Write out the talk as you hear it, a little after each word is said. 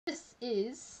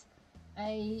is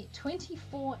a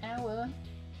 24-hour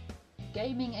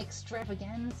gaming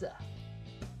extravaganza.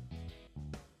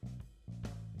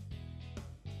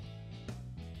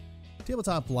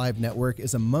 Tabletop Live Network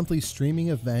is a monthly streaming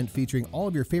event featuring all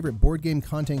of your favorite board game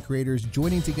content creators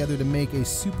joining together to make a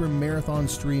super marathon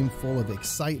stream full of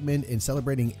excitement and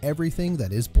celebrating everything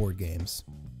that is board games.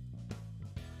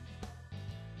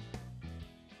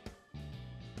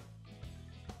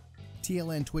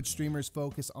 TLN Twitch streamers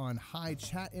focus on high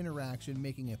chat interaction,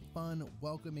 making a fun,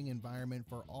 welcoming environment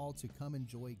for all to come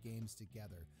enjoy games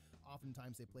together.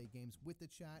 Oftentimes they play games with the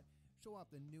chat, show off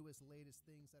the newest, latest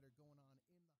things that are going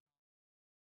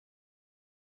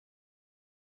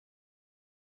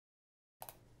on.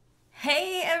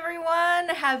 Hey everyone,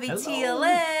 happy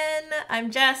TLN. I'm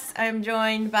Jess. I'm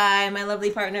joined by my lovely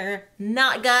partner,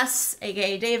 Not Gus,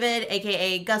 aka David,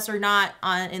 aka Gus or Not,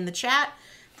 in the chat.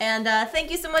 And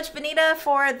thank you so much, Benita,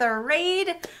 for the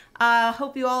raid.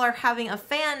 Hope you all are having a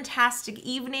fantastic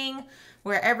evening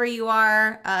wherever you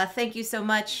are. Thank you so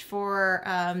much for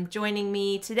joining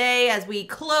me today as we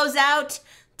close out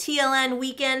TLN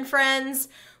weekend, friends.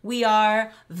 We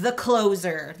are the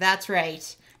closer. That's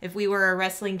right. If we were a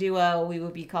wrestling duo, we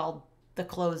would be called the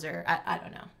closer. I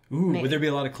don't know. Ooh, Maybe. Would there be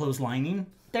a lot of clotheslining?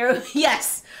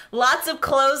 Yes, lots of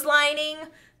clotheslining.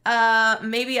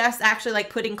 Maybe us actually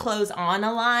like putting clothes on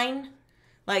a line,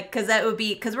 like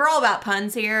because we're all about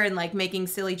puns here and like making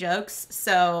silly jokes.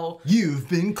 So you've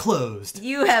been closed.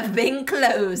 You have been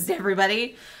closed,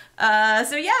 everybody.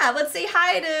 So yeah, let's say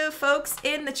hi to folks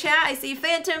in the chat. I see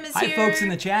Phantom is here. Hi, folks in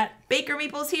the chat. Baker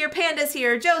Meeple's here. Panda's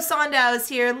here. Joe Sondow is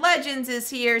here. Legends is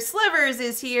here. Slivers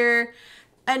is here.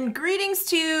 And greetings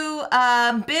to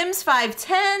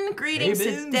Bims510. Greetings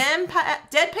to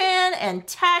Deadpan and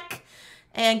Tech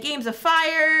and Games of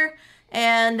Fire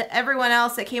and everyone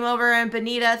else that came over. And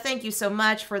Benita, thank you so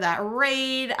much for that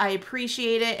raid. I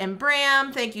appreciate it. And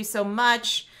Bram, thank you so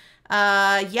much.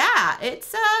 Yeah,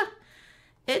 it's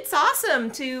awesome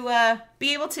to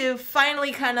be able to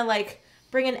finally kind of like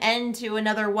bring an end to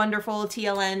another wonderful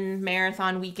TLN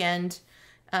marathon weekend.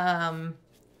 Yeah,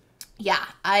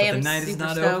 I am the night super is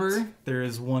not stoked. over. There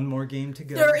is one more game to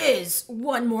go. There is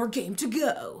one more game to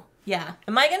go. Yeah.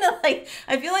 Am I gonna like,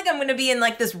 I feel like I'm gonna be in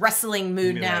like this wrestling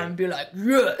mood now like, and be like,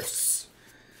 yes,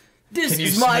 this Can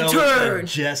is you my smell turn. what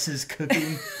Jess is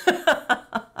cooking.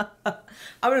 I'm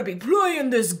gonna be playing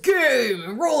this game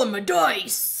and rolling my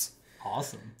dice.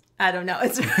 Awesome. I don't know.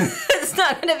 It's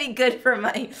not gonna be good for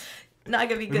my. Not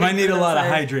gonna be good. We might need a lot of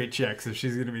hydrate checks if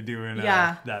she's gonna be doing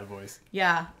that voice.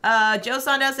 Yeah. Joe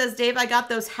Sondow says, Dave, I got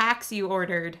those hacks you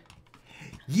ordered.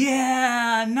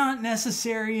 Yeah, not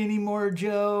necessary anymore,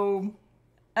 Joe.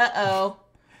 Uh-oh.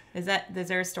 Is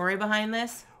there a story behind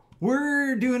this?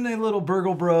 We're doing a little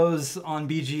Burgle Bros on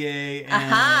BGA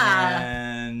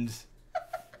and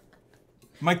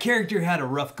my character had a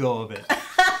rough go of it.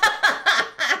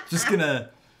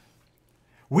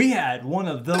 We had one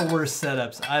of the worst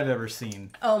setups I've ever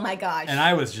seen. Oh my gosh. And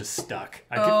I was just stuck.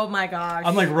 Oh my gosh.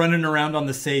 I'm like running around on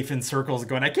the safe in circles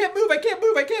going, I can't move, I can't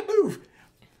move, I can't move.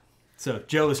 So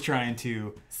Joe was trying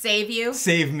to... Save you?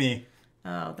 Save me.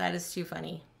 Oh, that is too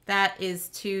funny. That is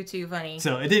too funny.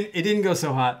 So it didn't go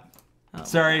so hot. Oh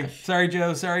sorry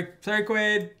Joe, sorry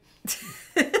Quaid.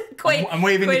 Quaid. I'm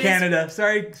waving Quaid to Canada.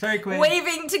 Sorry Quaid.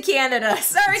 Waving to Canada.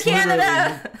 Sorry, It's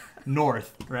Canada.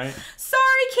 North, right?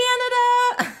 Sorry,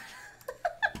 Canada.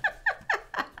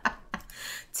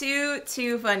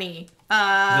 Too funny. Is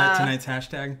that tonight's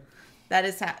hashtag? That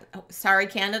is sorry,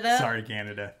 Canada. Sorry,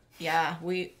 Canada. Yeah,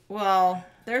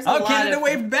 there's a lot Canada of...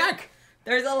 waved back.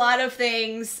 There's a lot of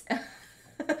things.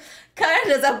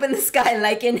 Canada's up in the sky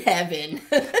like in heaven.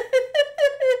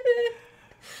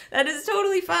 That is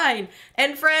totally fine.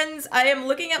 And friends, I am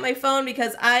looking at my phone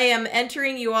because I am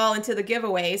entering you all into the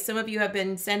giveaway. Some of you have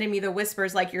been sending me the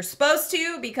whispers like you're supposed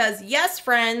to because yes,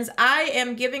 friends, I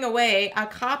am giving away a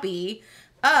copy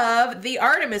of the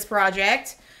Artemis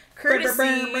project. Courtesy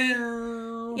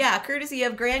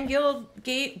of Grand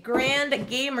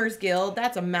Gamers Guild.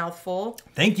 That's a mouthful.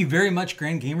 Thank you very much,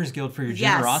 Grand Gamers Guild, for your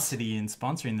generosity in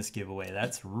sponsoring this giveaway.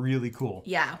 That's really cool.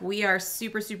 Yeah, we are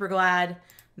super glad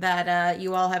that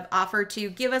you all have offered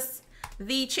to give us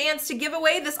the chance to give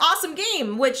away this awesome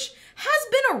game, which has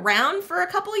been around for a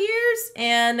couple years,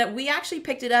 and we actually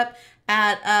picked it up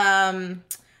at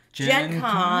Gen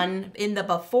Con in the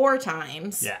before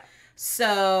times. Yeah.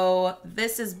 So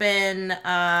this has been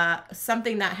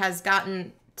something that has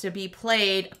gotten to be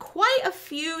played quite a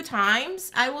few times,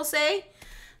 I will say.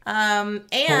 And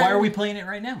but why are we playing it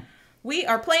right now? We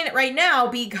are playing it right now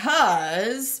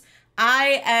because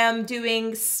I am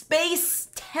doing Space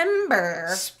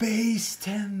Timber. Space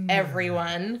Timber.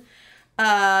 Everyone.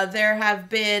 There have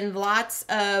been lots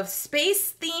of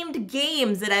space-themed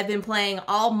games that I've been playing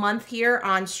all month here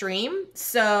on stream.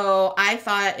 So I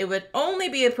thought it would only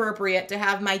be appropriate to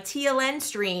have my TLN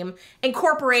stream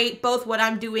incorporate both what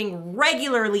I'm doing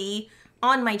regularly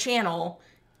on my channel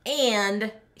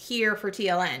and here for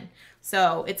TLN.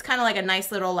 So it's kind of like a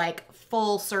nice little like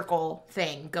full circle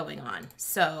thing going on.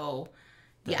 So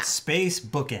yeah. The space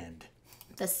bookend.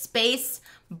 The space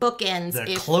bookends.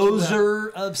 The closer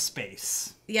of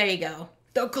space. There you go.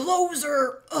 The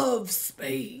closer of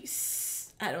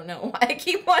space. I don't know why I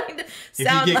keep wanting to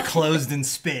sound If you get like... closed in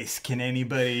space, can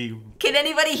anybody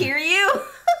hear you?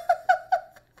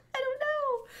 I don't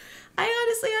know. I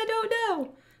don't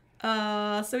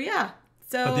know. So yeah.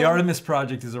 But the Artemis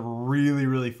project is a really,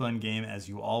 really fun game, as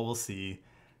you all will see.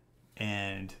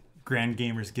 And Grand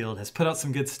Gamers Guild has put out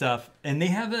some good stuff. And they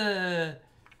have an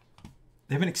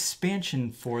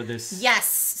expansion for this. Yes.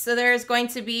 So there's going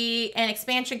to be an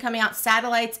expansion coming out,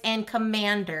 Satellites and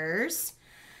Commanders.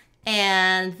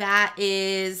 And that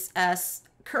is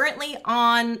currently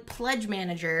on Pledge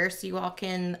Manager, so you all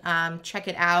can check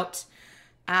it out.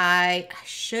 I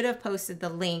should have posted the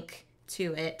link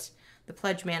to it, the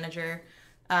Pledge Manager.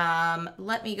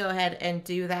 Let me go ahead and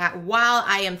do that while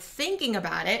I am thinking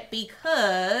about it,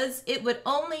 because it would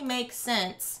only make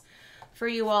sense for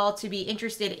you all to be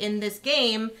interested in this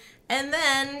game and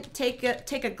then take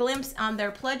a glimpse on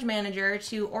their Pledge Manager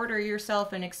to order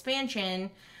yourself an expansion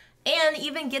and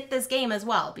even get this game as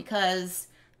well, because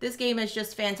this game is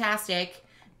just fantastic,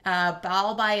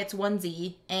 all by its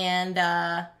onesie. And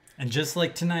just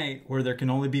like tonight, where there can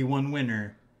only be one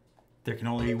winner, there can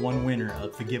only be one winner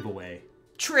of the giveaway.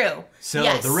 True. So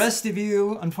yes. The rest of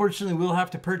you, unfortunately, will have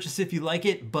to purchase if you like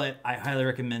it, but I highly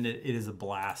recommend it. It is a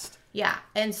blast. Yeah,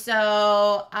 and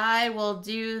so I will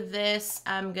do this.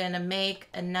 I'm going to make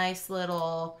a nice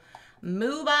little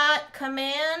MooBot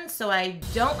command so I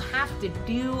don't have to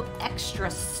do extra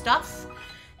stuff.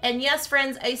 And yes,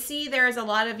 friends, I see there's a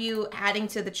lot of you adding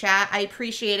to the chat. I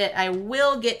appreciate it. I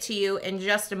will get to you in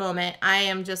just a moment. I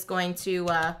am just going to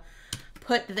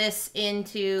put this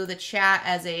into the chat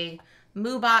as a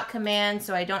MooBot command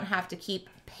so I don't have to keep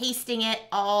pasting it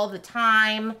all the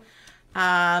time.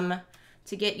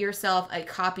 To get yourself a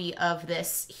copy of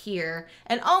this here.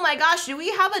 And oh my gosh, do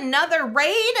we have another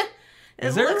raid?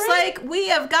 It looks like we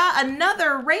have got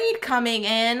another raid coming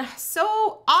in.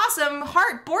 So awesome.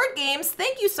 Heart Board Games,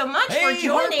 thank you so much for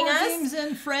joining us. Heart Board Games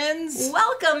and friends.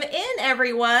 Welcome in,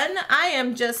 everyone. I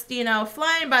am just,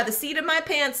 flying by the seat of my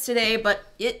pants today, but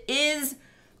it is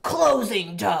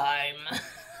closing time.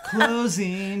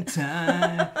 Closing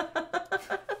time.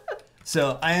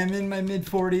 So I am in my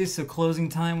mid-40s, so closing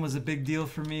time was a big deal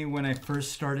for me when I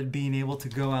first started being able to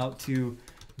go out to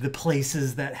the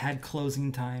places that had closing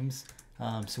times.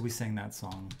 So we sang that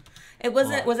song. Was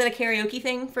it a karaoke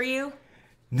thing for you?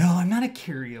 No, I'm not a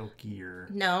karaokeer.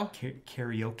 No.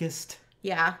 Karaokeist?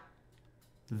 Yeah.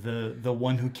 The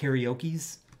one who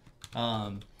karaokes.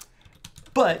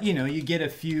 But, you get a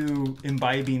few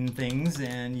imbibing things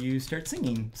and you start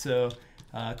singing. So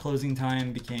closing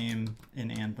time became an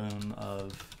anthem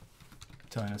of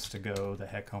telling us to go the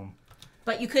heck home.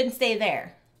 But you couldn't stay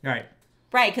there. Right.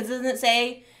 Right, because doesn't it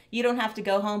say you don't have to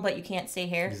go home, but you can't stay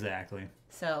here? Exactly.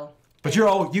 So. But you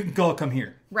can all come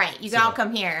here. Right, you can all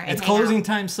come here. And it's closing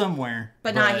time somewhere.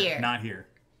 But not here. Not here.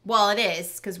 Well, it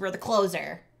is, because we're the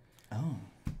closer. Oh.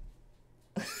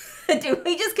 Do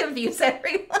we just confuse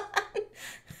everyone?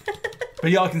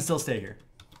 But y'all can still stay here.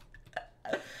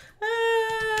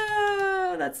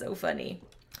 Oh, that's so funny.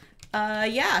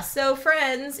 Yeah, so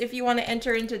friends, if you want to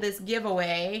enter into this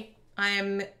giveaway,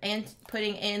 I'm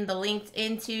putting in the link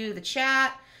into the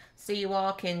chat so you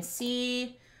all can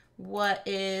see what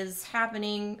is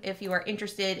happening if you are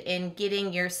interested in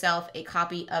getting yourself a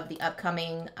copy of the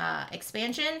upcoming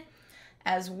expansion,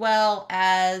 as well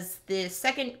as the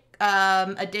second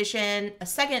edition, a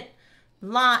second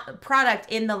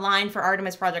product in the line for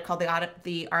Artemis project called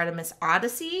the Artemis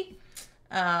Odyssey.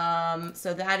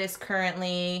 So that is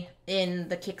currently in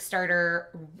the Kickstarter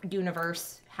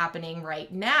universe happening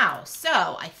right now. So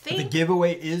I think the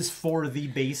giveaway is for the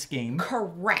base game.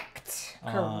 Correct.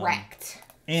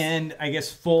 And I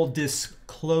guess full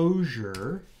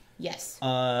disclosure. Yes.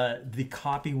 The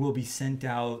copy will be sent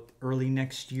out early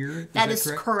next year. That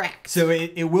is correct. So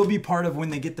it will be part of when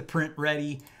they get the print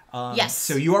ready. Yes.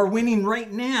 So you are winning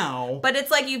right now. But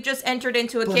it's like you've just entered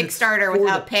into a Kickstarter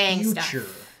without paying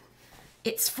stuff.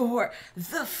 It's for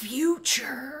the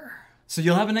future. So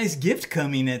you'll have a nice gift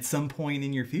coming at some point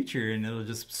in your future, and it'll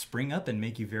just spring up and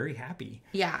make you very happy.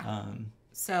 Yeah.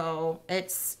 So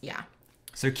it's, yeah.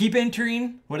 So keep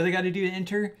entering. What do they got to do to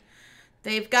enter?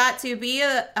 They've got to be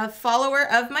a follower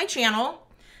of my channel.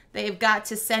 They've got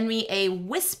to send me a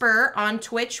whisper on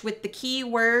Twitch with the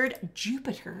keyword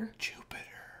Jupiter.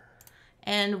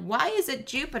 And why is it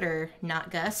Jupiter, not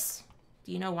Gus?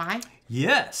 Do you know why?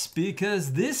 Yes,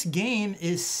 because this game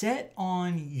is set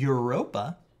on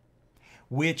Europa,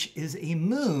 which is a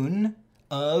moon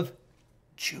of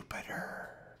Jupiter.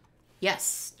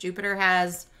 Yes, Jupiter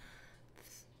has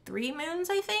 3 moons,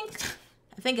 I think.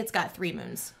 I think it's got 3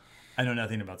 moons. I know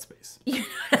nothing about space.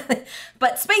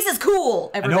 But space is cool,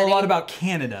 everybody. I know a lot about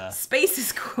Canada. Space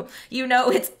is cool. You know,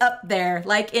 it's up there,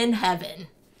 like in heaven.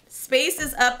 Space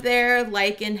is up there,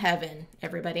 like in heaven,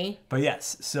 everybody. But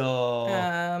yes, so...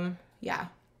 yeah.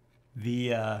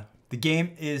 The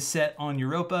game is set on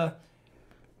Europa,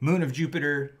 moon of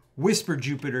Jupiter, whisper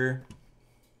Jupiter.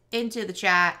 Into the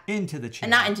chat. Into the chat.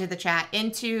 Not into the chat.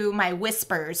 Into my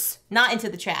whispers. Not into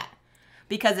the chat.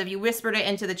 Because if you whispered it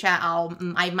into the chat,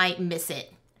 I might miss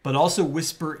it. But also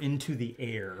whisper into the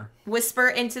air. Whisper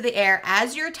into the air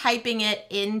as you're typing it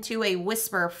into a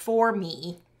whisper for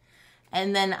me.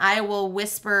 And then I will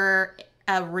whisper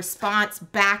a response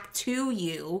back to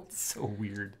you. So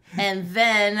weird. And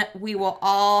then we will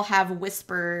all have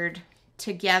whispered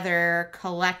together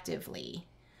collectively.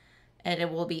 And it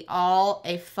will be all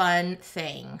a fun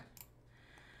thing.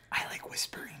 I like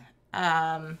whispering.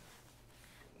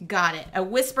 Got it. A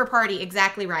whisper party,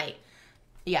 exactly right.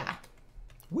 Yeah.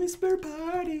 Whisper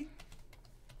party.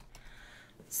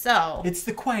 So. It's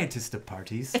the quietest of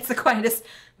parties. It's the quietest.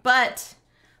 But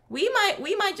we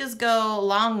might just go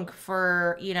long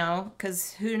for, you know,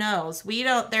 because who knows?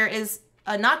 There is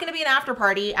not going to be an after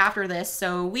party after this.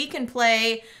 So we can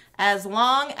play as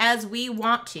long as we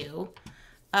want to.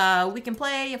 We can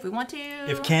play if we want to.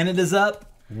 If Canada's up,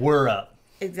 we're up.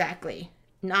 Exactly.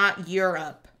 Not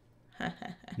Europe.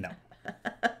 No.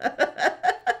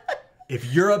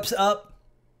 If Europe's up,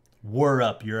 we're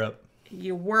up, Europe.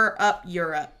 You were up,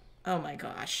 Europe. Oh my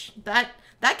gosh. That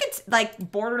could,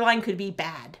 like, borderline could be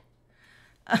bad.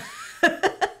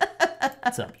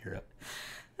 What's up, Europe?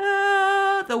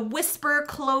 The whisper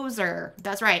closer.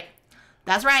 That's right.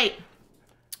 That's right.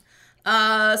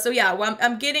 So yeah, well,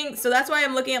 so that's why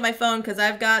I'm looking at my phone, because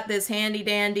I've got this handy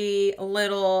dandy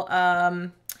little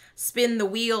spin the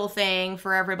wheel thing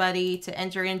for everybody to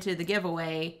enter into the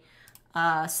giveaway.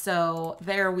 So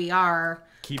there we are.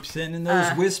 Keep sending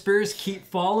those whispers. Keep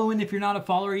following. If you're not a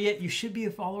follower yet, you should be a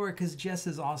follower, because Jess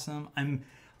is awesome. I'm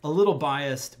a little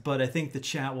biased, but I think the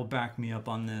chat will back me up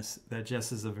on this, that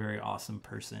Jess is a very awesome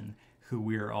person who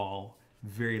we are all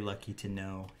very lucky to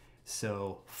know.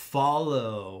 So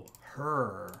follow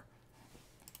her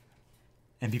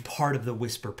and be part of the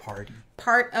whisper party.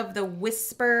 Part of the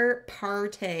whisper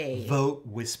party. Vote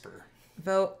whisper.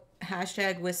 Vote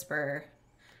 #whisper.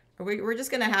 We're just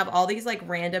going to have all these like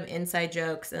random inside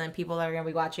jokes, and then people that are going to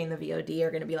be watching the VOD are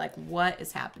going to be like, what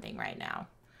is happening right now?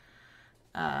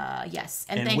 Yes.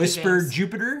 And thank whisper you, James.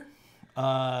 Jupiter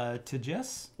to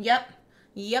Jess. Yep.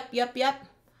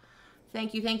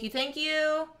 Thank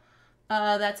you.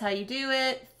 That's how you do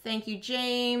it. Thank you,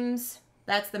 James.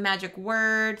 That's the magic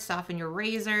word. Soften your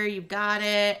razor. You got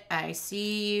it. I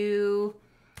see you.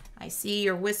 I see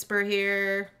your whisper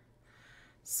here.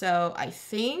 So I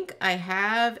think I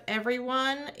have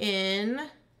everyone in.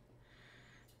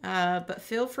 But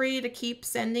feel free to keep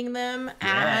sending them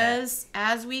as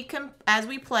we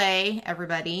play,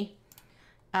 everybody.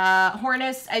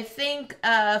 Hornus, I think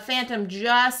Phantom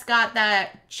just got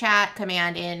that chat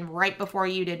command in right before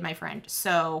you did, my friend.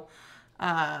 So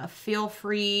feel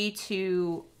free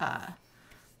to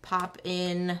pop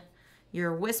in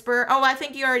your whisper. Oh, I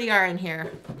think you already are in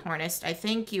here, Hornus. I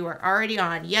think you are already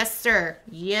on. Yes, sir.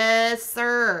 Yes,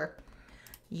 sir.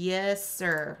 Yes,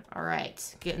 sir. All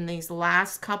right. Getting these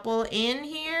last couple in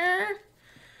here.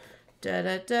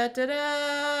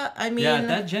 I mean... Yeah,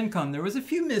 that Gen Con, there was a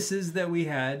few misses that we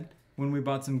had when we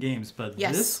bought some games, but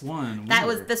yes, this one...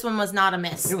 This one was not a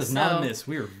miss. It was not a miss.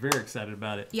 We were very excited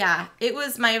about it. Yeah, it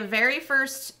was my very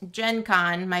first Gen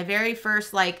Con, my very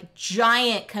first, like,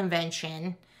 giant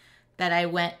convention that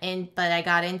I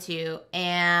got into,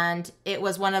 and it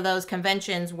was one of those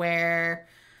conventions where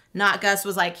Not Gus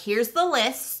was like, here's the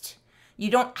list.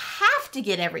 You don't have to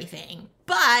get everything,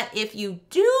 but if you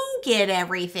do get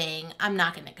everything, I'm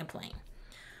not going to complain.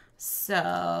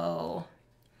 So...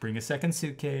 Bring a second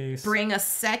suitcase.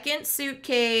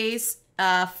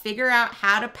 Figure out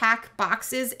how to pack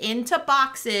boxes into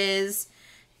boxes,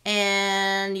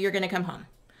 and you're going to come home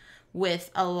with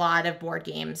a lot of board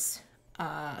games.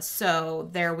 So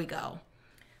there we go.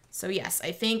 So yes,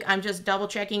 I think I'm just double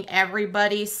checking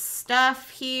everybody's stuff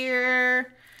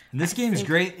here. And this game is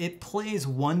great. It plays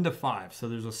 1 to 5. So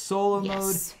there's a solo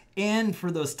mode. And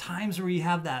for those times where you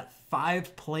have that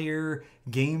 5-player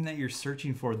game that you're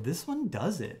searching for, this one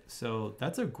does it. So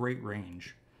that's a great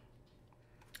range.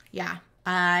 Yeah,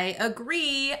 I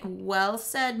agree. Well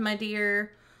said, my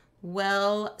dear.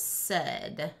 Well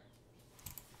said.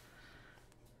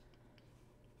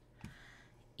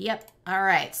 Yep. All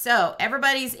right. So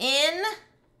everybody's in.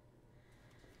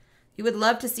 You would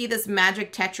love to see this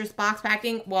magic Tetris box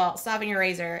packing. Well, Saving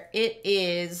Razor, it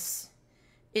is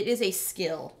a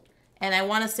skill. And I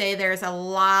want to say there's a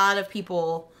lot of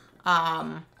people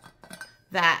that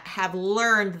have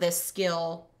learned this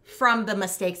skill from the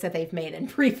mistakes that they've made in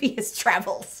previous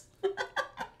travels.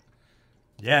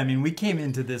 Yeah, I mean, we came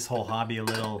into this whole hobby a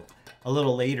little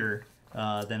later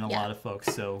than a lot of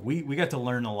folks. So we got to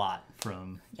learn a lot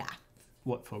from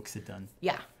what folks had done.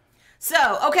 Yeah.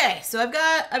 So, okay. So I've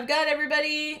got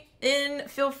everybody in.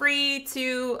 Feel free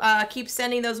to keep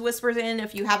sending those whispers in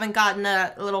if you haven't gotten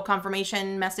a little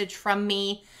confirmation message from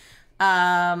me.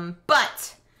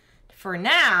 But for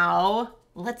now,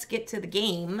 let's get to the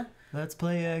game. Let's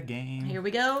play a game. Here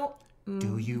we go.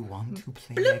 Do you want to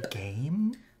play a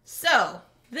game? So,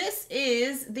 this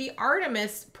is the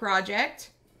Artemis project.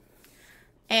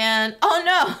 And, oh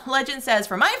no, Legend says,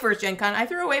 for my first Gen Con, I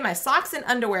threw away my socks and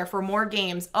underwear for more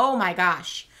games. Oh my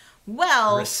gosh.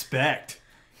 Well. Respect.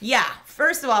 Yeah.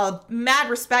 First of all, mad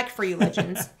respect for you,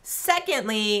 Legends.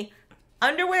 Secondly,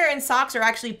 underwear and socks are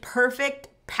actually perfect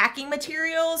packing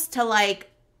materials to,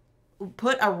 like,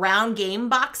 put around game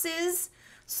boxes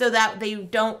so that they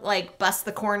don't, like, bust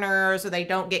the corners or they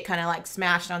don't get kind of, like,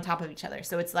 smashed on top of each other.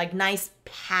 So it's, like, nice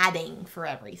padding for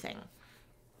everything.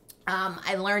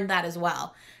 I learned that as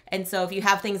well. And so if you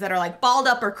have things that are like balled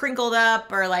up or crinkled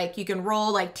up, or like you can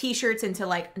roll like t-shirts into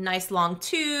like nice long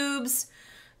tubes,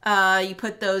 you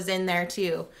put those in there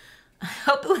too. I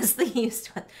hope it was the used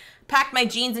one. Pack my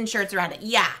jeans and shirts around it.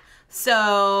 Yeah.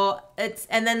 So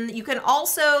and then you can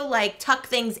also like tuck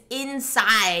things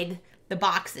inside the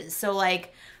boxes. So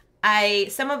like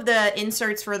some of the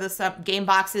inserts for the game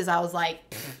boxes, I was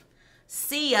like,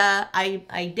 see ya.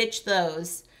 I ditched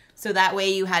those. So that way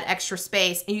you had extra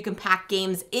space and you can pack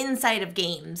games inside of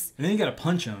games. And then you got to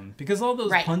punch them because all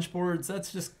those punch boards,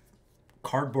 that's just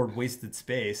cardboard wasted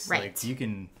space. Right. Like you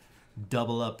can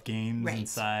double up games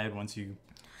inside once you...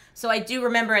 So I do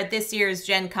remember at this year's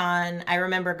Gen Con, I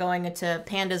remember going into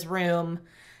Panda's room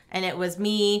and it was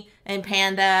me and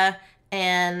Panda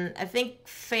and I think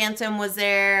Phantom was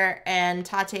there and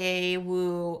Tate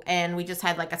Wu, and we just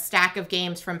had like a stack of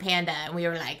games from Panda and we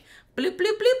were like, bloop,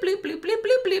 bloop, bloop, bloop, bloop, bloop,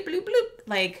 bloop, bloop, bloop, bloop.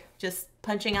 Like, just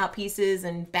punching out pieces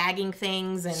and bagging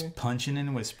things. And just punching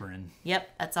and whispering. Yep,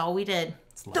 that's all we did.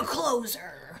 The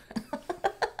closer.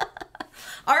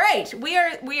 All right, we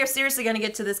are seriously going to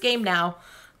get to this game now.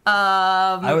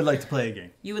 I would like to play a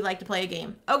game. You would like to play a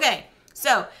game. Okay,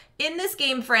 so in this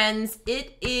game, friends,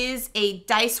 it is a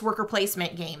dice worker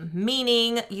placement game,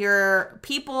 meaning your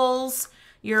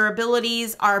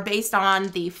abilities are based on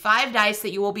the 5 dice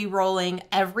that you will be rolling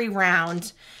every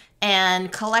round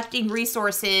and collecting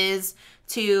resources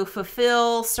to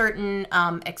fulfill certain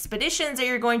expeditions that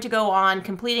you're going to go on,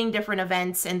 completing different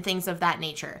events and things of that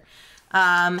nature.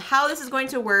 How this is going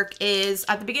to work is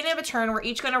at the beginning of a turn, we're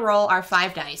each going to roll our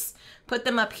 5 dice. Put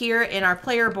them up here in our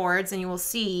player boards and you will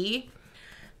see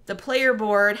the player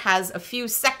board has a few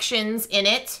sections in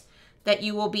it that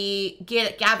you will be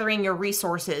gathering your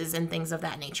resources and things of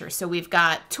that nature. So we've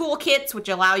got toolkits, which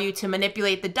allow you to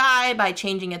manipulate the die by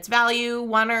changing its value,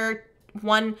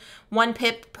 one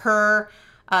pip per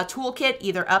toolkit,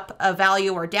 either up a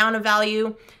value or down a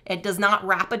value. It does not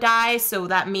wrap a die, so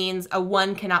that means a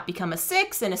 1 cannot become a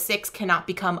 6 and a 6 cannot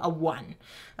become a 1.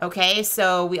 Okay,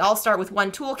 so we all start with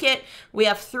 1 toolkit. We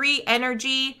have 3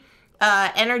 energy.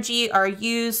 Energy are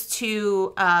used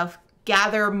to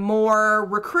gather more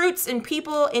recruits and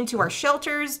people into our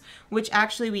shelters, which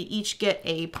actually we each get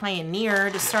a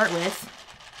pioneer to start with.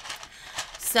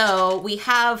 So we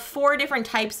have 4 different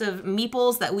types of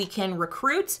meeples that we can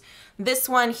recruit. This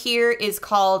one here is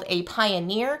called a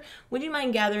pioneer. Would you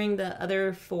mind gathering the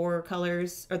other 4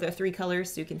 colors or the 3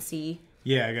 colors so you can see?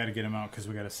 Yeah, I got to get them out because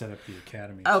we got to set up the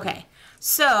academy. Okay.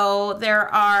 So there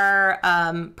are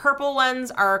purple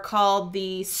ones are called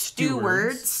the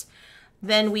stewards.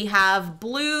 Then we have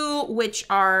blue, which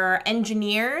are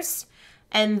engineers.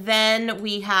 And then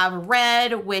we have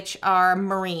red, which are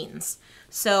Marines.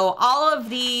 So all of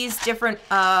these different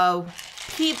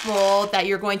people that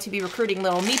you're going to be recruiting,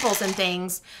 little meeples and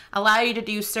things, allow you to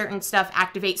do certain stuff,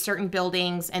 activate certain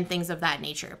buildings and things of that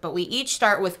nature. But we each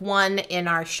start with 1 in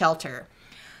our shelter.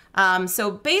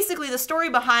 So basically, the story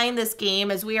behind this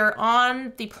game is we are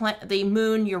on the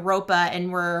moon Europa,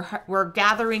 and we're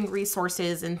gathering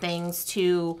resources and things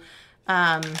to,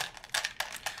 I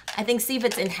think, see if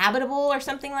it's inhabitable or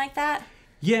something like that.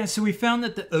 Yeah, so we found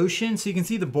that the ocean, so you can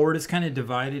see the board is kind of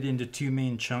divided into two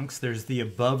main chunks. There's the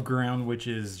above ground, which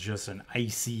is just an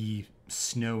icy,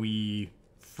 snowy,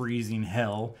 freezing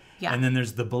hell. Yeah. And then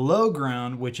there's the below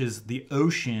ground, which is the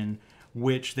ocean,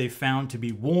 which they found to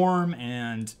be warm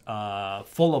and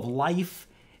full of life.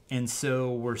 And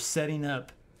so we're setting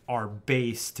up our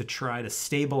base to try to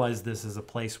stabilize this as a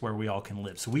place where we all can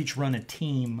live. So we each run a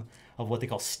team of what they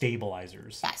call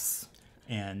stabilizers. Yes.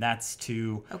 And that's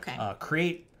to Okay.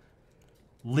 create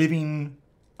living,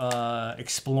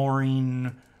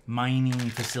 exploring, mining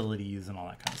facilities and all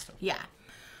that kind of stuff. Yeah.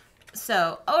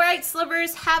 So, all right,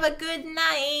 Slivers, have a good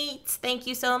night. Thank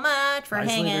you so much for Bye,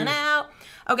 hanging Slivers. out.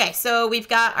 Okay, so we've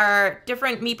got our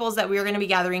different meeples that we are going to be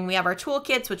gathering. We have our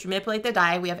toolkits, which manipulate the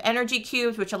die. We have energy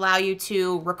cubes, which allow you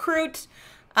to recruit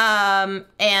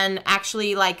and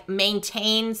actually like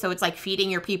maintain. So it's like feeding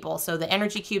your people. So the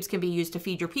energy cubes can be used to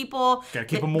feed your people. Gotta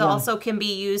keep them They warm. also can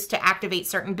be used to activate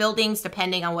certain buildings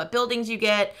depending on what buildings you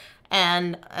get,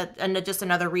 and just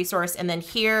another resource. And then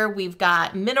here we've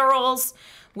got minerals,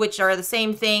 which are the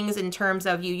same things in terms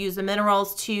of you use the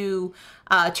minerals to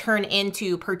turn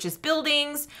into purchased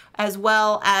buildings, as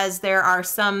well as there are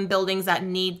some buildings that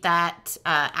need that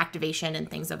activation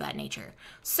and things of that nature.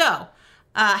 So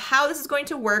how this is going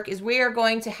to work is we are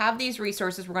going to have these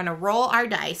resources. We're going to roll our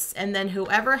dice, and then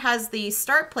whoever has the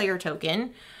start player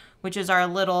token, which is our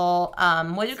little,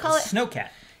 what do you call it? Snowcat.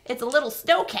 It's a little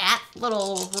snowcat,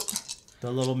 The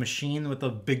little machine with the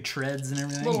big treads and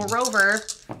everything. little rover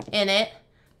in it.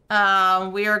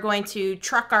 We are going to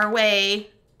truck our way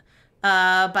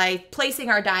by placing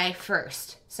our die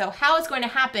first. So how it's going to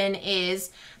happen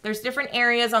is there's different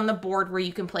areas on the board where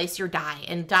you can place your die,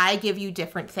 and die give you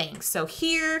different things. So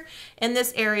here in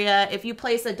this area, if you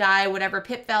place a die, whatever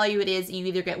pip value it is, you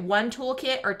either get 1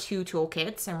 toolkit or 2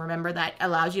 toolkits. And remember, that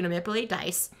allows you to manipulate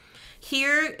dice.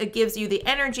 Here, it gives you the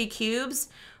energy cubes,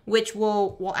 which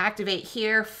will activate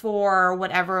here for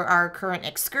whatever our current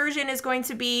excursion is going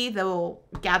to be. They'll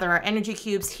gather our energy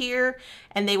cubes here,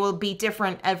 and they will be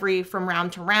different from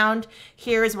round to round.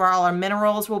 Here is where all our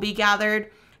minerals will be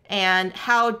gathered. And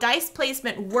how dice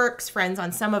placement works, friends,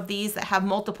 on some of these that have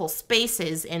multiple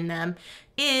spaces in them,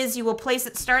 is you will place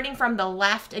it starting from the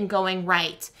left and going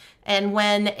right. And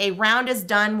when a round is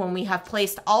done, when we have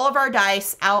placed all of our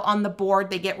dice out on the board,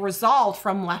 they get resolved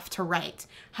from left to right.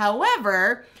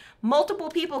 However, multiple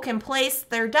people can place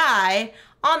their die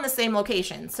on the same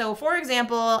location. So for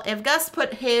example, if Gus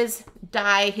put his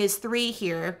die, his 3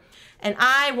 here, and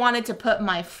I wanted to put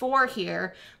my 4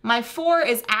 here, my 4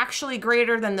 is actually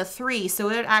greater than the 3,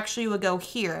 so it actually would go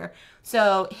here.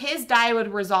 So his die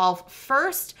would resolve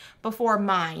first before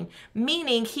mine,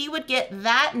 meaning he would get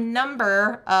that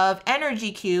number of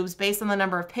energy cubes based on the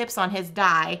number of pips on his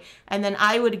die, and then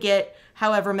I would get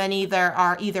however many there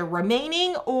are either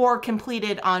remaining or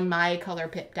completed on my color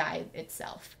pip die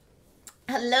itself.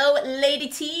 Hello, Lady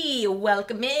T,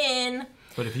 welcome in.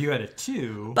 But if you had a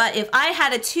 2... But if I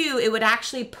had a 2, it would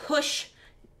actually push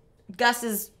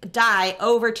Gus's die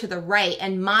over to the right,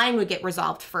 and mine would get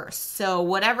resolved first. So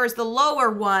whatever's the lower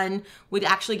one would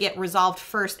actually get resolved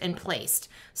first and placed.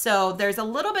 So there's a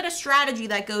little bit of strategy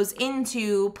that goes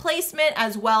into placement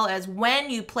as well as when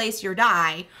you place your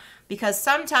die, because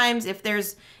sometimes if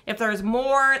there's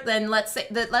more than, let's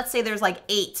say there's like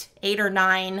 8 or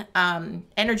 9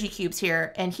 energy cubes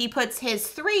here, and he puts his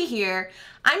 3 here,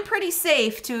 I'm pretty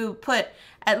safe to put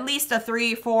at least a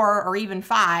 3, 4, or even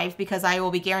 5, because I will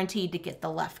be guaranteed to get the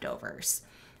leftovers.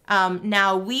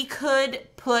 Now, we could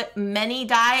put many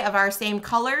die of our same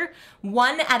color,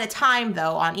 1 at a time,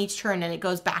 though, on each turn, and it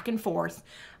goes back and forth.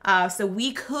 So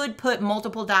we could put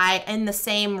multiple die in the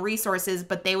same resources,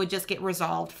 but they would just get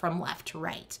resolved from left to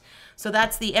right. So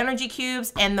that's the energy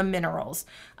cubes and the minerals.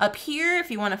 Up here, if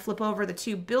you want to flip over the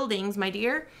 2 buildings, my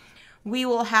dear, we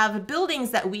will have buildings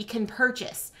that we can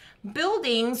purchase.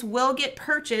 Buildings will get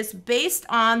purchased based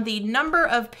on the number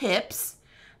of pips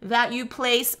that you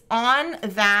place on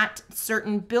that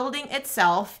certain building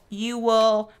itself. You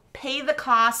will pay the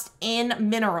cost in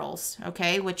minerals,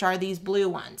 okay, which are these blue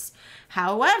ones.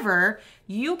 However,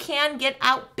 you can get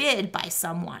outbid by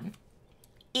someone.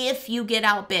 If you get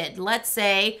outbid, let's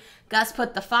say Gus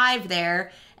put the 5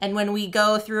 there, and when we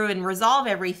go through and resolve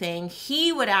everything,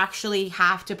 he would actually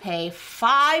have to pay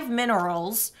 5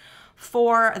 minerals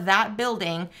for that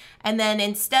building. And then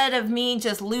instead of me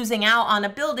just losing out on a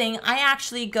building, I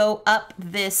actually go up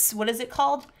this, what is it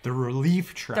called? The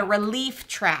relief track. The relief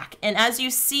track. And as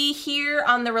you see here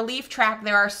on the relief track,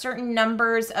 there are certain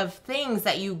numbers of things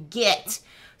that you get.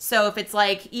 So if it's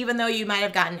like, even though you might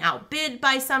have gotten outbid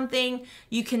by something,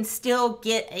 you can still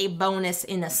get a bonus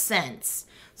in a sense.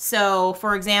 So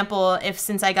for example,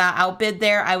 since I got outbid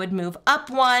there, I would move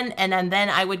up one, and then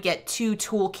I would get 2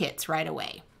 toolkits right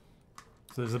away.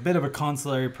 So there's a bit of a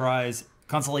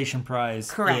consolation prize.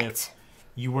 Correct. If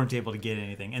you weren't able to get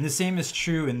anything. And the same is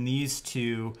true in these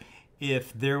two.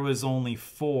 If there was only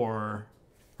 4,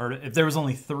 or if there was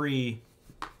only 3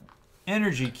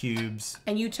 energy cubes,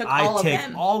 and you took I all of take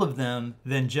them. all of them,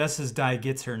 then Jess's die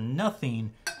gets her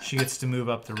nothing. She gets to move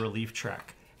up the relief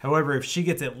track. However, if she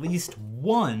gets at least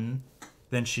 1,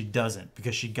 then she doesn't,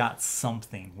 because she got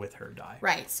something with her die.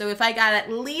 Right. So if I got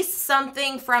at least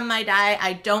something from my die,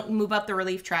 I don't move up the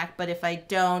relief track. But if I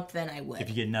don't, then I would. If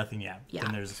you get nothing, yeah. Yeah.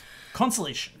 Then there's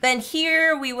consolation. Then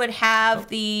here we would have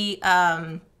the...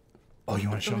 Oh, you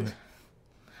want to show me?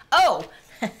 Oh!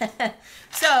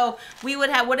 So we would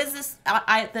have... What is this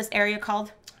this area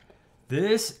called?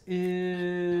 This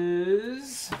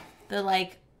is... The,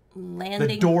 like, landing...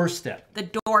 The doorstep. The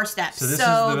doorstep. So this is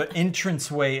the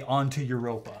entranceway onto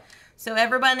Europa. So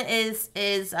everyone is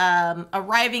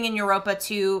arriving in Europa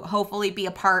to hopefully be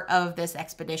a part of this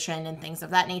expedition and things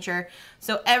of that nature.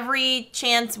 So every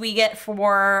chance we get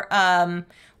for,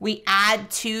 we add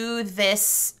to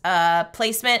this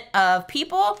placement of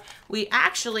people, we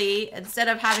actually, instead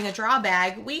of having a draw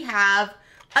bag, we have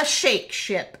a shake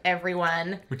ship,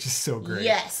 everyone. Which is so great.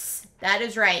 Yes, that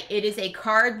is right. It is a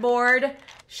cardboard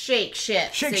shake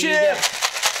ship. Shake so ship!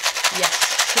 You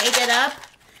shake it up.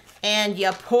 And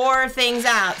you pour things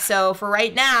out. So for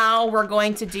right now, we're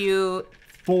going to do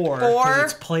 4. 'Cause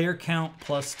it's player count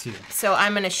plus 2. So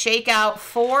I'm going to shake out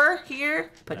 4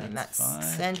 here. Putting That's that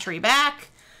fine. sentry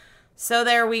back. So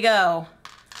there we go.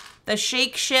 The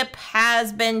shake ship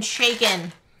has been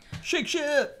shaken. Shake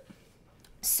ship!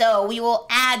 So we will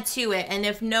add to it. And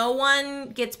if no one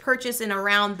gets purchased in a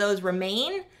round, those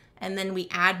remain. And then we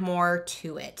add more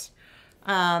to it.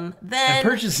 And Then...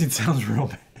 purchasing sounds real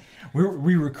bad.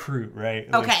 We recruit, right?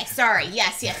 Okay, sorry.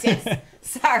 Yes.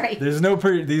 Sorry. There's no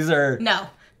these are... No,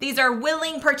 these are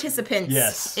willing participants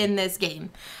Yes. in this game.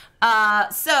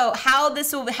 So how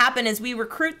this will happen is we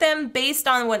recruit them based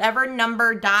on whatever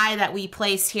number die that we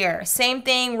place here. Same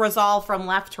thing, resolve from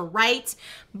left to right,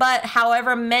 but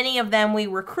however many of them we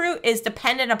recruit is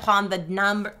dependent upon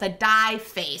the die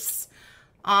face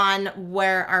on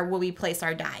where we place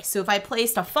our die. So if I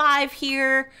placed a 5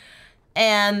 here,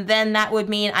 and then that would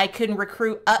mean I can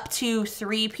recruit up to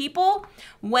 3 people.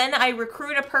 When I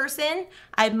recruit a person,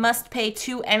 I must pay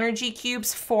 2 energy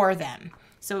cubes for them.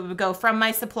 So it would go from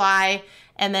my supply,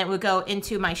 and then it would go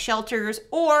into my shelters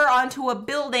or onto a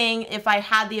building if I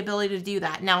had the ability to do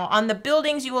that. Now, on the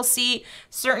buildings, you will see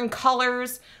certain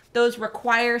colors. Those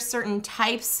require certain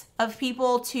types of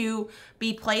people to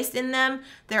be placed in them.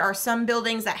 There are some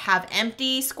buildings that have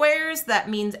empty squares. That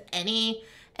means any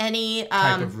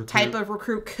type of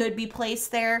recruit could be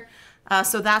placed there.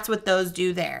 So that's what those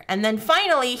do there. And then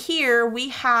finally here we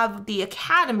have the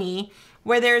academy,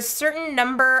 where there's certain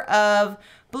number of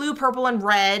blue, purple, and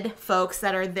red folks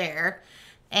that are there.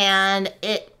 And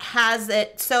it has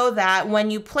it so that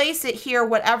when you place it here,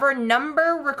 whatever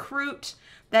number recruit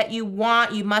that you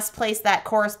want, you must place that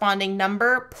corresponding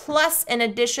number plus an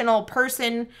additional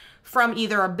person from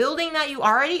either a building that you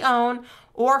already own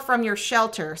or from your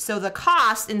shelter. So the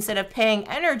cost, instead of paying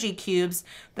energy cubes,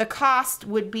 the cost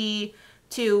would be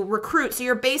to recruit. So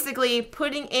you're basically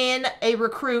putting in a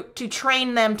recruit to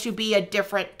train them to be a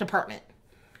different department,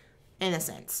 in a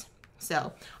sense.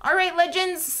 So, all right,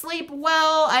 Legends, sleep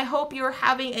well. I hope you're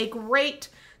having a great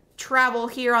travel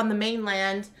here on the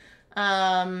mainland.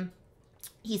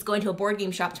 He's going to a board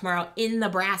game shop tomorrow in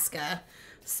Nebraska.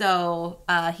 So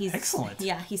he's excellent.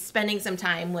 Yeah, he's spending some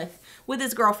time with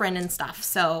his girlfriend and stuff.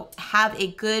 So have a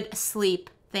good sleep.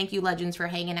 Thank you, Legends, for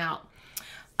hanging out.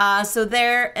 So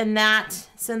then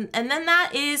that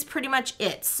is pretty much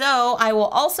it. So I will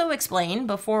also explain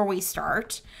before we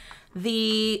start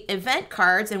the event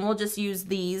cards, and we'll just use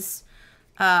these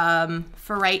for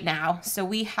right now. So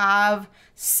we have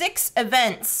 6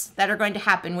 events that are going to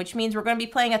happen, which means we're going to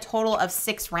be playing a total of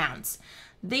 6 rounds.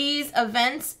 These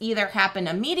events either happen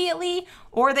immediately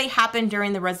or they happen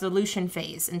during the resolution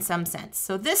phase in some sense.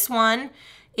 So this one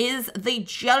is the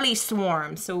Jelly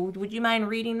Swarm. So would you mind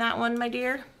reading that one, my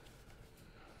dear?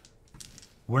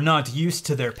 We're not used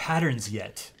to their patterns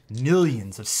yet.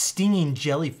 Millions of stinging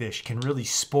jellyfish can really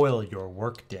spoil your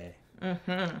workday.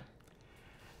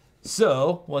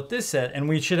 So what this set, and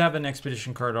we should have an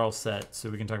expedition card all set, so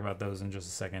we can talk about those in just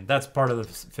a second. That's part of the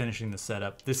finishing the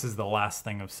setup. This is the last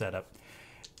thing of setup.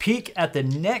 Peek at the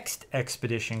next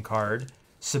expedition card.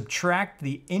 Subtract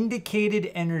the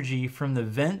indicated energy from the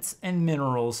vents and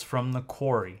minerals from the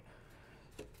quarry.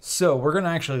 So we're going to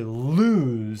actually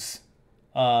lose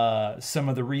some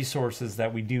of the resources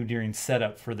that we do during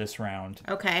setup for this round.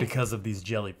 Okay. Because of these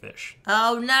jellyfish.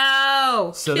 Oh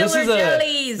no! So Killer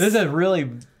jellies! This is a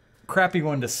really crappy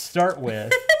one to start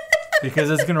with because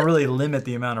it's going to really limit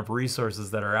the amount of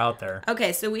resources that are out there.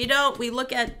 Okay, so we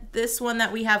look at this one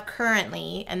that we have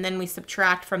currently, and then we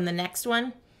subtract from the next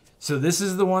one. So this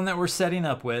is the one that we're setting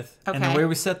up with. Okay. And the way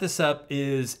we set this up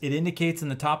is it indicates in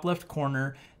the top left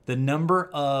corner the number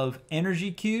of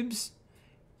energy cubes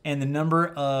and the number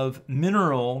of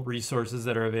mineral resources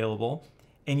that are available.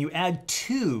 And you add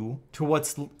 2 to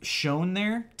what's shown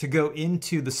there to go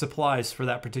into the supplies for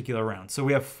that particular round. So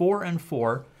we have 4 and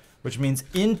 4, which means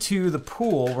into the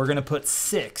pool, we're gonna put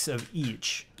 6 of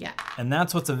each. Yeah. And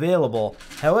that's what's available.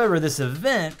 However, this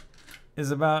event is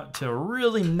about to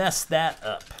really mess that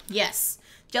up. Yes.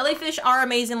 Jellyfish are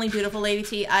amazingly beautiful, Lady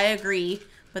T. I agree,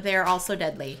 but they are also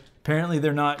deadly. Apparently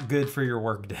they're not good for your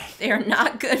workday. They are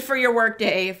not good for your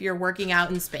workday if you're working out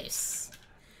in space.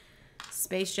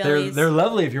 Space jellies. They're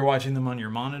lovely if you're watching them on your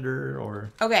monitor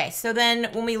or... Okay, so then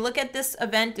when we look at this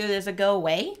event, there's a go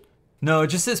away? No, it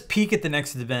just says peek at the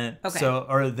next event. Okay.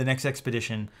 Or the next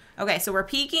expedition. Okay, so we're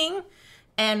peeking,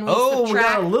 and we we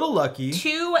subtract got a little lucky.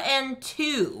 2 and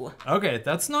 2. Okay,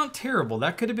 that's not terrible.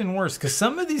 That could have been worse because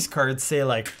some of these cards say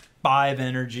like 5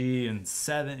 energy and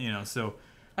 7, so...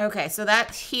 Okay, so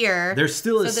that's here. There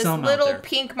still is some out So this little there.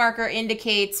 pink marker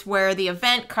indicates where the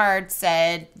event card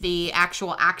said the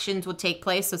actual actions would take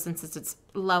place. So since it's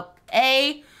level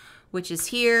A, which is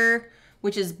here,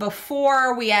 which is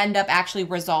before we end up actually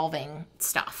resolving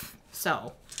stuff.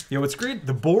 So. Yeah, what's great,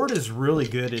 the board is really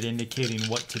good at indicating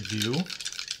what to do.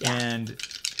 Yeah. And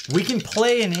we can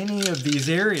play in any of these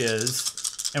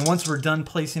areas. And once we're done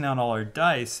placing out all our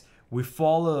dice, we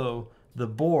follow the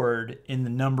board in the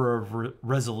number of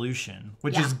resolution,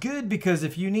 which is good because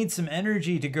if you need some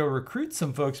energy to go recruit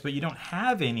some folks, but you don't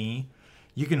have any,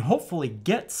 you can hopefully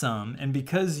get some. And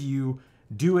because you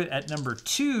do it at number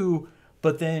 2,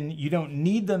 but then you don't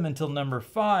need them until number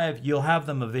 5, you'll have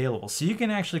them available. So you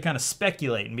can actually kind of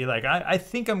speculate and be like, I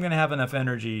think I'm going to have enough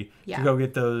energy to go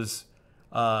get those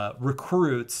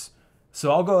recruits. So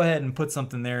I'll go ahead and put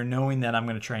something there knowing that I'm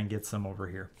going to try and get some over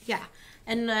here. Yeah.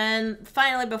 And then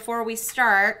finally, before we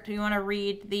start, do you want to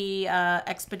read the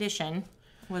expedition?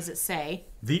 What does it say?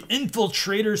 The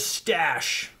Infiltrator's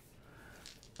Stash.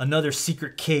 Another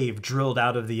secret cave drilled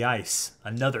out of the ice.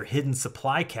 Another hidden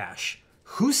supply cache.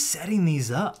 Who's setting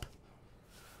these up?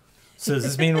 So does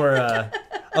this mean we're...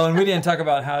 Oh, and we didn't talk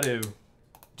about how to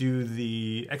do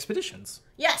the expeditions.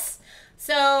 Yes.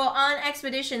 So on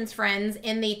expeditions, friends,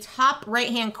 in the top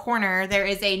right-hand corner, there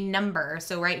is a number.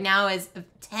 So right now is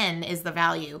 10 is the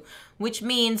value, which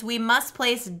means we must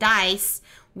place dice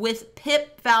with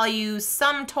pip values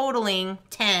sum totaling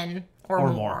 10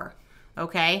 or more.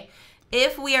 Okay?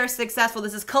 If we are successful,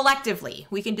 this is collectively.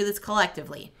 We can do this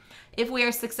collectively. If we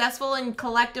are successful in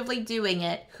collectively doing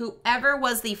it, whoever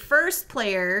was the first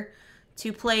player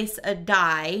to place a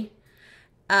die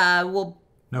will...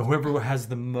 No, whoever has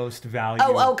the most value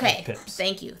Oh, okay. of pips.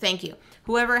 Thank you. Thank you.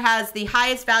 Whoever has the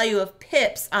highest value of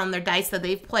pips on their dice that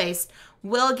they've placed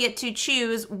will get to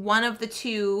choose one of the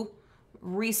 2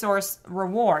 resource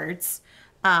rewards.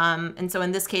 And so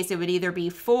in this case, it would either be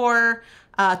 4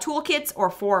 toolkits or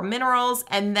 4 minerals,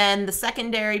 and then the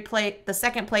second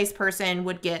place person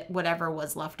would get whatever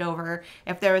was left over.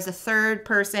 If there was a third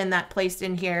person that placed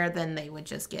in here, then they would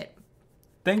just get...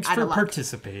 Thanks for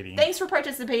participating. Thanks for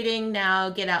participating. Now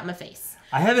get out my face.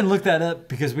 I haven't looked that up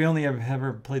because we only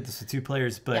ever played this with 2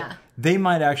 players, but they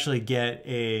might actually get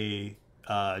a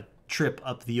trip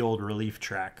up the old relief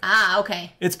track. Ah,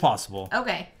 okay. It's possible.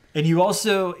 Okay. And you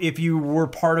also, if you were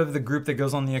part of the group that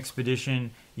goes on the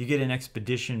expedition, you get an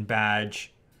expedition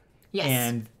badge. Yes.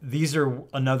 And these are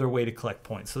another way to collect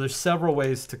points. So there's several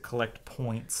ways to collect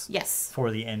points. Yes.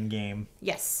 For the end game.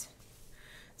 Yes.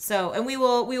 So, and we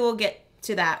will get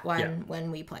to that one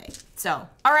when we play. So,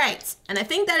 all right. And I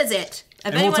think that is it.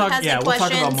 If anyone has any questions, we'll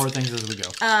talk about more things as we go.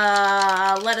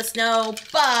 Let us know.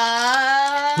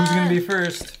 But who's going to be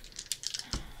first?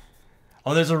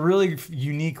 Oh, there's a really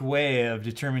unique way of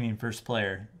determining first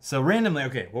player. So randomly,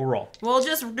 okay, we'll roll. We'll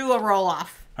just do a roll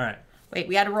off. All right. Wait,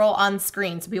 we got to roll on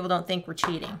screen so people don't think we're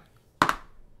cheating.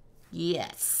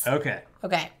 Yes. Okay.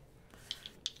 Okay.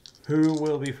 Who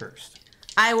will be first?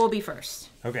 I will be first.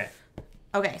 Okay.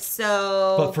 Okay,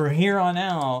 so... But from here on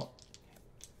out,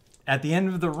 at the end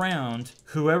of the round,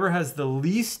 whoever has the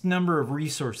least number of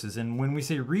resources, and when we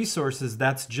say resources,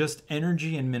 that's just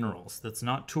energy and minerals. That's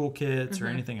not toolkits or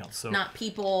anything else. So not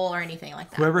people or anything like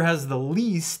that. whoever has the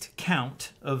least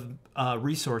count of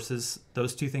resources,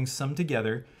 those two things summed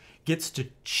together, gets to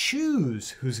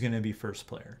choose who's going to be first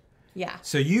player. Yeah.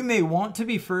 So you may want to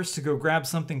be first to go grab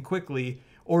something quickly,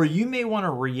 or you may want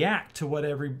to react to what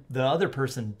the other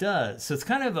person does. So it's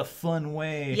kind of a fun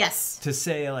way to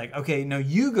say, like, okay, no,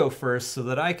 you go first so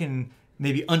that I can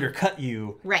maybe undercut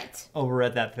you over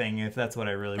at that thing if that's what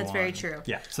I really want. That's very true.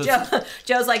 Yeah. So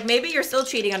Joe's like, maybe you're still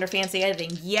cheating under fancy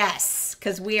editing. Yes,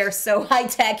 because we are so high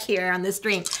tech here on this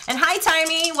stream. And hi,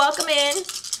 Timey. Welcome in.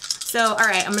 So, all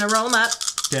right, I'm going to roll them up.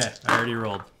 Yeah, I already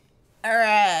rolled. All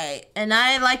right, and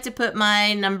I like to put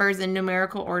my numbers in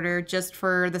numerical order just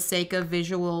for the sake of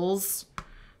visuals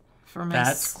for myself.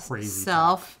 That's crazy.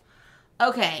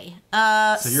 Okay,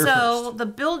 so the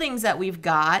buildings that we've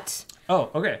got. Oh,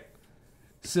 okay.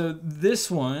 So this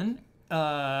one,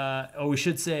 we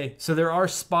should say, so there are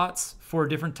spots for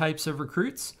different types of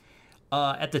recruits.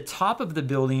 At the top of the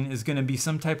building is going to be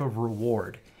some type of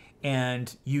reward.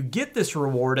 And you get this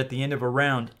reward at the end of a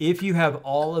round if you have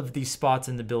all of these spots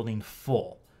in the building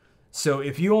full. So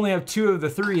if you only have 2 of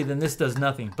the 3, then this does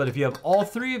nothing. But if you have all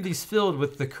 3 of these filled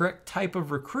with the correct type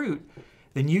of recruit,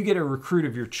 then you get a recruit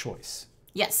of your choice.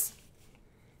 Yes.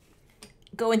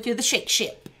 Going through the shake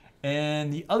ship.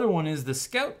 And the other one is the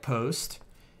scout post.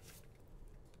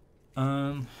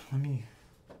 Let me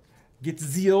get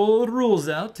the old rules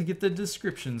out to get the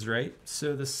descriptions right.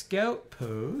 So the scout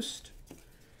post...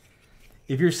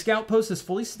 If your scout post is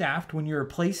fully staffed, when you're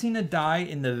placing a die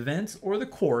in the vents or the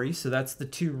quarry, so that's the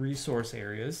 2 resource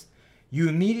areas, you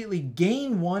immediately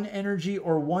gain 1 energy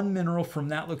or 1 mineral from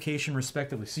that location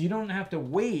respectively. So you don't have to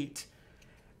wait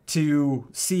to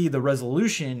see the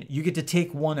resolution. You get to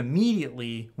take 1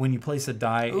 immediately when you place a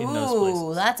die in those places.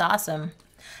 Ooh, that's awesome.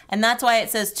 And that's why it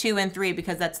says 2 and 3,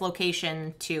 because that's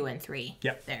location 2 and 3.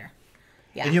 Yep. There.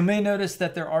 Yeah. And you may notice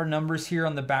that there are numbers here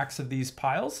on the backs of these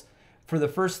piles. For the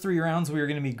first 3 rounds, we are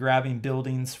going to be grabbing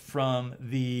buildings from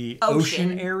the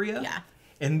ocean area. Yeah.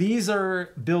 And these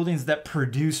are buildings that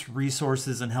produce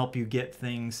resources and help you get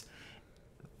things.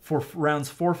 For rounds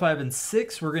 4, 5, and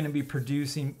 6, we're going to be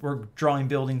drawing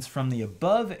buildings from the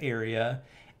above area.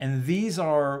 And these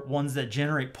are ones that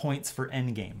generate points for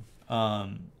endgame.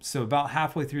 So about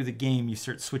halfway through the game, you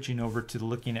start switching over to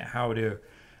looking at how to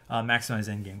maximize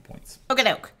endgame points. Okie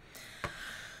doke.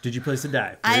 Did you place a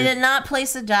die? I did not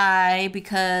place a die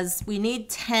because we need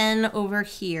 10 over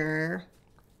here.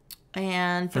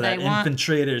 And for that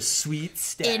infiltrator sweet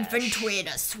stash.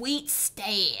 Infiltrator sweet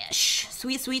stash.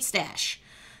 Sweet stash.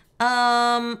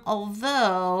 Although,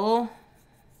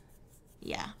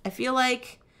 yeah, I feel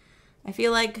like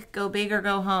go big or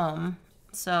go home.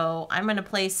 So I'm going to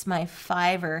place my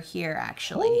 5er here,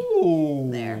 actually. Ooh.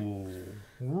 There.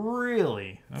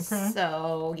 Really? Okay.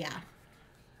 So, yeah.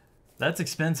 That's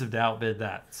expensive to outbid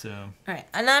that, so. All right,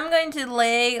 and I'm going to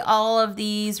lay all of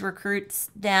these recruits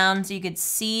down so you could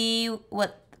see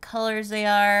what colors they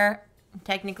are.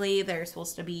 Technically, they're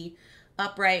supposed to be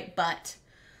upright, but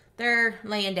they're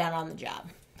laying down on the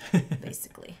job,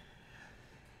 basically.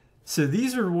 So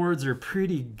these rewards are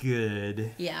pretty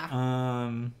good. Yeah.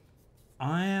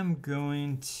 I am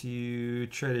going to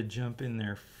try to jump in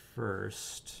there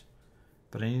first,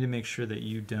 but I need to make sure that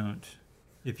you don't,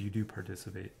 if you do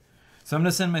participate. So I'm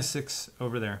going to send my 6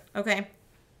 over there. Okay.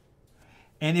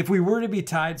 And if we were to be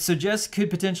tied, so Jess could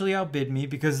potentially outbid me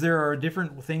because there are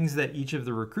different things that each of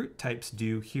the recruit types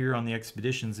do here on the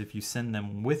expeditions if you send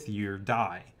them with your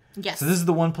die. Yes. So this is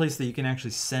the one place that you can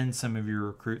actually send some of your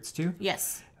recruits to.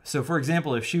 Yes. So for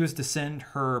example, if she was to send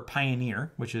her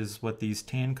Pioneer, which is what these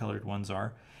tan colored ones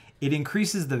are, it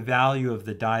increases the value of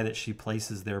the die that she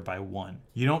places there by 1.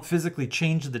 You don't physically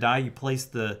change the die, you place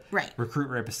the recruit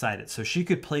right beside it. So she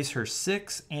could place her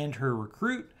 6 and her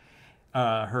recruit,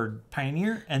 her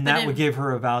Pioneer, and that would give her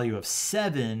a value of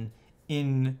 7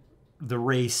 in the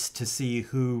race to see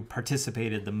who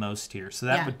participated the most here. So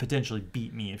that would potentially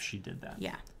beat me if she did that.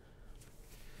 Yeah.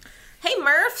 Hey,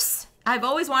 Murphs! I've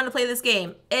always wanted to play this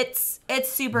game. It's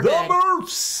super good. The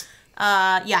Murphs!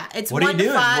 Yeah, it's what 1 to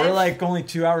 5. What are you doing? We're like only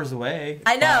 2 hours away.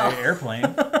 I know. By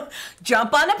airplane.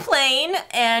 Jump on a plane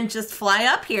and just fly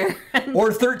up here.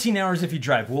 Or 13 hours if you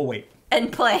drive. We'll wait.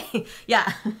 And play.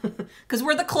 Yeah. Because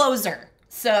we're the closer.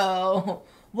 So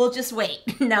we'll just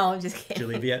wait. No, I'm just kidding. Did you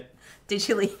leave yet? Did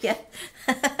you leave yet?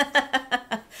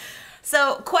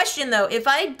 So question though, if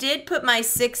I did put my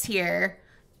 6 here,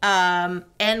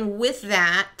 And with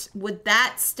that, would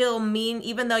that still mean,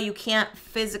 even though you can't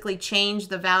physically change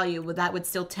the value, would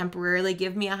still temporarily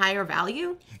give me a higher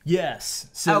value? Yes.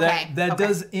 So Okay, that okay.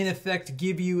 does in effect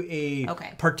give you a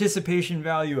participation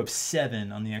value of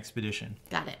 7 on the expedition.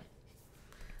 Got it.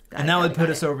 And that would put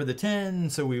us over the 10,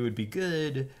 so we would be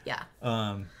good. Yeah.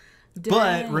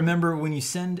 But remember, when you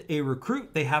send a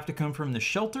recruit, they have to come from the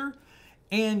shelter,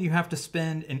 and you have to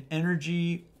spend an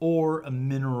energy or a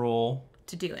mineral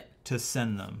to do it. To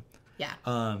send them. Yeah.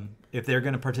 If they're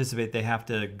going to participate, they have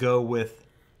to go with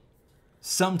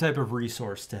some type of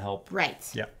resource to help. Right.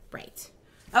 Yeah. Right.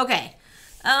 Okay.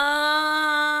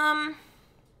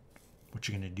 What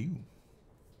you gonna do?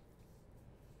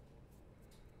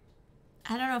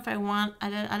 I don't know if I want. I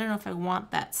don't know if I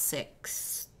want that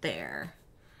 6 there.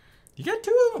 You got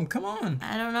 2 of them. Come on.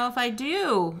 I don't know if I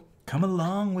do. Come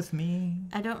along with me.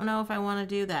 I don't know if I want to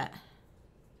do that.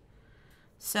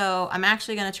 So I'm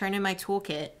actually gonna turn in my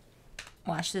toolkit.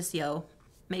 Watch this, yo.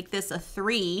 Make this a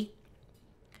 3.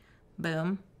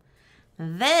 Boom.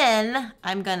 Then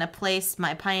I'm gonna place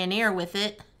my pioneer with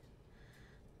it.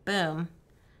 Boom.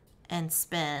 And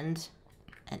spend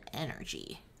an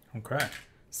energy. Okay.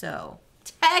 So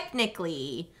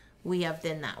technically we have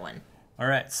done that one. All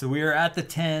right. So we are at the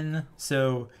 10.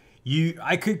 So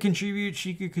I could contribute.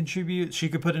 She could contribute. She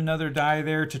could put another die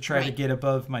there to try to get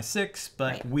above my 6.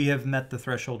 But we have met the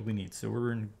threshold we need. So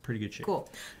we're in pretty good shape. Cool.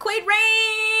 Quaid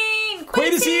Rain!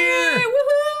 Quaid is here!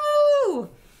 Woohoo!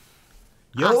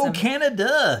 Yo, Awesome.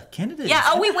 Canada. Canada. Yeah,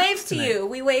 oh, we waved to you.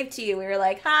 We waved to you. We were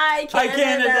like, hi,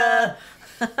 Canada.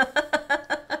 Hi,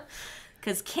 Canada.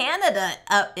 Because Canada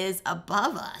is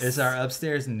above us. Is our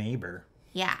upstairs neighbor.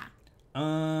 Yeah.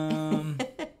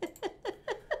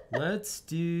 Let's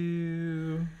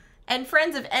do... And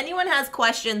friends, if anyone has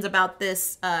questions about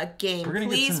this game,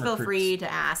 please feel free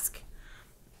to ask.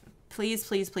 Please,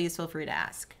 please, please feel free to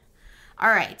ask. All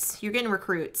right, you're getting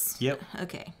recruits. Yep.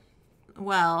 Okay.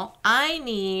 Well, I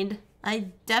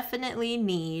definitely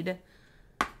need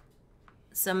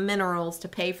some minerals to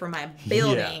pay for my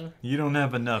building. Yeah, you don't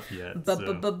have enough yet.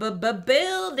 Building.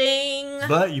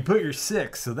 But you put your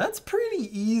 6, so that's pretty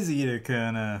easy to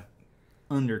kind of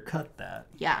undercut that.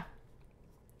 Yeah.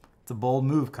 It's a bold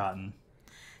move, Cotton.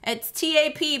 It's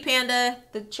TAP, Panda.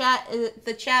 The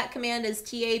chat command is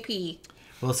TAP.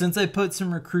 Well, since I put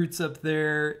some recruits up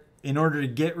there, in order to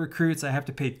get recruits, I have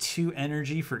to pay 2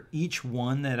 energy for each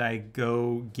one that I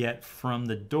go get from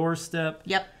the doorstep.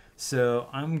 Yep. So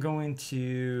I'm going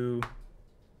to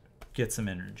get some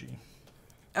energy.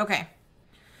 Okay.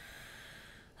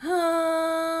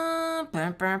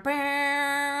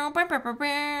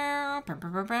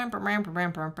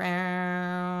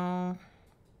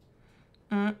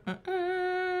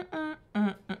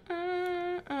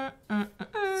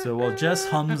 So while Jess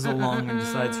hums along and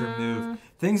decides her move,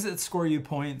 things that score you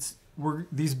points,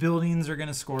 these buildings are going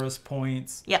to score us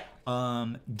points. Yep.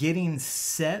 Getting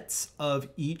sets of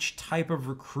each type of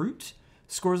recruit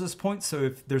scores us points. So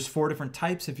if there's 4 different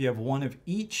types, if you have one of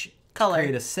each color,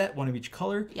 create a set, one of each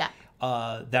color. Yeah.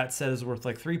 That set is worth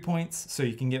like 3 points. So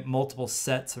you can get multiple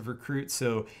sets of recruits.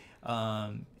 So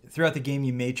throughout the game,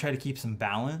 you may try to keep some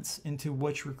balance into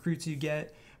which recruits you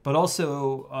get. But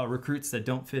also, recruits that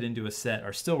don't fit into a set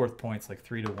are still worth points, like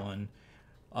 3 to 1.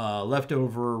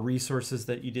 Leftover resources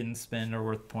that you didn't spend are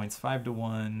worth points 5 to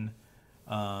 1.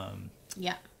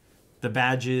 Yeah. The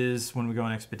badges, when we go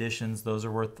on expeditions, those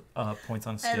are worth points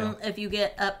on skill. And if you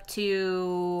get up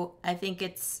to, I think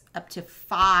it's up to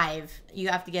 5, you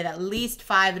have to get at least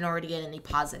 5 in order to get any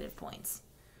positive points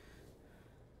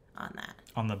on that.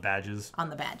 On the badges? On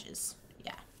the badges,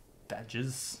 yeah.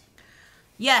 Badges?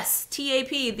 Yes, TAP,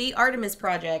 the Artemis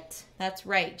Project. That's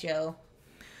right, Joe.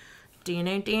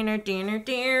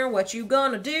 Dinner, what you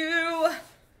gonna do?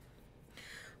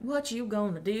 What you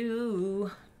gonna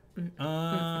do?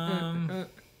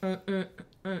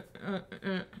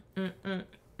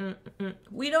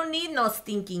 We don't need no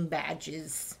stinking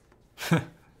badges.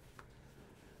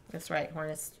 That's right,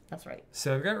 Hornus. That's right.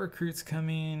 So I've got recruits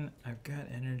coming. I've got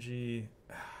energy.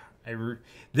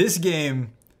 This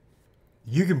game,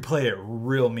 you can play it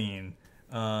real mean.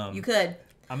 You could.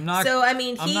 I'm not. So I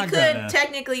mean, he could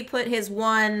technically put his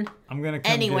one. I'm gonna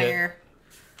come anywhere.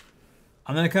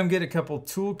 I'm gonna come get a couple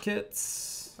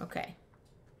toolkits. Okay.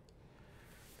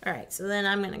 All right. So then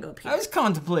I'm gonna go up here. I was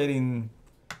contemplating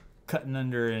cutting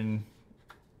under and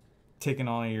taking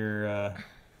all your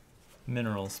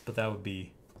minerals, but that would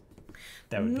be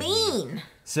mean.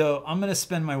 So I'm gonna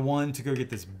spend my 1 to go get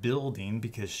this building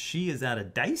because she is out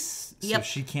of dice, so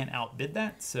she can't outbid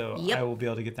that. So I will be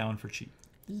able to get that one for cheap.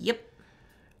 Yep.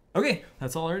 Okay,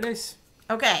 that's all our dice.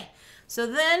 Okay. So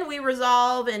then we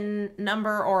resolve in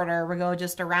number order. We go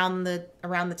just around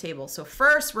the table. So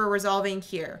first we're resolving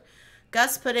here.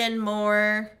 Gus put in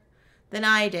more than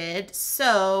I did.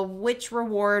 So which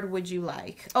reward would you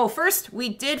like? Oh, first we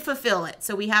did fulfill it.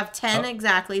 So we have 10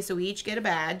 exactly. So we each get a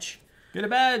badge. Get a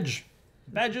badge.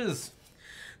 Badges.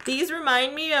 These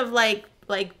remind me of like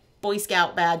Boy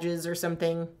Scout badges or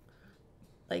something.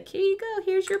 Like, here you go.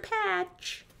 Here's your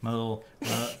patch. My little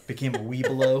became a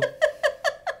Weeblo.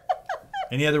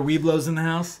 Any other Weeblos in the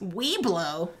house?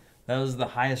 Weeblo? That was the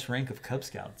highest rank of Cub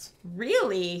Scouts.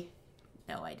 Really?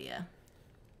 No idea.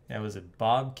 That was a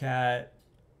Bobcat,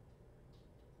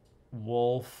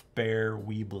 Wolf, Bear,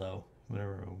 Weeblo.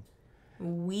 Whatever.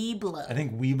 Weeblo. I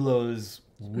think Weeblos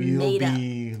will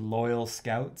be loyal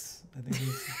scouts. I think is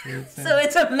what it's saying. So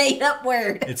it's a made-up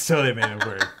word. It's totally made up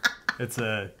word. It's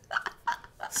a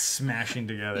smashing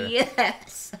together.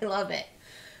 Yes. I love it.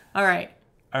 All right.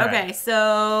 All Okay, right.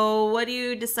 so what are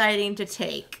you deciding to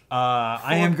take?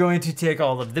 I am going to take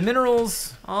all of the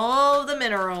minerals. All the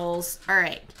minerals. All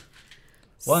right.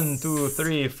 1, 2,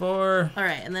 3, 4. All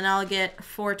right, and then I'll get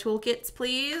 4 toolkits,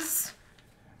 please.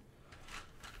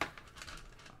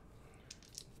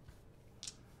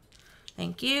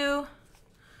 Thank you.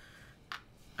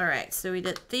 All right, so we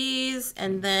did these,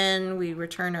 and then we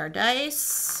return our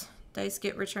dice. Dice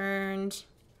get returned.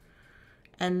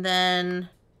 And then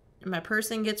my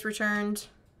person gets returned.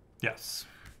 Yes.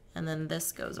 And then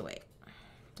this goes away.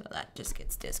 So that just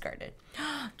gets discarded.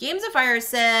 Games of Fire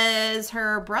says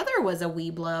her brother was a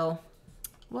Weeblo.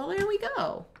 Well, there we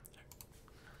go.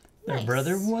 Their Nice.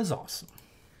 brother was awesome.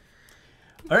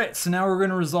 All right, so now we're going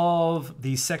to resolve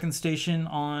the second station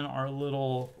on our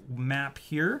little map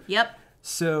here. Yep.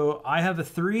 So I have a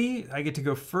 3. I get to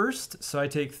go first. So I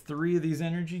take 3 of these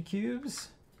energy cubes.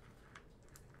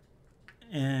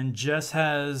 And Jess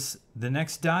has the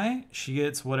next die. She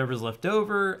gets whatever's left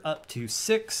over up to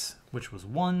 6, which was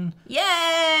 1.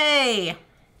 Yay!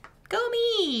 Go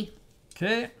me!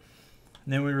 Okay.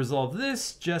 And then we resolve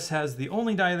this. Jess has the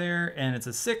only die there, and it's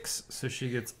a 6, so she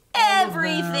gets all of them.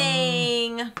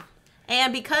 Everything!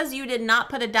 And because you did not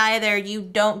put a die there, you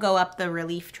don't go up the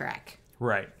relief track.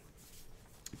 Right.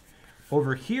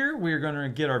 Over here, we're going to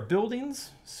get our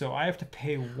buildings. So I have to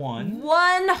pay 1.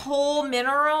 1 whole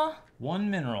mineral? 1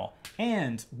 mineral.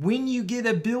 And when you get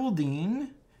a building,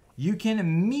 you can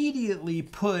immediately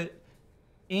put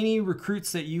any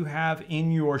recruits that you have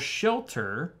in your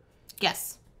shelter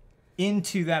Yes.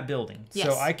 into that building. Yes.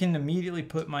 So I can immediately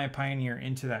put my pioneer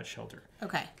into that shelter.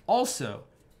 Okay. Also,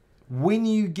 when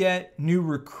you get new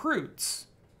recruits,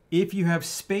 if you have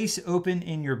space open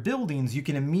in your buildings, you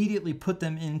can immediately put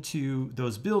them into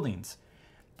those buildings.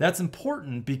 That's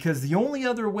important because the only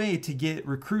other way to get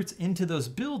recruits into those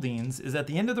buildings is at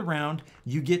the end of the round,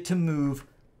 you get to move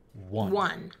 1.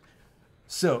 1.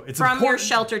 So it's From your important.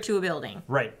 shelter to a building.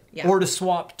 Right. Yeah. Or to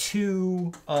swap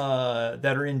 2 that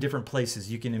are in different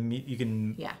places. You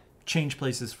can Yeah. change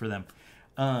places for them.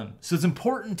 So it's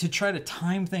important to try to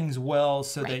time things well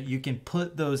so that you can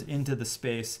put those into the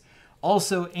space.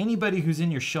 Also, anybody who's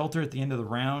in your shelter at the end of the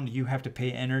round, you have to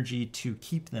pay energy to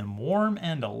keep them warm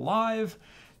and alive.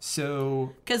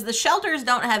 So Because the shelters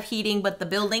don't have heating, but the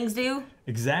buildings do.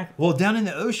 exactly. Well, down in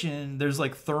the ocean, there's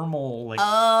like thermal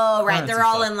Oh, right. currents They're and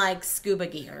all stuff. in like scuba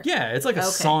gear. Yeah, it's like a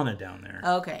sauna down there.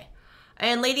 Okay.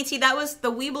 And Lady T, that was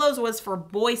the Weeblos was for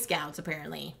Boy Scouts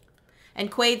apparently.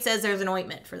 And Quaid says there's an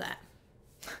ointment for that.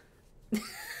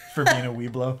 For being a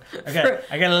Weeblo. I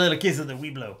got a little kiss of the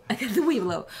Weeblo. I got the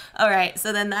Weeblo. All right,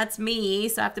 so then that's me.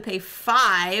 So I have to pay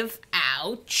 5.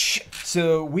 Ouch.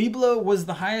 So Weeblo was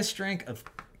the highest rank of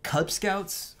Cub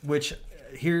Scouts, which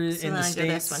here So in the then I States, do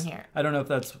this one here. I don't know if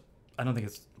that's, I don't think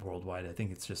it's worldwide. I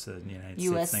think it's just a United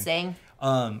US States thing.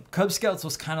 thing. Cub Scouts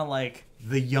was kind of like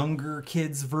the younger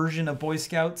kids version of Boy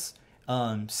Scouts.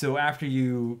 So after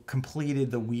you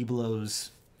completed the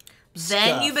Weeblos,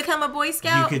 Then you become a Boy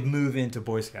Scout? you could move into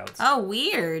Boy Scouts. Oh,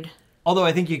 weird. Although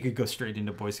I think you could go straight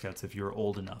into Boy Scouts if you were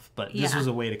old enough. But this Yeah. was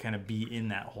a way to kind of be in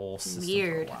that whole system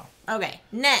Weird. for a while. Okay,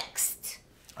 next.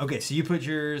 Okay, so you put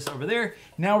yours over there.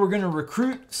 Now we're going to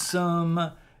recruit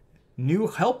some new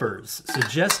helpers. So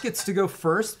Jess gets to go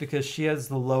first because she has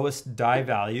the lowest die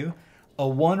value. A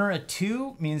 1 or a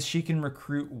 2 means she can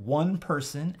recruit 1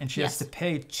 person, and she has Yes. to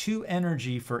pay 2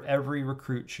 energy for every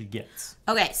recruit she gets.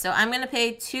 Okay, so I'm going to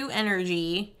pay 2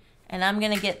 energy, and I'm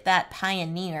going to get that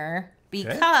Pioneer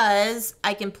because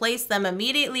I can place them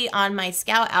immediately on my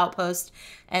Scout outpost,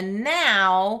 and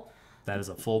now That is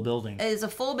a full building. it is a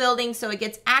full building, so it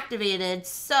gets activated,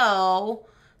 so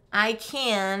I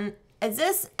can... Does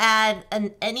this add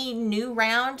any new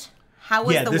round? How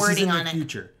was the this is wording in on the it?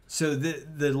 future. So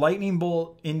the lightning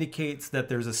bolt indicates that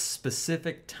there's a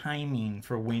specific timing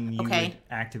for when you would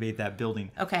activate that building.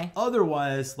 Okay.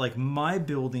 Otherwise, like my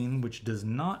building, which does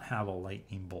not have a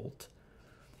lightning bolt,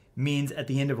 means at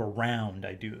the end of a round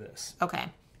I do this. Okay.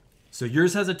 So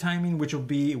yours has a timing, which will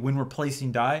be when we're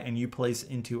placing die and you place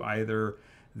into either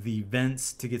the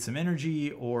vents to get some energy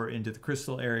or into the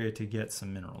crystal area to get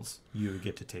some minerals. You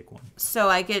get to take one. So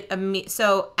I get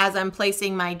so as I'm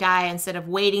placing my die, instead of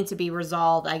waiting to be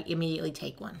resolved, I immediately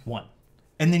take one. One.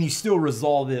 And then you still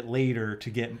resolve it later to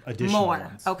get additional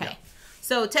ones. Okay. Yeah.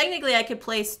 So technically I could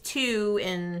place 2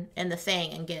 in the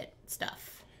thing and get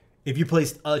stuff. If you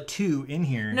placed a 2 in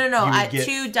here. No, I get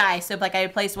 2 dice. So if like I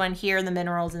would place 1 here in the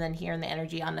minerals and then here in the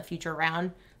energy on the future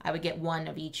round, I would get 1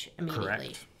 of each immediately.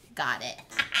 Correct. Got it.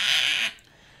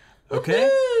 Okay.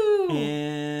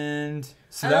 And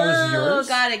so that was yours. Oh,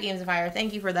 got it, Games of Fire.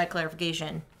 Thank you for that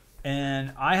clarification.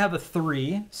 And I have a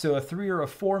 3. So a 3 or a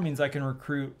 4 means I can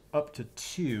recruit up to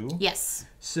 2. Yes.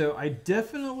 So I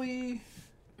definitely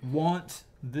want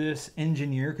this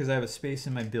engineer because I have a space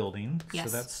in my building.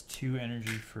 Yes. So that's 2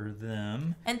 energy for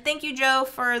them. And thank you, Joe,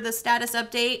 for the status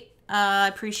update. I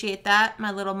appreciate that.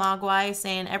 My little Mogwai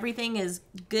saying everything is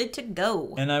good to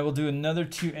go. And I will do another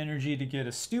 2 energy to get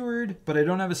a steward, but I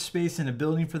don't have a space in a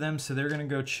building for them, so they're going to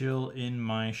go chill in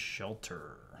my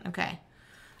shelter. Okay.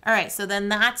 All right, so then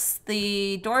that's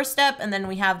the doorstep, and then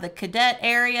we have the cadet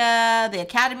area, the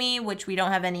academy, which we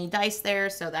don't have any dice there,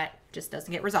 so that just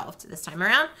doesn't get resolved this time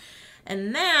around.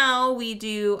 And now we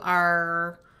do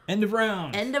our... End of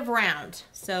round. End of round.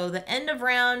 So the end of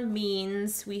round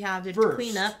means we have to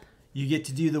clean up. You get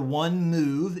to do the 1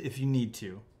 move if you need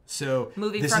to. So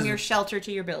moving from your shelter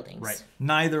to your buildings. Right.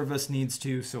 Neither of us needs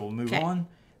to, so we'll move on.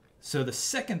 So the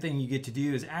second thing you get to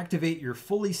do is activate your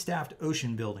fully staffed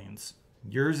ocean buildings.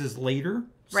 Yours is later,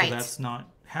 so that's not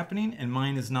happening, and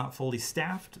mine is not fully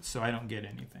staffed, so I don't get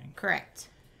anything. Correct.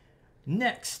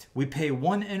 Next, we pay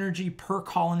 1 energy per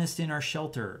colonist in our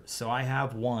shelter. So I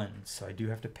have 1, so I do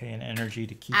have to pay an energy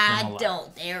to keep them alive. I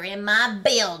don't. They're in my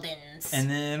buildings. And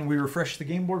then we refresh the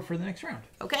game board for the next round.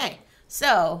 Okay.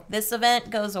 So this event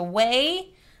goes away.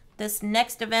 This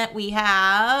next event we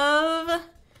have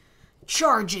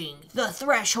charging the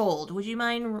threshold. Would you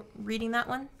mind reading that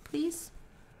one, please?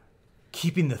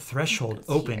 Keeping the threshold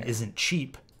open isn't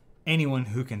cheap. Anyone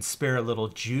who can spare a little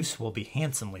juice will be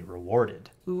handsomely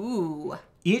rewarded. Ooh.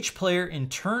 Each player in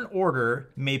turn order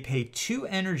may pay 2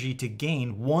 energy to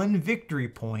gain 1 victory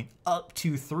point up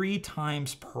to 3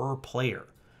 times per player.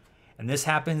 And this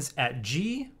happens at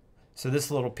G. So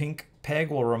this little pink peg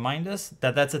will remind us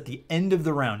that that's at the end of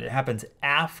the round. It happens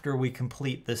after we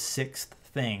complete the 6th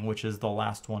thing, which is the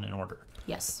last one in order.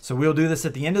 Yes. So we'll do this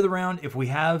at the end of the round. If we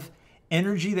have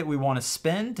energy that we want to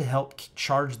spend to help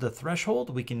charge the threshold,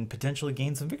 we can potentially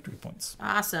gain some victory points.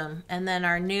 Awesome. And then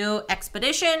our new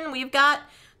expedition, we've got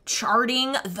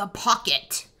charting the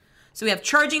pocket. So we have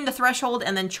charging the threshold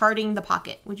and then charting the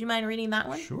pocket. Would you mind reading that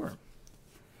one? Sure.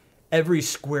 Every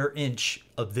square inch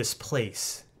of this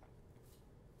place.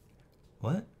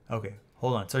 What? Okay,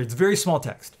 hold on. Sorry, it's very small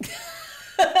text.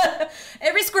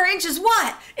 Every square inch is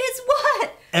what? It's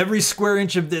what? Every square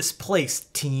inch of this place,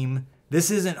 team. This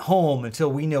isn't home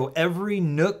until we know every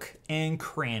nook and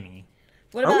cranny.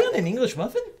 What about, are we on an English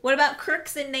muffin? What about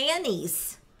crooks and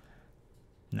nannies?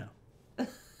 No.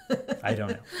 I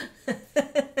don't know.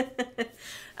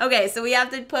 Okay, so we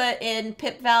have to put in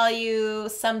pip value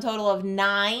sum total of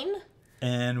 9.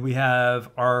 And we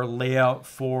have our layout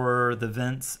for the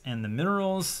vents and the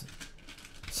minerals.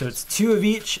 So it's 2 of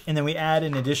each, and then we add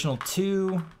an additional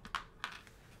 2.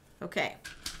 Okay.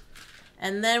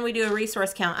 And then we do a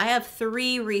resource count. I have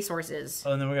 3 resources.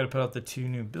 Oh, and then we got to put out the 2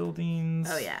 new buildings.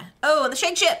 Oh, yeah. Oh, and the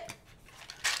shake ship.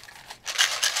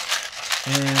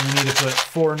 And we need to put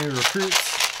 4 new recruits.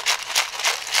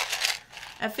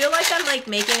 I feel like I'm like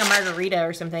making a margarita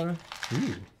or something.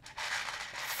 Ooh.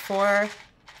 4.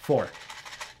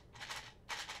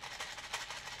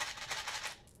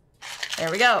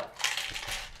 There we go.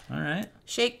 All right.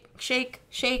 Shake, shake,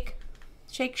 shake.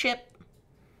 Shake ship.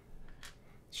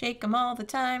 Shake them all the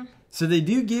time. So they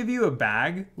do give you a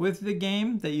bag with the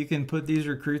game that you can put these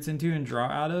recruits into and draw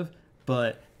out of,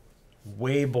 but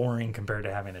way boring compared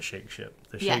to having a shake ship.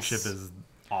 The shake ship is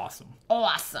awesome.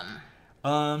 Awesome.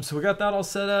 So we got that all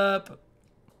set up.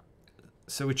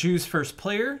 So we choose first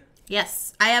player.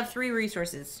 Yes, I have 3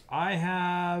 resources. I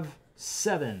have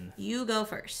 7. You go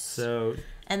first. So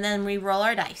and then we roll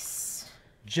our dice.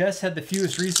 Jess had the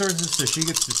fewest resources, so she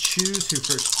gets to choose who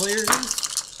first player is.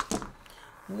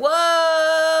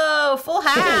 Whoa! Full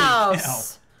house. Holy cow.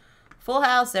 Full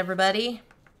house, everybody.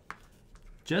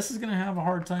 Jess is going to have a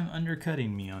hard time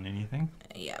undercutting me on anything.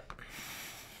 Yep.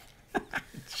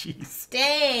 Jeez.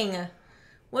 Dang.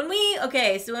 When we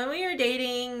were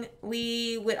dating,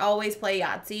 we would always play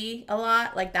Yahtzee a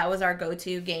lot. Like, that was our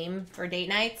go-to game for date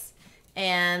nights.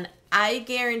 And I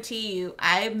guarantee you,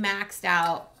 I maxed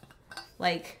out,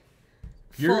 like,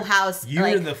 Full House.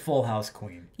 You're the Full House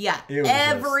queen. Yeah.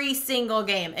 Every single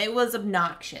game. It was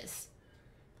obnoxious.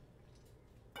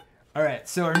 All right.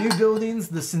 So our new buildings,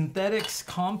 the Synthetics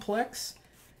Complex,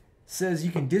 says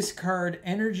you can discard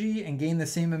energy and gain the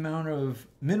same amount of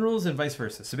minerals and vice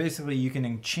versa. So basically, you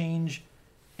can change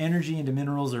energy into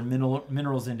minerals or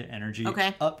minerals into energy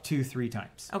up to 3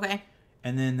 times. Okay.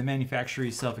 And then the manufacturer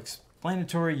is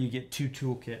self-explanatory. You get 2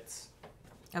 toolkits.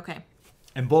 Okay.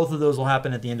 And both of those will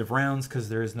happen at the end of rounds because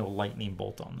there is no lightning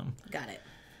bolt on them. Got it.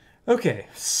 Okay,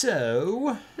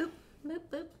 so... Boop, boop,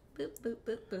 boop, boop, boop,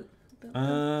 boop, boop,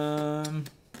 boop.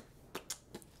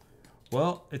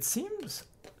 Well, it seems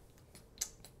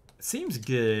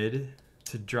good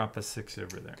to drop a 6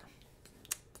 over there.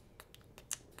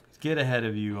 Get ahead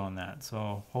of you on that,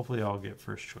 so hopefully I'll get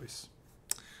first choice.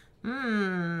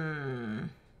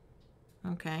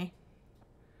 Okay.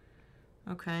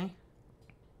 Okay.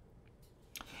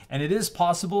 And it is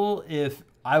possible if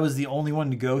I was the only one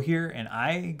to go here and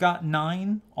I got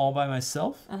 9 all by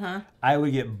myself, I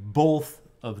would get both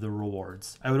of the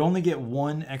rewards. I would only get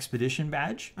 1 expedition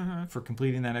badge for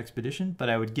completing that expedition, but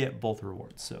I would get both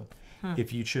rewards. So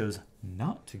if you chose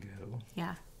not to go...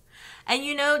 Yeah. And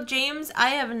you know, James,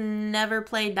 I have never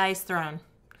played Dice Throne.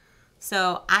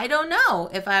 So I don't know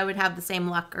if I would have the same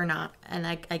luck or not. And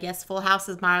I guess Full House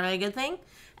is probably a good thing.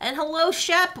 And hello,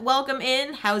 Shep. Welcome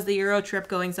in. How's the Euro trip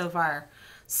going so far?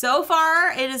 So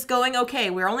far, it is going okay.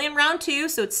 We're only in round 2,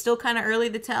 so it's still kind of early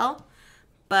to tell.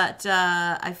 But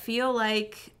I feel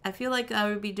like I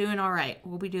would be doing all right.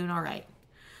 We'll be doing all right.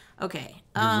 Okay.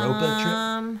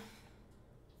 Europa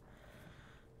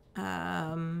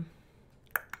trip.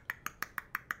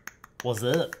 What's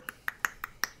up?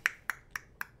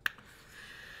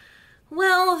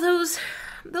 Well, those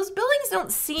buildings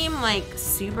don't seem like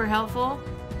super helpful,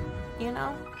 you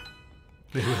know?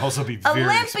 They would also be very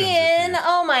Olympian!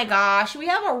 Oh my gosh, we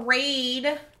have a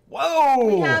raid. Whoa!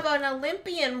 We have an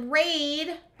Olympian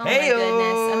raid. Oh my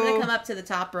goodness. I'm gonna come up to the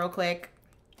top real quick.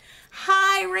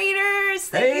 Hi, Raiders!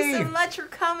 Thank you so much for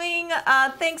coming.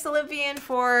 Thanks, Olympian,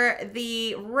 for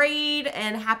the raid,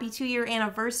 and happy 2-year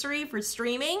anniversary for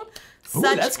streaming.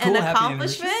 Such an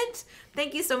accomplishment.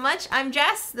 Thank you so much. I'm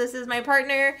Jess. This is my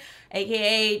partner,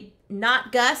 aka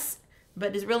not Gus,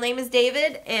 but his real name is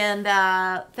David. And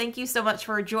thank you so much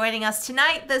for joining us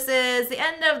tonight. This is the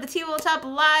end of the Tabletop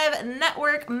Live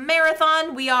Network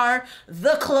Marathon. We are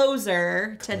the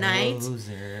closer tonight.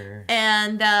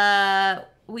 And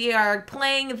we are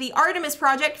playing the Artemis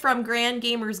project from Grand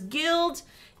Gamers Guild.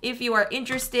 If you are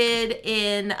interested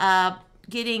in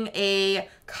getting a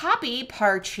copy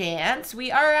per chance, we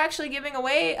are actually giving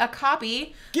away a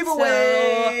copy.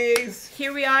 Giveaways! So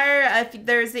here we are.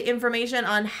 There's the information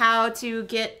on how to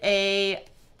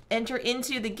enter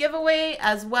into the giveaway,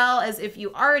 as well as if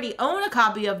you already own a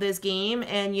copy of this game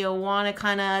and you want to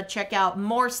kind of check out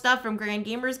more stuff from Grand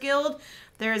Gamers Guild.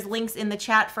 There's links in the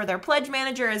chat for their pledge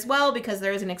manager as well, because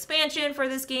there is an expansion for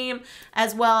this game,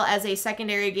 as well as a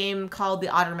secondary game called the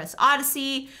Artemis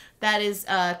Odyssey that is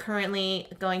currently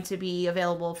going to be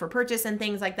available for purchase and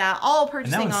things like that. All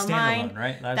purchasing online.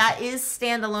 Right? That is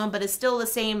standalone, but it's still the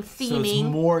same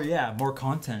theming. So it's more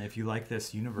content if you like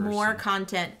this universe. More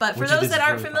content. But for those that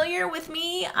aren't familiar with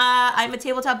me, I'm a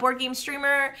tabletop board game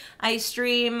streamer. I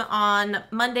stream on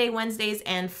Monday, Wednesdays,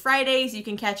 and Fridays. You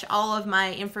can catch all of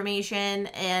my information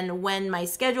and when my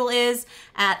schedule is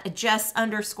at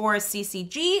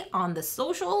Jess_CCG on the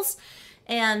socials.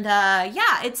 And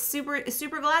yeah, it's super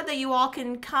glad that you all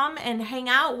can come and hang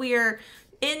out. We're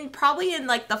probably in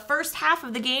like the first half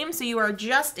of the game, so you are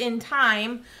just in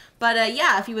time. But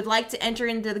yeah, if you would like to enter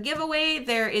into the giveaway,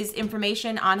 there is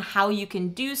information on how you can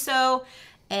do so.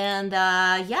 And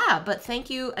yeah, but thank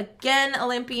you again,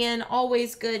 Olympian.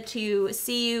 Always good to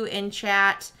see you in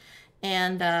chat.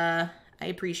 And I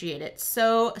appreciate it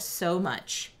so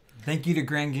much. Thank you to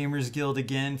Grand Gamers Guild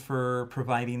again for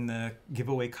providing the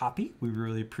giveaway copy. We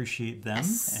really appreciate them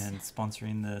and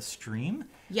sponsoring the stream.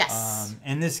 Yes.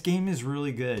 And this game is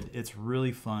really good. It's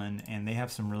really fun, and they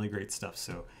have some really great stuff.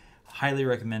 So highly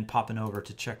recommend popping over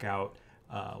to check out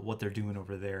what they're doing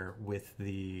over there with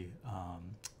the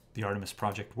Artemis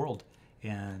Project world.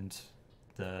 And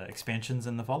the expansions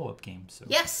and the follow-up games. So.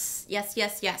 Yes.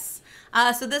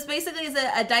 So this basically is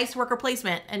a dice worker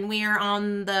placement, and we are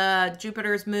on the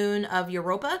Jupiter's moon of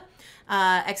Europa,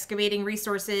 excavating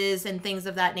resources and things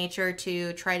of that nature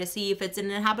to try to see if it's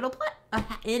an inhabitable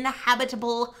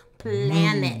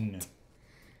planet.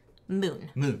 Moon,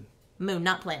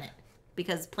 not planet,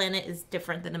 because planet is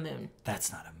different than a moon.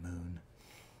 That's not a moon.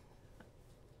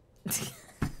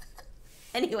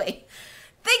 Anyway,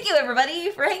 thank you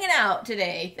everybody for hanging out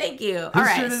today. Thank you. All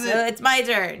right, so it's my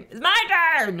turn. It's my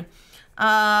turn.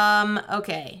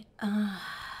 Okay.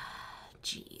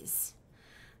 Jeez.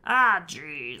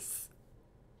 Jeez.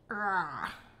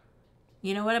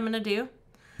 You know what I'm gonna do?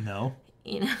 No.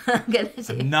 You know what I'm gonna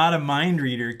do? I'm not a mind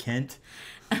reader, Kent.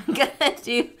 I'm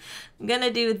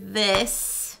gonna do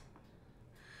this.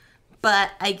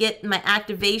 But I get my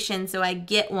activation, so I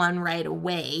get one right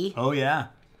away. Oh yeah.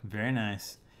 Very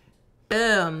nice.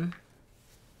 Boom.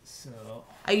 So.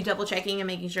 Are you double checking and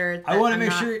making sure? That I want to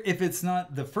make sure if it's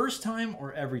not the first time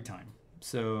or every time.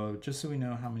 So just so we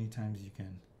know how many times you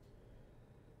can.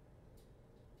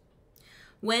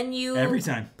 When you every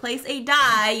time place a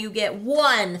die, you get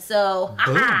one. So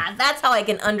that's how I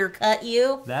can undercut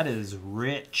you. That is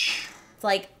rich. It's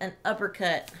like an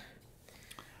uppercut.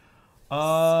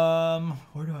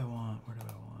 Where do I want?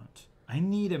 I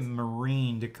need a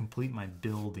marine to complete my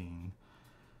building.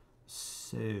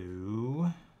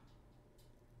 So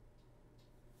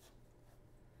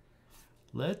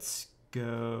let's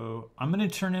go. I'm going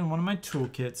to turn in one of my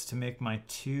toolkits to make my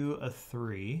 2 a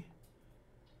 3.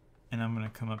 And I'm going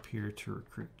to come up here to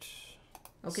recruit.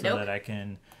 Okay, so that I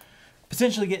can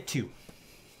potentially get 2.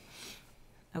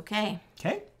 Okay.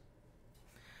 Okay.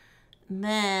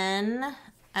 Then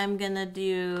I'm going to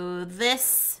do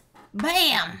this.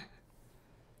 Bam!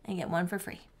 And get 1 for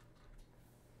free.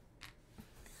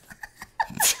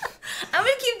 I'm going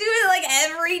to keep doing it like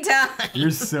every time.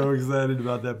 You're so excited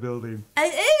about that building. It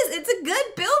is. It's a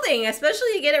good building, especially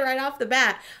you get it right off the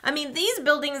bat. I mean, these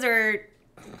buildings are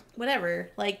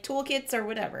whatever, like toolkits or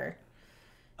whatever.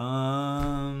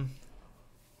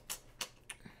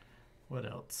 What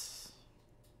else?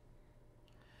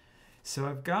 So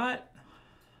I've got...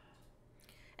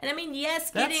 And I mean,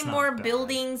 yes, getting more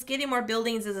buildings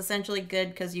is essentially good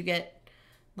because you get,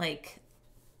 like,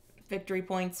 victory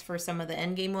points for some of the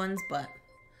endgame ones, but,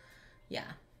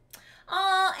 yeah.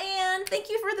 Oh, Anne, thank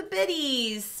you for the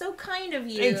biddies. So kind of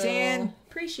you. Thanks, Anne.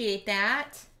 Appreciate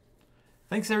that.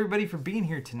 Thanks, everybody, for being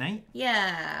here tonight.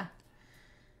 Yeah.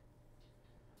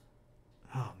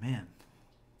 Oh, man.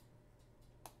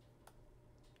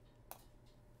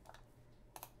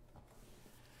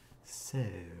 So...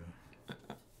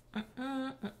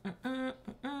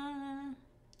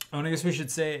 I guess we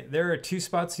should say there are 2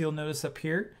 spots you'll notice up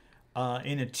here.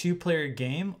 In a 2-player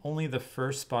game, only the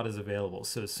first spot is available.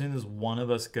 So as soon as one of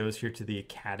us goes here to the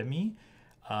academy,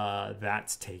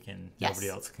 that's taken. Yes. Nobody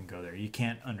else can go there. You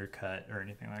can't undercut or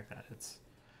anything like that. It's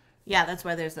that's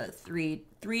why there's a 3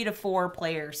 to 4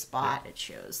 player spot. It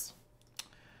shows.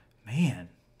 Man,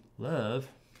 love.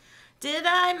 Did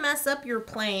I mess up your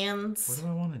plans? What do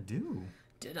I want to do?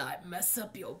 Did I mess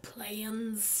up your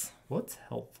plans? What's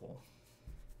helpful?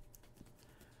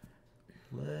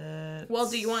 Well,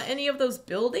 do you want any of those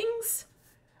buildings?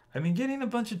 I mean, getting a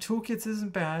bunch of toolkits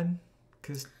isn't bad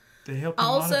because they help.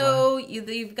 Also,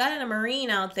 you've got a marine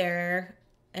out there,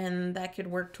 and that could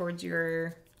work towards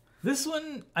your. This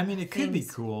one, I mean, it could be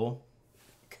cool.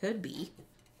 Could be,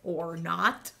 or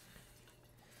not.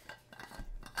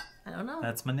 I don't know.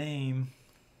 That's my name.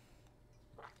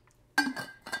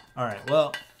 All right.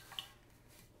 Well,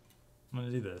 I'm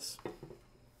gonna do this.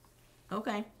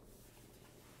 Okay.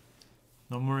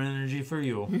 No more energy for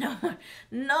you.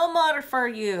 No more for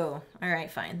you. All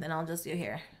right, fine. Then I'll just do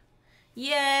here.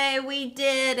 Yay, we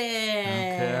did it.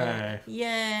 Okay.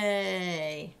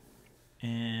 Yay.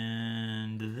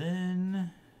 And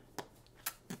then...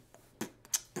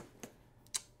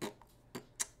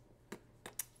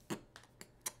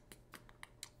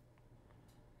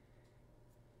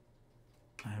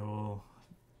 I will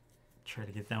try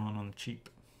to get that one on the cheap.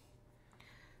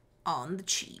 On the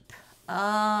cheap.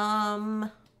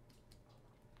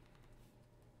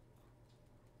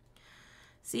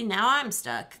 See, now I'm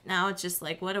stuck. Now it's just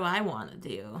like, what do I want to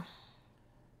do?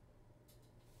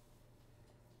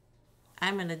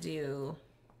 I'm gonna do,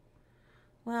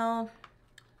 well,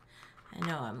 I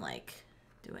know I'm like,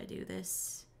 do I do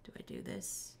this? Do I do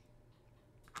this?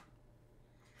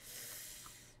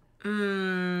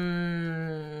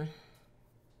 Do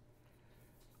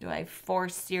I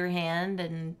force your hand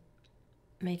and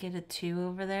make it a 2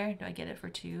 over there? Do I get it for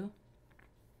 2?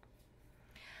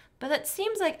 But it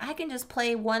seems like I can just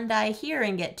play 1 die here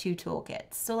and get 2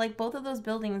 toolkits. So, like, both of those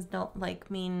buildings don't, like,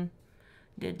 mean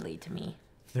diddly to me.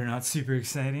 They're not super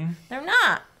exciting. They're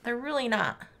not. They're really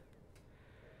not.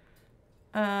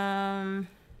 And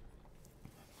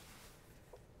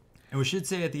we should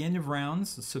say at the end of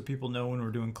rounds, so people know when we're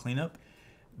doing cleanup,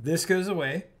 this goes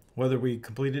away, whether we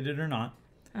completed it or not.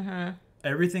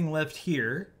 Everything left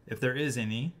here, if there is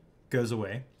any, goes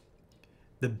away.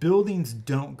 The buildings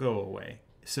don't go away.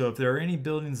 So if there are any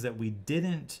buildings that we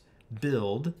didn't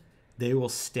build, they will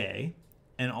stay.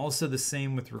 And also the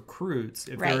same with recruits.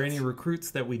 If there are any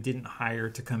recruits that we didn't hire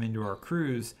to come into our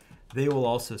crews, they will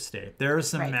also stay. There are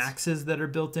some maxes that are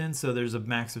built in. So there's a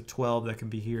max of 12 that can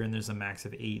be here, and there's a max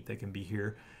of 8 that can be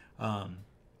here.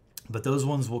 But those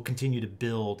ones will continue to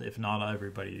build if not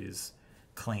everybody is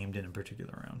claimed in a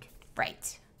particular round.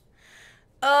 Right.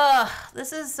 Ugh,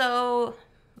 this is so...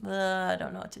 I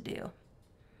don't know what to do.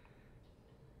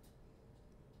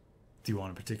 Do you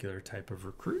want a particular type of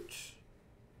recruit?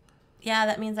 Yeah,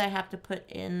 that means I have to put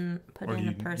in a person. Or do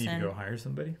you need to go hire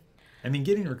somebody? I mean,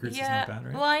 getting recruits is not bad,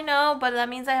 right? Well, I know, but that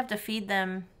means I have to feed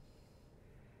them.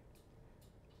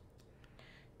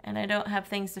 And I don't have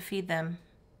things to feed them.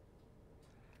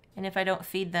 And if I don't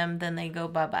feed them, then they go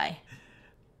bye-bye.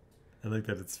 I like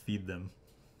that it's feed them.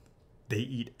 They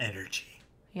eat energy.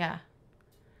 Yeah.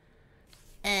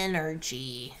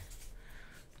 Energy.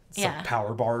 Some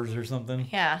power bars or something.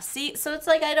 Yeah. See, so it's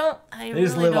like they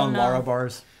just live on Lara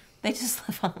bars. They just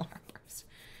live on Lara bars.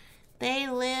 They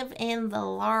live in the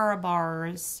Lara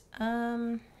bars.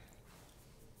 I'm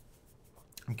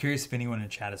curious if anyone in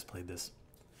chat has played this.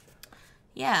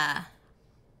 Yeah.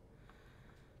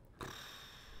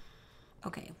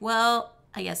 Okay, well,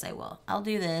 I guess I will. I'll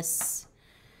do this,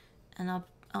 and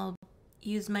I'll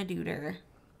use my duder.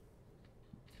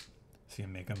 So you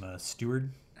make him a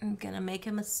steward? I'm gonna make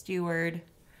him a steward.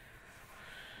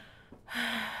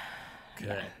 Okay.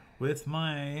 Yeah. With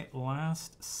my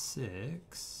last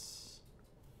 6,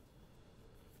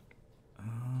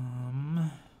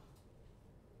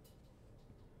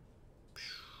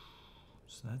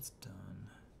 so that's done.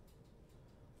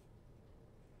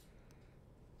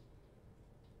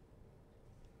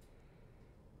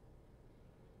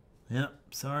 Yep.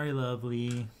 Sorry,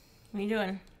 lovely. What are you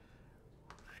doing?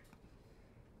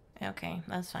 Okay,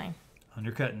 that's fine.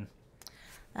 Undercutting.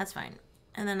 That's fine.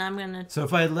 And then I'm going to... So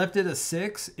if I had left it a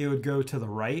 6, it would go to the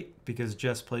right because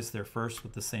Jess placed there first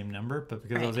with the same number. But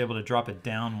because I was able to drop it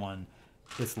down 1,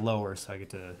 it's lower, so I get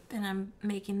to... Then I'm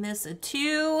making this a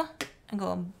 2 and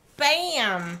going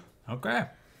BAM! Okay.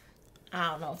 I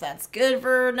don't know if that's good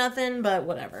for nothing, but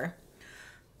whatever.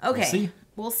 Okay.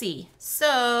 We'll see.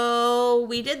 So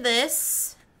we did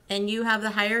this, and you have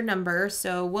the higher number.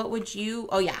 So what would you...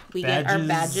 Oh, yeah. We get our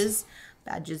badges.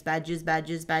 Badges.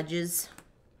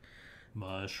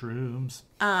 Mushrooms.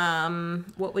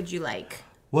 What would you like?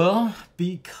 Well,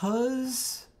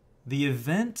 because the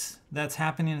event that's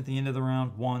happening at the end of the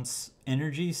round wants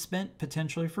energy spent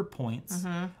potentially for points,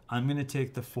 I'm going to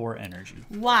take the 4 energy.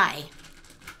 Why?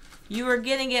 You were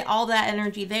going to get all that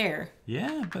energy there.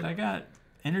 Yeah, but I got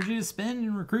energy to spend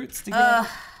and recruits to get.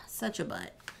 Such a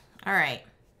butt. All right.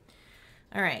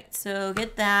 So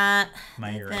get that.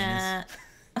 My Artemis.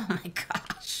 Oh my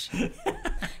gosh.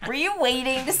 Were you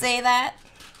waiting to say that?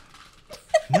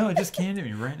 No, it just came to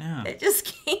me right now. It just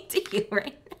came to you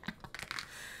right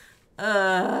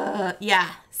now. Yeah.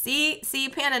 See,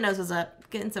 Panda knows what's up.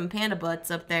 Getting some panda butts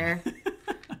up there.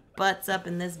 Butts up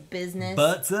in this business.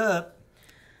 Butts up.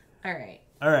 All right.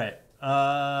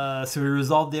 So we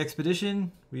resolved the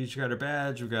expedition. We each got our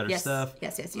badge. We got our stuff.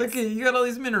 Yes. Look at you, got all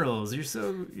these minerals. You're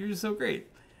so great.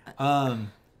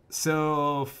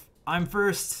 So I'm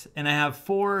first, and I have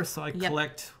 4, so I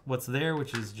collect what's there,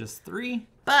 which is just 3.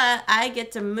 But I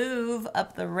get to move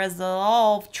up the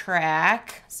resolve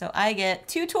track, so I get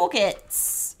 2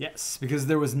 toolkits. Yes, because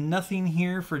there was nothing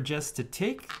here for Jess to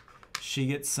take. She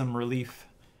gets some relief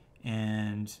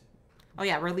and... Oh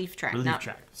yeah, relief track. Relief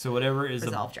track. So whatever is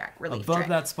resolve track. Relief above track.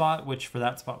 that spot, which for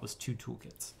that spot was 2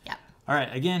 toolkits. Yeah. All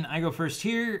right, again, I go first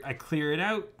here. I clear it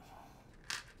out.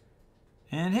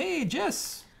 And hey,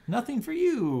 Jess, nothing for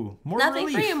you. Nothing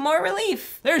for you. More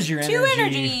relief. There's your energy. 2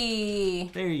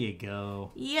 energy. There you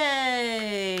go.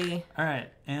 Yay. All right,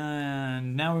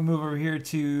 and now we move over here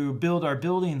to build our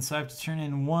building. So I have to turn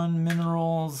in 1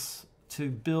 minerals to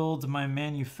build my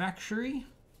manufactory.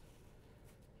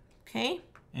 Okay.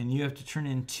 And you have to turn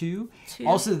in 2.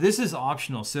 Also, this is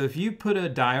optional. So if you put a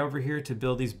die over here to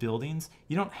build these buildings,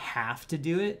 you don't have to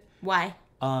do it. Why?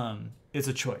 It's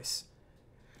a choice.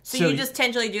 So you just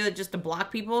intentionally do it just to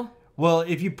block people? Well,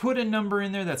 if you put a number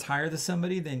in there that's higher than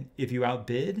somebody, then if you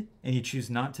outbid and you choose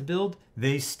not to build,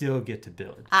 they still get to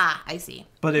build. Ah, I see.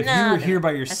 But if you were here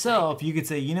by yourself, you could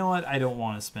say, you know what, I don't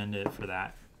want to spend it for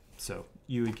that. So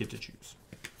you would get to choose.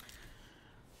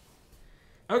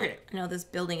 Okay. No, this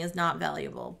building is not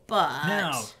valuable, but...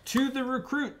 Now, to the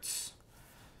recruits.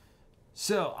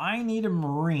 So I need a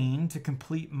Marine to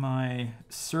complete my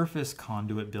surface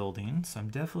conduit building. So I'm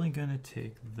definitely going to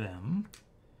take them.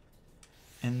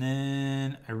 And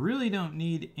then I really don't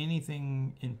need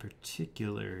anything in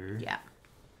particular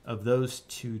of those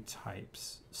two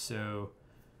types. So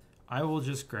I will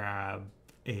just grab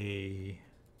a...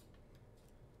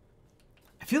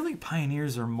 I feel like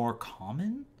pioneers are more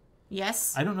common.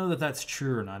 Yes. I don't know that that's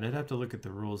true or not. I'd have to look at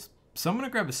the rules. So I'm going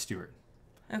to grab a steward.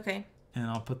 Okay. And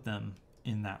I'll put them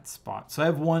in that spot. So I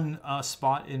have one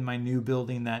spot in my new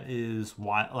building that is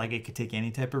like it could take any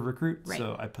type of recruit. Right.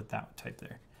 So I put that type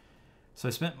there. So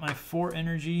I spent my 4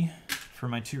 energy for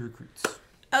my 2 recruits.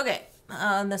 Okay.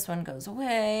 This one goes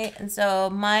away. And so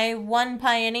my 1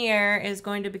 pioneer is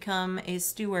going to become a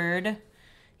steward.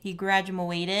 He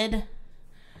graduated.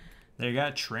 They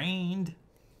got trained.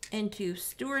 Into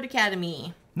Steward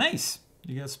Academy. Nice.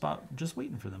 You got a spot just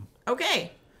waiting for them.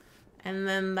 Okay. And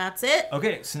then that's it.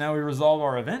 Okay, so now we resolve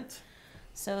our event.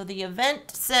 So the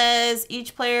event says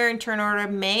each player in turn order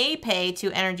may pay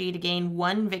 2 energy to gain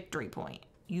 1 victory point.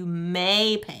 You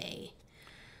may pay.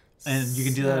 And you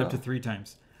can do that up to 3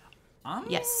 times.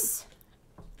 Yes.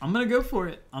 I'm going to go for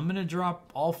it. I'm going to drop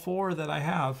all 4 that I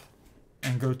have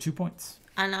and go 2 points.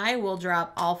 And I will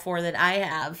drop all 4 that I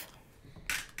have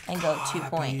and go 2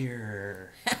 points.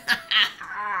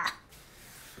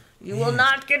 You will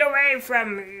not get away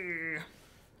from me.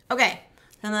 Okay.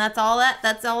 And that's all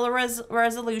the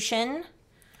resolution.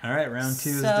 All right, round 2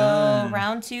 is done. So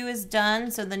round 2 is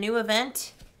done. So the new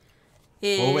event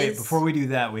is... Well, wait, before we do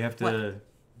that, we have to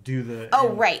do the... Oh,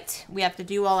 right. We have to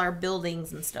do all our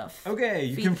buildings and stuff. Okay,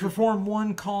 you can perform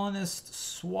 1 colonist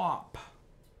swap.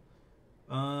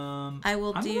 I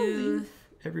will I'm do... gonna leave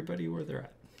everybody where they're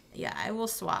at. Yeah, I will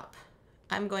swap.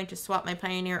 I'm going to swap my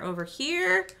pioneer over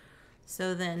here.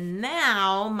 So then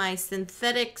now my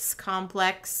synthetics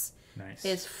complex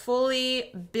is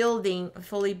fully built,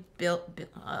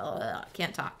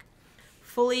 can't talk.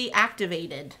 Fully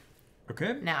activated.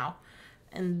 Okay. Now.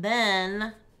 And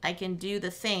then I can do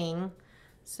the thing.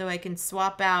 So I can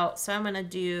swap out. So I'm going to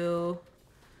do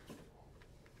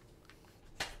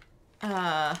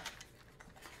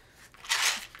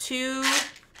 2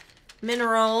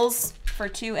 minerals for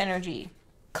 2 energy.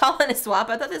 Colonist swap.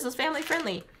 I thought this was family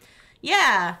friendly.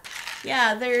 Yeah.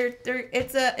 Yeah,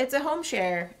 it's a home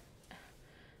share.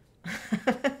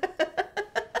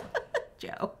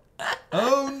 Joe.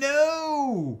 Oh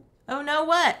no! Oh no,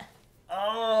 what?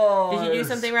 Oh, did you do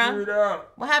something wrong?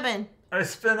 Up. What happened? I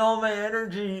spent all my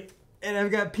energy and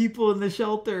I've got people in the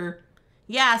shelter.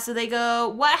 Yeah, so they go,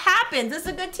 what happens? This is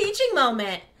a good teaching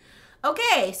moment.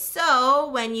 Okay, so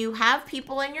when you have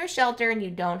people in your shelter and you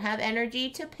don't have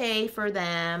energy to pay for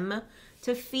them,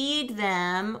 to feed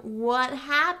them, what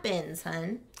happens,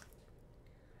 hun?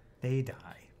 They die.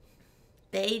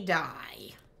 They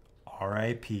die.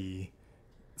 R.I.P.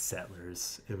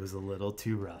 settlers. It was a little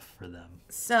too rough for them.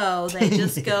 So they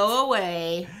just go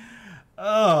away.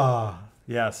 Oh,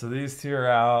 yeah, so these 2 are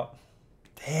out.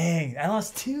 Dang, I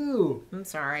lost 2. I'm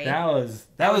sorry. That was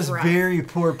very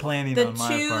poor planning on my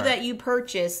part. The 2 that you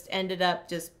purchased ended up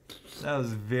just... That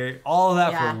was all of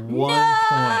that for 1 point.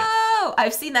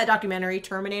 I've seen that documentary,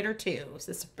 Terminator 2.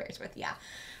 Sister bears with ya.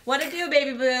 What to do,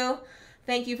 baby boo?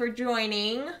 Thank you for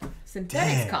joining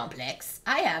Synthetics Complex.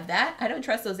 I have that. I don't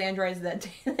trust those androids that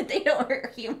they don't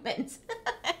hurt humans.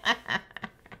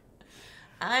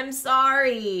 I'm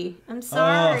sorry. I'm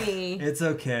sorry. It's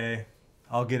okay.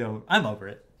 I'm over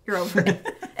it. You're over it.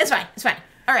 It's fine. It's fine.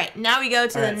 All right. Now we go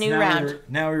to the new round.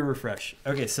 Now we refresh.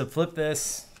 Okay, so flip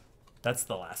this. That's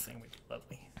the last thing we do.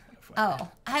 Lovely. Oh,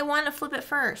 I want to flip it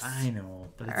first. I know,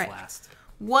 but it's last.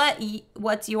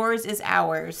 What's yours is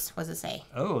ours. What does it say?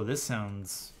 Oh, this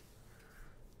sounds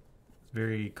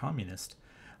very communist.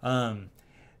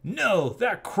 No,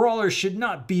 that crawler should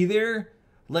not be there.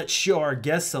 Let's show our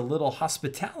guests a little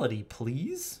hospitality,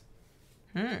 please.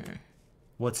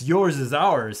 What's yours is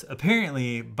ours,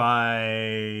 apparently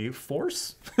by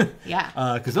force.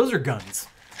 Yeah. Because those are guns.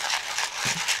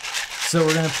 So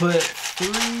we're going to put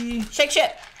 3... Shake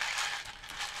ship.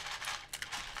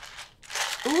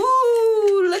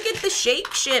 Ooh, look at the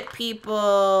shake ship, people.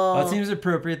 Well, it seems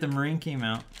appropriate. The Marine came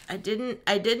out. I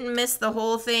didn't miss the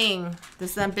whole thing.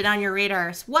 This has been on your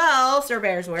radars. Well, Sir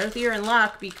Bearsworth, you're in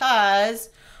luck because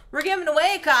we're giving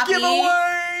away a copy.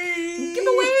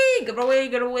 Giveaway! Get away,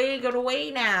 get away, get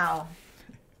away now.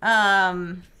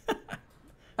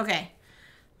 Okay.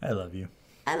 I love you.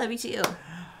 I love you too.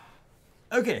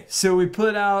 Okay, so we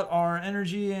put out our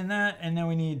energy in that, and now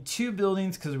we need 2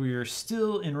 buildings because we are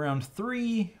still in round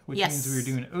 3, which means we're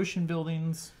doing ocean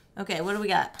buildings. Okay, what do we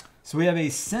got? So we have a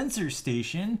sensor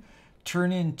station.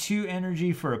 Turn in 2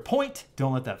 energy for a point.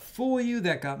 Don't let that fool you.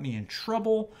 That got me in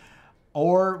trouble.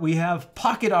 Or we have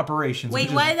pocket operations.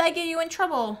 Wait, why did I get you in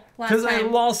trouble last time? Because I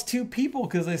lost 2 people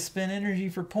because I spent energy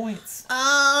for points.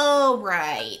 Oh,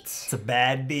 right. It's a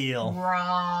bad deal.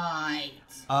 Right.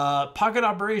 Pocket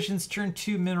operations turn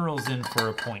 2 minerals in for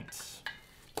a point.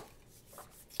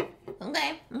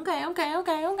 Okay.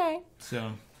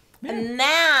 So, yeah. And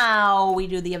now we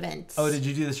do the event. Oh, did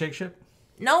you do the shake ship?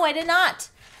 No, I did not.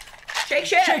 Shake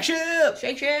ship. Shake ship.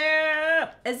 Shake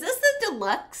ship. Is this the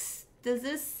deluxe? Is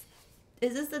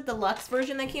this the deluxe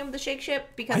version that came with the shake ship?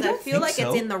 Because I feel like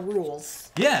it's in the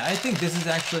rules. Yeah, I think this is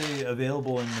actually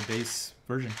available in the base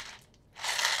version.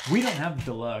 We don't have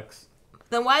deluxe.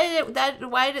 Then why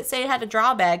did it say it had a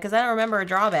draw bag? Because I don't remember a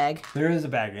draw bag. There is a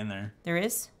bag in there. There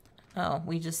is? Oh,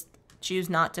 we just choose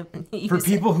not to use For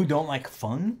people who don't like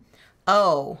fun?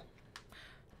 Oh.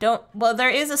 Well, there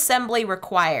is assembly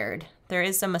required. There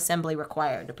is some assembly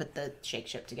required to put the shake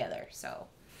ship together. So,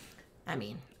 I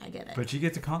mean, I get it. But you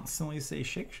get to constantly say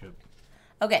shake ship.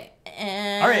 Okay,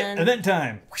 and... All right, event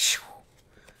time.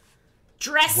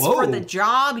 Dress for the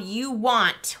job you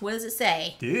want. What does it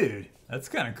say? Dude, that's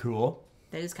kind of cool.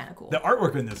 That is kind of cool. The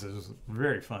artwork in this is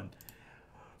very fun.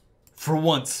 For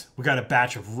once, we got a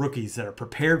batch of rookies that are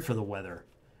prepared for the weather.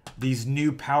 These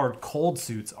new powered cold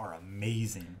suits are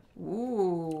amazing.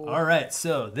 Ooh. All right,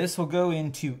 so this will go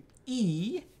into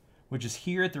E, which is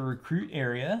here at the recruit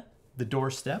area, the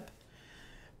doorstep.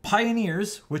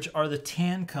 Pioneers, which are the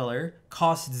tan color,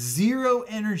 cost 0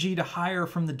 energy to hire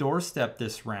from the doorstep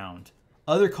this round.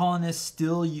 Other colonists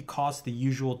still cost the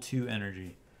usual 2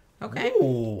 energy. Okay.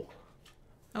 Ooh.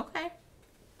 Okay.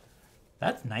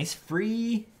 That's nice.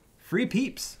 Free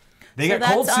peeps. They got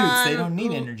cold suits. They don't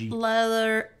need energy.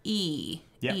 Letter E.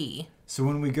 Yeah. E. So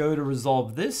when we go to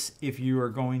resolve this, if you are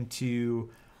going to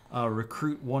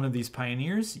recruit one of these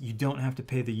pioneers, you don't have to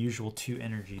pay the usual 2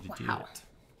 energy to do it.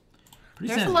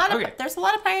 There's a lot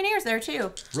of pioneers there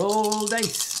too. Roll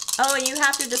dice. Oh, and you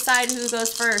have to decide who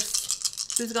goes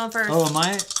first. Who's going first? Oh, am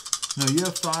I? No, you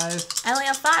have 5. I only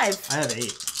have 5. I have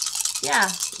 8. Yeah,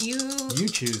 You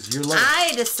choose. You're lowest.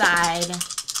 I decide.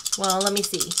 Well, let me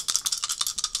see.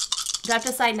 Do I have to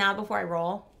decide now before I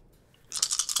roll?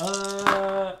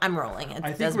 I'm rolling.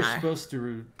 I think we're supposed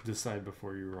to decide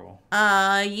before you roll.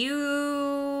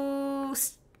 You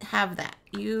have that.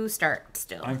 You start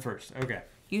still. I'm first. Okay.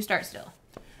 You start still.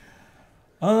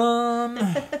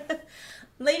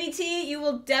 Lady T, you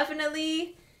will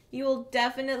definitely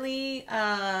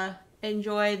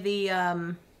enjoy the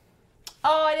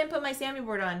Oh, I didn't put my Sammy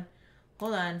board on.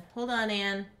 Hold on,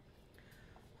 Anne.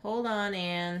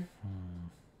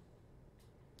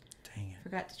 Dang it.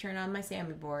 Forgot to turn on my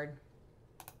Sammy board.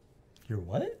 Your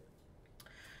what?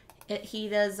 He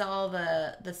does all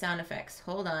the sound effects.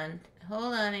 Hold on,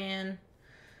 Anne.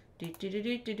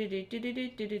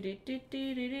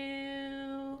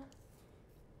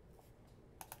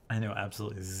 I know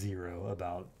absolutely 0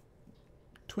 about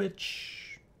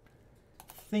Twitch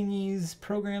thingies,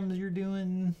 programs you're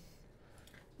doing.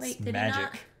 Wait, it's did magic. it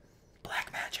not?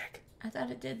 Black magic. I thought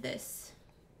it did this.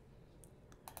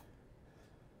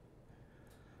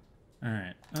 All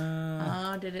right.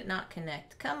 Oh, did it not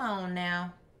connect? Come on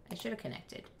now. I should have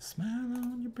connected. Smile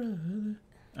on your brother.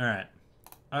 All right.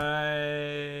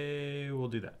 I will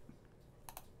do that.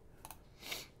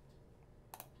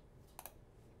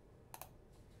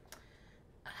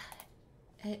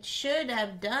 It should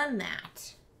have done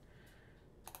that.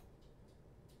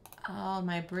 Oh,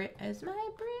 my bridge. Is my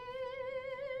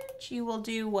bridge? You will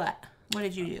do what? What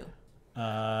did you do?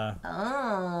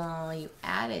 Oh, you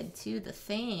added to the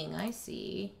thing. I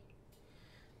see.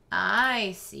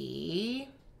 I see.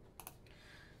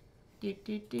 Do,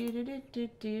 do, do, do, do, do,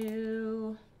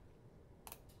 do.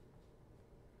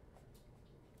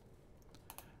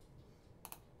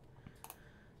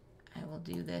 I will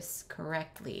do this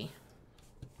correctly.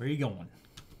 Where are you going?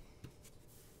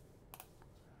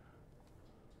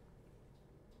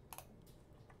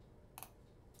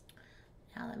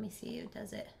 Now let me see who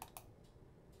does it.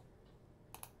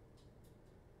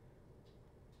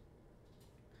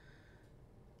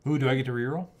 Ooh, do I get to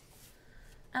reroll?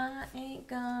 I ain't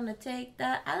gonna take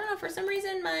that. I don't know, for some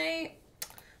reason my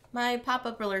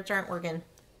pop-up alerts aren't working.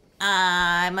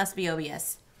 It must be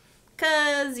OBS.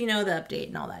 Cause, you know, the update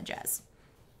and all that jazz.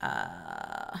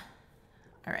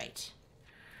 Alright.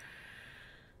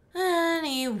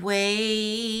 Anyways,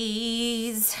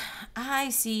 I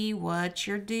see what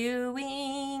you're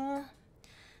doing.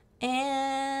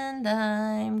 And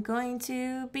I'm going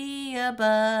to be a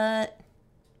butt.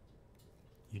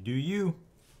 You do you.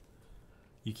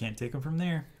 You can't take them from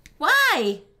there.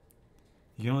 Why?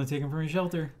 You can only take them from your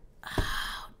shelter.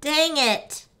 Dang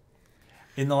it.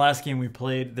 In the last game we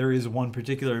played, there is one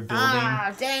particular building,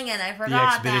 Dang it, I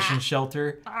forgot the expedition that.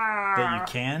 shelter, that you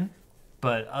can.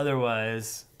 But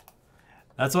otherwise,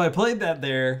 that's why I played that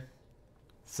there,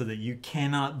 so that you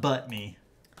cannot butt me.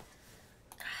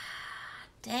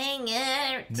 Dang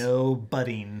it. No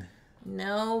butting.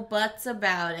 No buts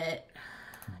about it.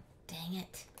 Dang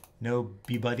it. No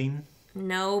butting.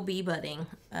 No bee budding.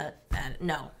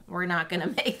 No, we're not going to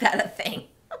make that a thing.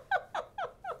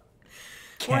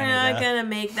 We're not going to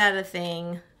make that a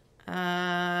thing.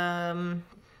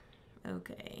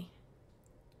 Okay.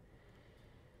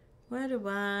 What do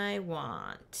I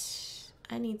want?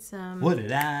 I need some... What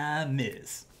did I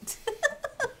miss?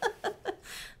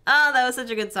 Oh, that was such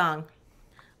a good song.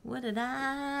 What did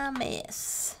I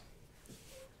miss?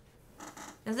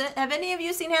 Have any of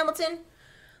you seen Hamilton?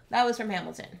 That was from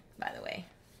Hamilton, by the way.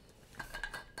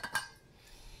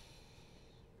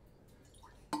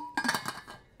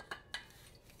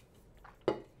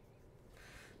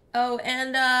 Oh,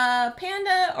 and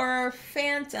Panda or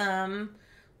Phantom,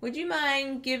 would you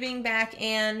mind giving back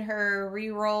Anne her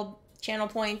reroll channel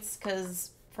points?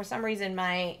 Because for some reason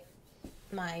my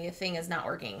thing is not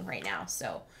working right now.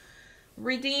 So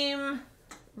redeem,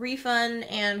 refund,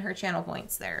 and her channel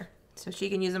points there, so she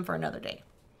can use them for another day.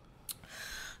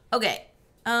 Okay.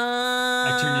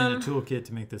 I turned in a toolkit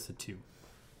to make this a 2.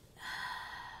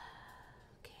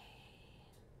 Okay.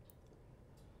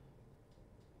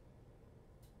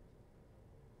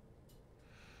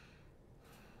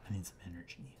 I need some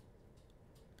energy.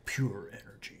 Pure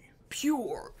energy.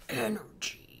 Pure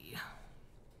energy.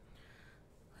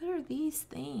 What are these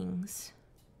things?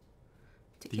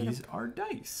 These are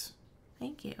dice.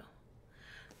 Thank you.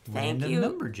 Random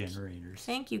number generators.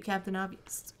 Thank you, Captain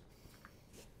Obvious.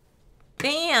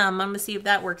 Bam! I'm gonna see if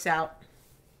that works out.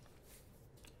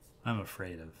 I'm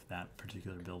afraid of that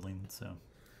particular building, so.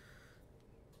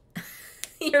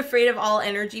 You're afraid of all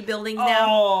energy buildings now?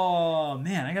 Oh,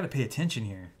 man, I gotta pay attention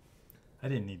here. I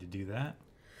didn't need to do that.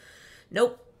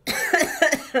 Nope.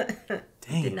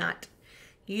 Dang Did it. not.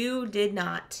 You did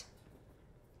not.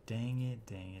 Dang it,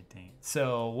 dang it, dang it.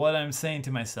 So what I'm saying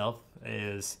to myself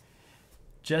is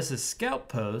Jess's scout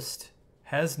post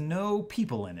has no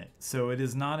people in it, so it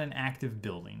is not an active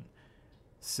building.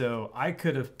 So I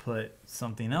could have put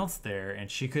something else there, and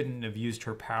she couldn't have used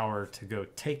her power to go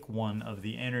take one of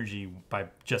the energy by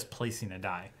just placing a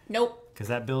die. Nope. Because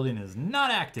that building is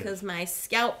not active. Because my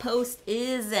scout post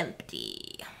is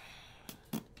empty.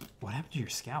 What happened to your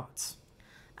scouts?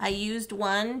 I used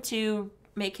one to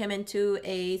make him into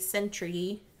a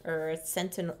sentry, or a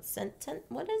sentinel.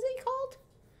 What is he called?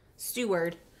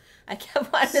 Steward. I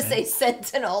kept wanting to say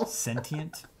sentinel.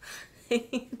 Sentient?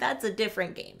 That's a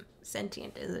different game.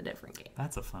 Sentient is a different game.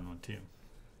 That's a fun one, too.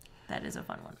 That is a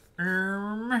fun one.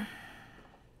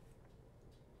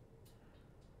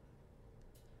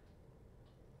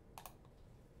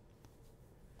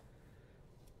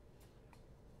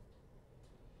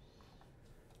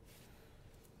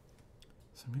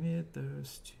 So I'm going to hit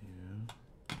those 2.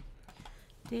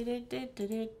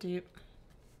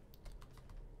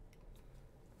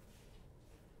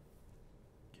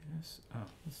 Oh,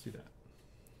 let's do that.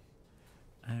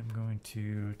 I'm going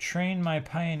to train my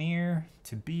pioneer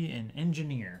to be an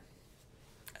engineer.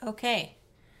 Okay.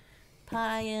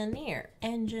 Pioneer.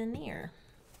 Engineer.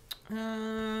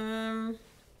 Alright,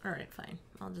 fine.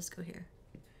 I'll just go here.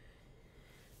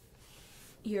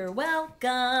 You're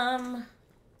welcome.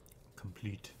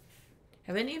 Complete.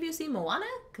 Have any of you seen Moana?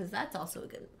 Because that's also a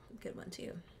good one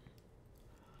too.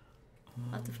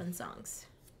 Lots of fun songs.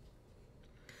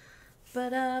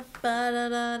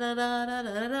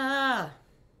 Ba-da-ba-da-da-da-da-da-da.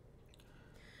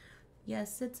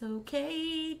 Yes, it's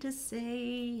okay to say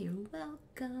you're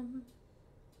welcome.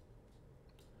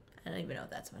 I don't even know if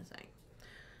that's what I'm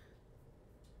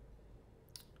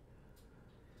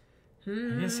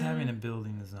saying. I guess having a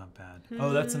building is not bad.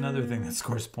 Oh, that's another thing that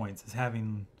scores points, is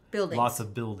having Buildings. lots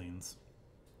of buildings.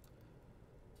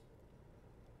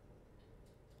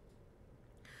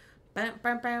 Okay.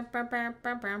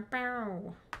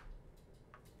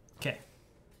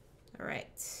 All right.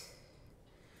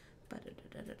 I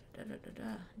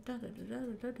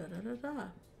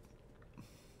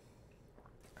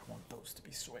want those to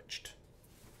be switched.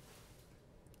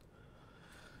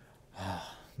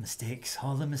 Oh, mistakes,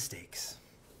 all the mistakes.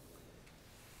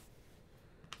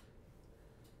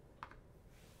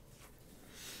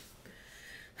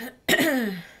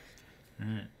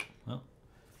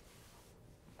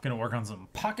 Gonna work on some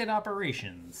pocket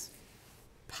operations.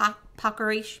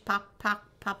 Poperations.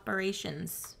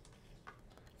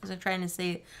 I was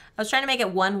trying to make it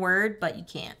one word, but you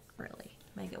can't really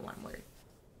make it one word.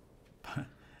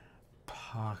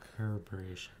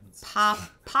 Poperations.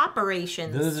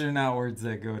 Poperations. Those are not words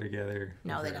that go together.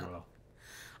 No, they don't. Well.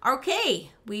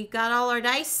 Okay, we got all our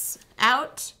dice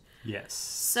out. Yes.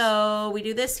 So we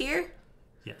do this here.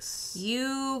 Yes.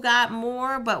 You got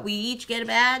more, but we each get a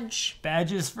badge.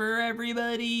 Badges for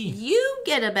everybody. You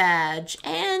get a badge,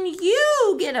 and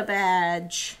you get a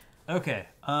badge. Okay.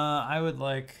 I would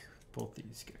like both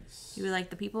these guys. You would like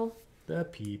the people? The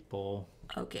people.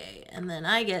 Okay, and then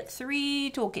I get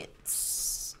 3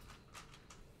 toolkits.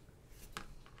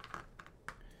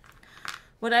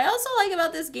 What I also like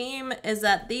about this game is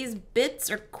that these bits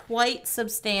are quite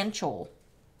substantial.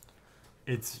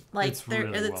 It's Really it's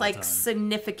well like done.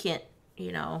 significant,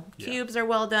 you know. Yeah. Cubes are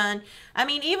well done. I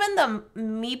mean, even the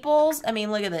meeples. I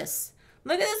mean, look at this.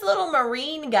 Look at this little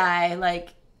marine guy.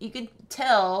 Like, you could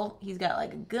tell he's got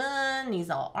like a gun. He's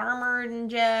all armored and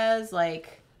jazz.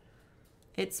 Like,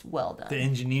 it's well done. The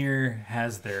engineer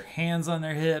has their hands on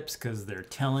their hips because they're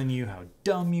telling you how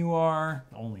dumb you are.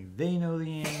 Only they know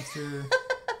the answer.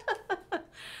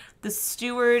 The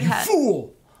steward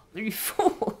Fool! You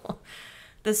fool.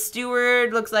 The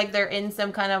steward looks like they're in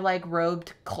some kind of like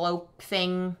robed cloaked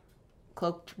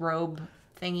robe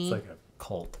thingy. It's like a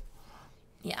cult.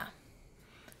 Yeah.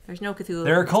 There's no Cthulhu.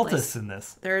 There are in this place. cultists in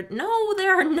this. No,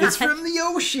 there are not. It's from the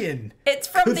ocean. It's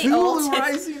from the Cthulhu old.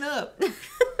 rising up.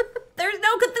 There's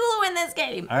no Cthulhu in this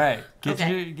game. All right, get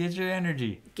Okay. your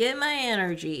energy. Get my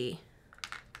energy.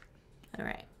 All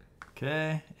right.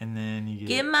 Okay, and then you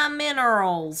Get my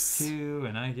minerals. 2,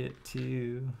 and I get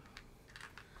 2,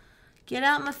 Get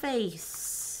out my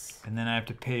face. and then I have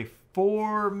to pay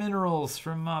 4 minerals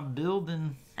from my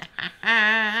building.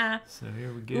 So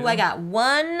here we go. Ooh, I got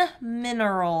 1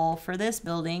 mineral for this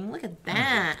building. Look at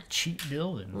that. Cheap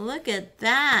building. Look at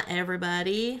that,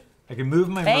 everybody. I can move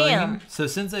my Bam. marine. So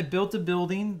since I built a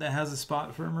building that has a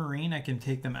spot for a marine, I can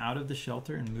take them out of the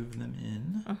shelter and move them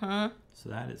in. So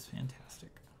that is fantastic.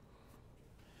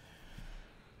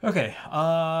 Okay,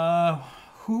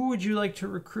 who would you like to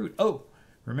recruit? Oh,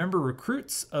 remember,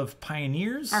 recruits of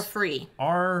pioneers Are free.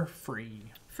 are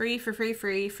free. Free. So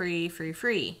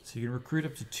you can recruit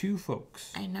up to 2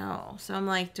 folks. I know. So I'm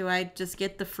like, do I just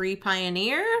get the free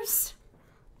pioneers?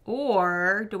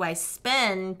 Or do I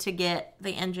spend to get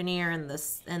the engineer and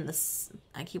this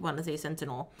I keep wanting to say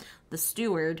sentinel, the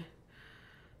steward?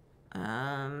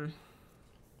 I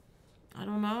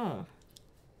don't know.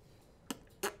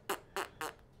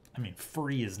 I mean,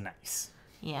 free is nice.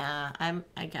 Yeah,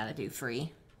 I gotta do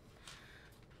free.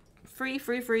 Free.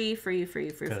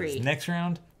 Because next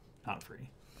round, not free.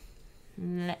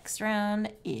 Next round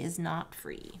is not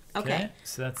free. Okay.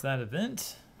 So that's that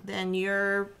event. Then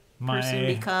your My person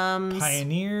becomes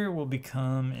pioneer will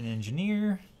become an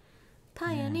engineer.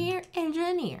 pioneer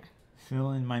engineer.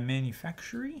 Fill in my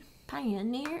manufactory.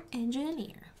 Pioneer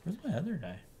engineer. Where's my other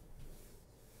die?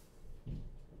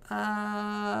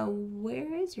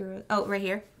 Where is your... Oh, right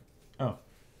here. Oh,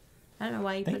 I don't know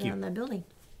why you Thank put you. it on that building.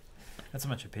 that's how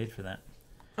much I paid for that.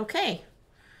 Okay.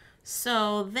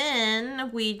 So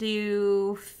then we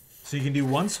do So you can do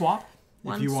 1 swap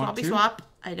one if you want swappy to. swap.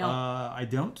 I don't. I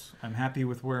don't. I'm happy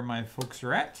with where my folks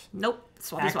are at. Nope.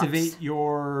 Swappy Activate swaps.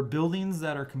 your buildings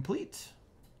that are complete.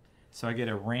 So I get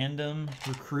a random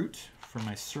recruit for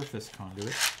my surface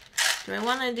conduit. Do I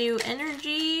want to do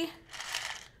energy?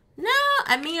 No,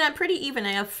 I mean, I'm pretty even.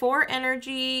 I have 4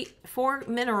 energy, 4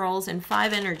 minerals, and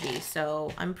 5 energy.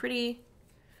 So I'm pretty...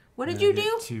 What did you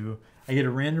do? I get a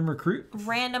random recruit.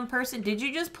 Random person. Did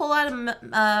you just pull out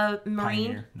a marine?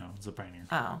 Pioneer. No, it's a pioneer.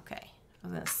 Oh, okay. I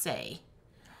was going to say.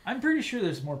 I'm pretty sure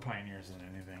there's more pioneers than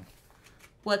anything.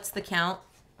 What's the count?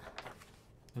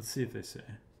 Let's see if they say.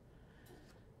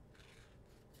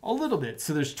 A little bit.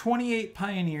 So there's 28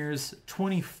 pioneers,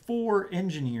 24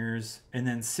 engineers, and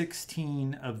then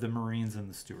 16 of the marines and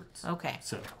the stewards. Okay.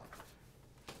 So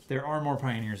there are more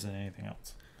pioneers than anything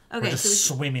else. Okay, We're just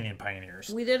so swimming in pioneers.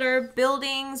 we did our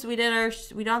buildings. We don't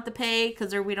have to pay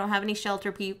because we don't have any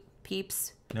shelter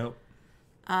peeps. Nope.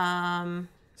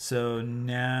 So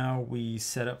now we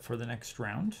set up for the next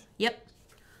round. Yep.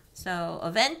 So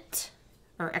event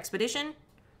or expedition,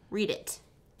 read it.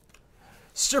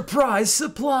 Surprise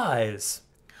supplies!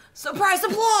 Surprise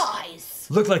supplies!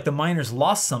 Look like the miners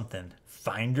lost something.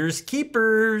 Finders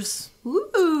keepers.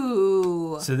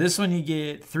 Ooh. So this one you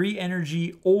get 3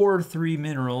 energy or 3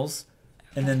 minerals.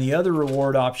 And then the other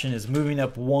reward option is moving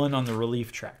up 1 on the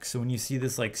relief track. So when you see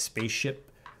this like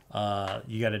spaceship,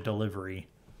 you got a delivery.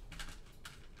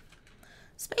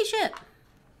 Spaceship.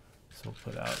 So we'll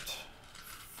put out.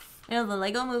 You know, the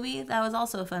Lego movie, that was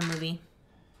also a fun movie.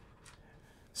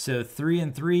 So 3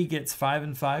 and 3 gets 5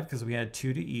 and 5 because we had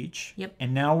 2 to each. Yep.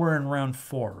 And now we're in round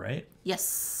 4, right? Yes.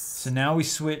 So now we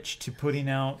switch to putting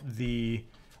out the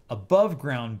above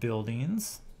ground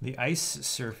buildings, the ice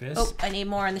surface. Oh, I need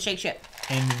more on the shake ship.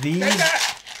 And these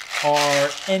are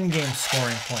endgame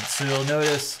scoring points. So you'll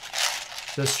notice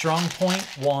the strong point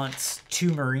wants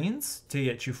 2 Marines to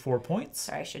get you 4 points.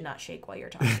 Sorry, I should not shake while you're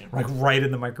talking. Like right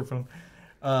in the microphone.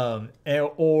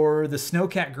 Or the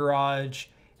Snowcat Garage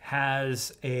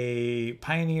has a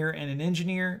Pioneer and an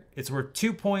Engineer. It's worth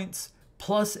 2 points.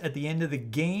 Plus, at the end of the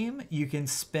game, you can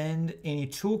spend any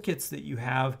toolkits that you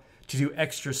have to do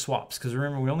extra swaps. Because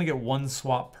remember, we only get 1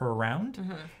 swap per round.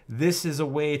 Mm-hmm. This is a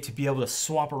way to be able to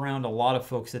swap around a lot of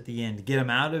folks at the end. Get them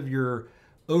out of your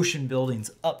ocean buildings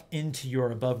up into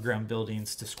your above ground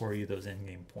buildings to score you those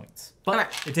endgame points.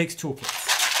 But it takes toolkits.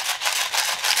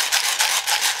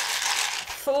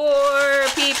 4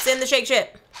 peeps in the shake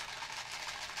ship.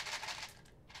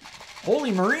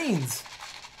 Holy Marines!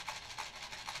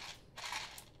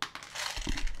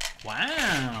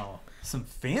 Wow, some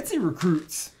fancy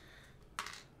recruits.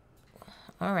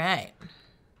 All right.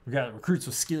 We got recruits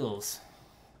with skills.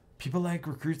 People like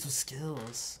recruits with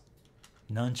skills.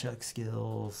 Nunchuck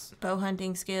skills. Bow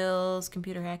hunting skills,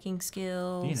 computer hacking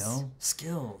skills. You know,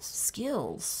 skills.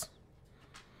 Skills.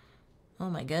 Oh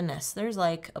my goodness. There's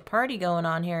like a party going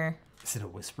on here. Is it a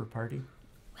whisper party?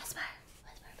 Whisper.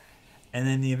 And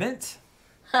then the event.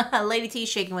 Lady T's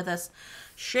shaking with us.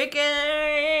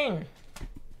 Shaking!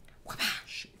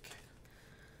 Shake.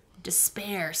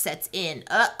 Despair sets in.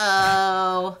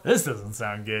 Uh-oh. This doesn't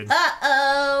sound good.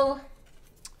 Uh-oh.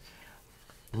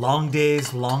 Long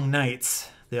days, long nights.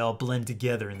 They all blend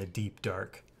together in the deep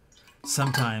dark.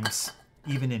 Sometimes,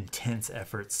 even intense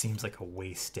effort seems like a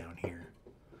waste down here.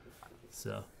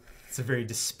 So, it's a very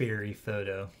despairy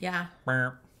photo. Yeah.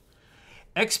 Burp.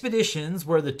 Expeditions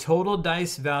where the total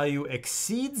dice value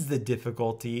exceeds the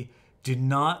difficulty do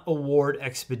not award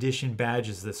expedition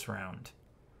badges this round.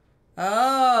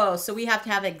 Oh, so we have to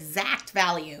have exact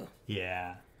value.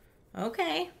 Yeah.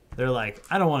 Okay. They're like,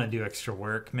 I don't want to do extra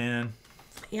work, man.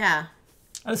 Yeah.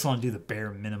 I just want to do the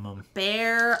bare minimum.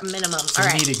 Bare minimum. So All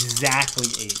we right. need exactly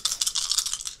 8.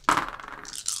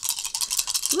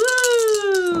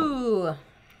 Woo!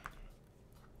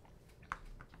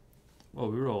 Well,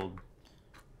 we rolled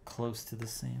close to the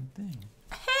same thing.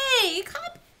 Hey,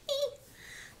 copy me.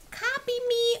 Copy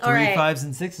me. All 3 right. 5s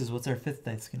and 6s. What's our 5th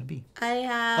dice going to be? I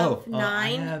have 9.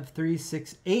 I have 3,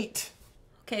 6, 8.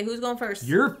 Okay, who's going first?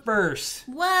 You're first.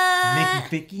 What? Mickey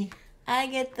Picky. I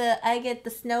get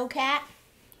the snow cat.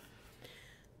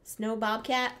 Snow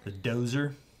bobcat. The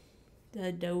Dozer.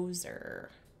 The dozer.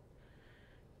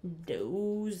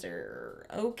 Dozer.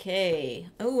 Okay.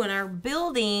 Oh, and our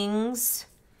buildings.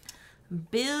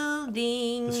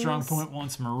 The Strong Point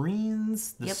wants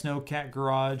Marines. The Snowcat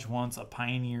Garage wants a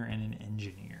Pioneer and an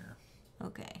Engineer.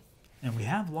 Okay. And we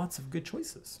have lots of good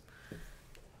choices.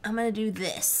 I'm going to do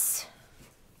this.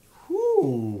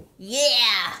 Ooh.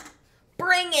 Yeah.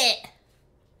 Bring it.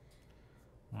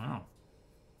 Wow.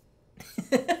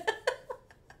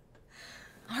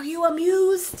 Are you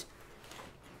amused?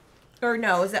 Or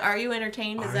no, is it are you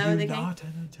entertained? Is that what they say? Are you not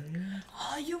entertained?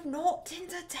 Are you not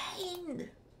entertained?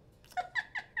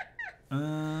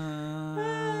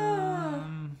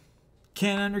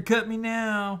 Can't undercut me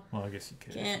now. Well, I guess you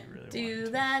could. Can't if you really do wanted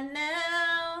to. that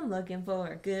now. I'm looking for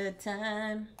a good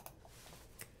time.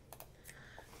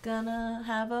 Gonna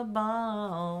have a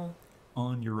ball.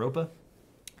 On Europa?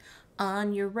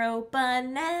 On Europa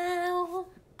now.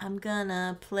 I'm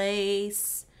gonna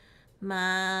place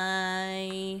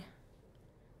my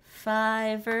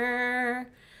 5er.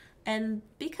 And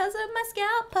because of my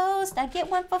scout post, I get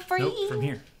one for free. Nope, from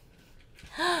here.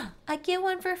 I get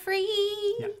one for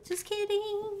free. Yeah. Just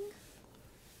kidding.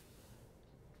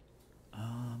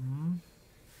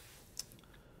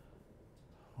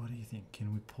 What do you think?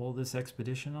 Can we pull this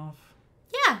expedition off?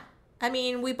 Yeah. I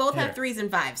mean, we both have Here. 3s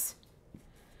and 5s.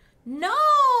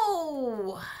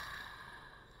 No!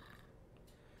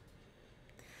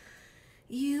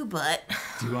 You butt.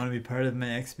 Do you want to be part of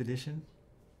my expedition?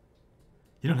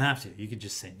 You don't have to. You could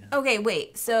just say no. Okay,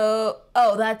 wait. So,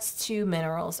 oh, that's 2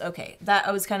 minerals. Okay. That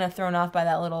I was kind of thrown off by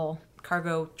that little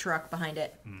cargo truck behind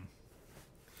it.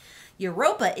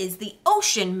 Europa is the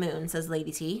ocean moon, says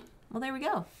Lady T. Well, there we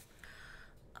go.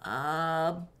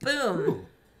 Boom. Ooh,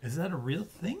 is that a real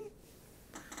thing?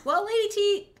 Well,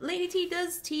 Lady T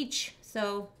does teach,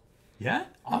 so Yeah?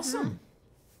 Awesome.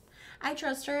 I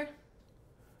trust her.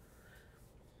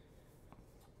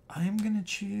 I'm going to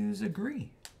choose agree.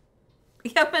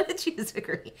 Yeah, I'm gonna choose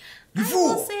agree. You I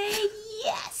fool! will say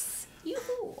yes. You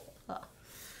fool. Oh.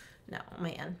 No,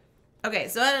 man. Okay,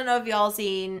 so I don't know if y'all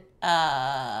seen.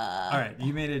 All right,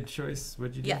 you made a choice.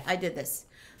 What'd you do? Yeah, I did this.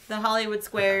 The Hollywood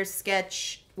Squares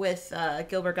sketch with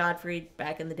Gilbert Gottfried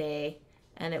back in the day,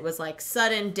 and it was like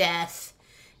sudden death,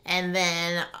 and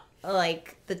then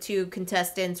like the two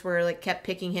contestants were like kept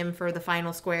picking him for the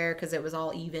final square because it was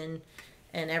all even.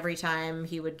 And every time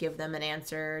he would give them an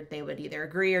answer, they would either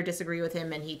agree or disagree with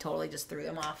him, and he totally just threw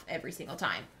them off every single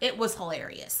time. It was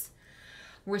hilarious.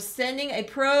 We're sending a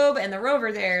probe and the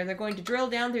rover there. They're going to drill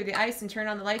down through the ice and turn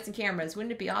on the lights and cameras.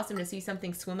 Wouldn't it be awesome to see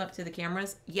something swim up to the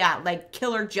cameras? Yeah, like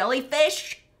killer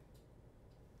jellyfish.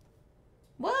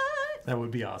 What? That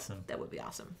would be awesome. That would be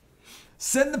awesome.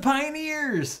 Send the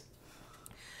pioneers!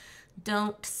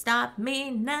 Don't stop me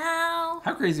now.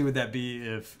 How crazy would that be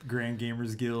if Grand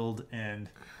Gamers Guild and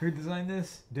who designed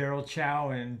this? Daryl Chow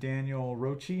and Daniel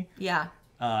Rochi? Yeah.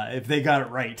 If they got it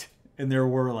right and there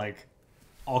were like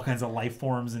all kinds of life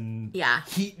forms and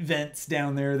heat vents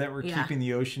down there that were keeping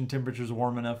the ocean temperatures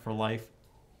warm enough for life.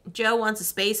 Joe wants a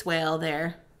space whale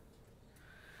there.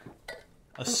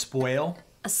 A spoil?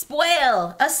 A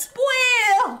spoil! A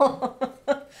spoil!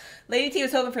 Lady T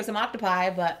was hoping for some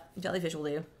octopi, but jellyfish will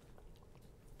do.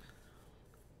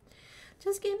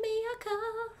 Just give me a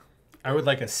call. I would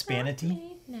like a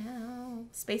spanity. Now.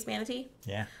 Space manatee?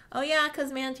 Yeah. Oh, yeah,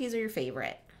 because manatees are your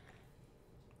favorite.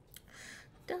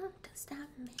 Don't stop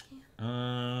me.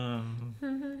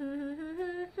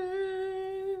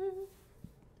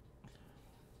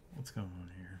 What's going on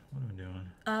here? What are we doing?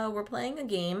 We're playing a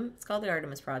game. It's called the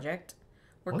Artemis Project.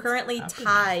 We're What's currently happening?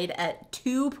 tied at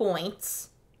 2 points.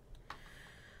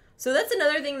 So that's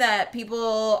another thing that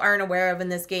people aren't aware of in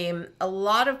this game. A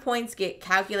lot of points get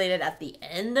calculated at the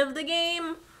end of the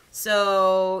game.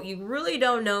 So you really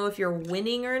don't know if you're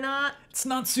winning or not. It's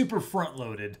not super front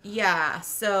loaded. Yeah,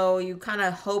 so you kind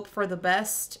of hope for the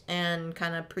best and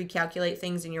kind of pre-calculate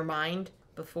things in your mind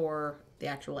before the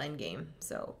actual end game.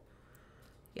 So,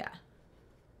 yeah.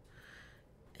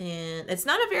 And it's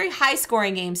not a very high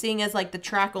scoring game, seeing as like the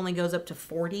track only goes up to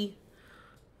 40.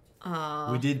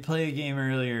 We did play a game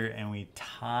earlier and we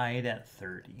tied at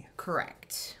 30.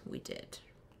 Correct. We did.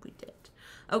 We did.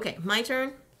 Okay, my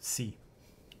turn. C.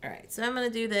 All right, so I'm going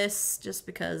to do this just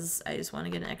because I just want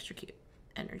to get an extra cute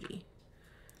energy.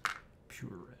 Pure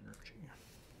energy.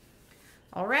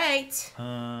 All right.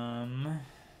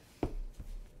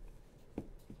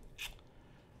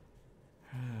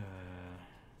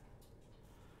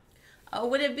 Oh,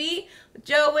 would it be,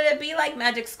 Joe, would it be like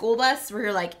Magic School Bus where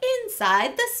you're like,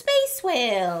 inside the space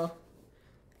whale?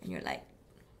 And you're like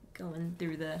going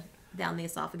through down the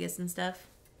esophagus and stuff?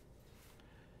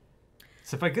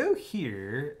 So if I go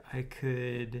here, I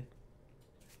could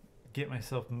get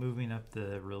myself moving up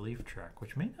the relief track,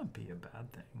 which may not be a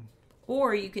bad thing.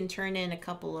 Or you can turn in a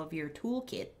couple of your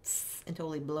toolkits and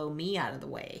totally blow me out of the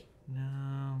way.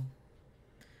 No.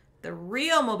 The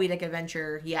real Moby Dick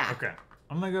adventure, yeah. Okay.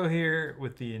 I'm going to go here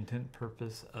with the intent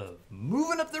purpose of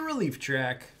moving up the relief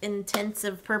track.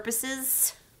 Intensive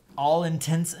purposes. All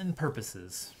intents and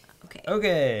purposes. Okay.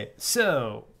 Okay,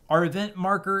 so our event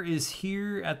marker is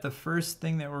here at the first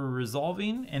thing that we're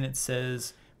resolving, and it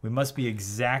says we must be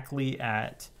exactly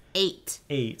at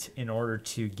 8 in order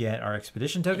to get our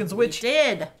expedition tokens, which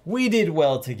we did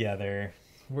well together.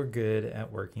 We're good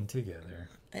at working together.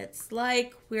 It's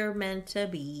like we're meant to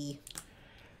be.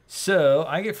 So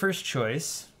I get first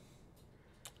choice.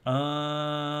 Ooh.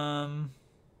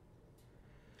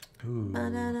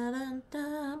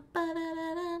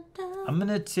 I'm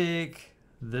gonna take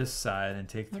this side and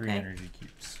take 3 energy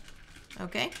cubes.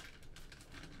 Okay.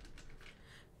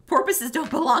 Porpoises don't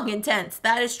belong in tents.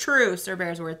 That is true, Sir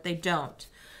Bearsworth. They don't.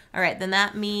 All right, then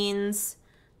that means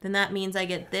I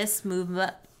get this move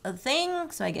up a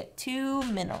thing, so I get 2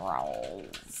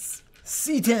 minerals.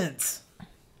 Sea tents.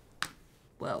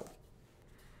 Whoa.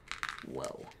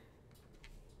 Whoa.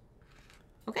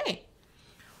 Okay.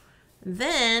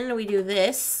 Then we do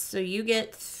this, so you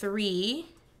get 3.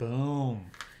 Boom.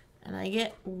 And I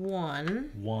get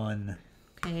 1. 1.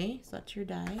 Okay, so that's your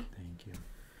die. Thank you.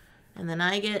 And then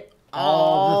I get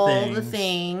all the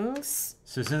things.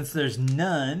 So since there's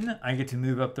none, I get to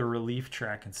move up the relief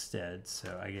track instead.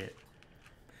 So I get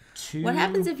 2. What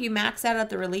happens if you max out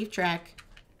at the relief track?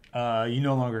 You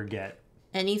no longer get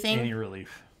anything? Any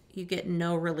relief. You get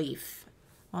no relief.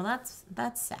 Well, that's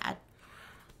sad.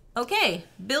 Okay,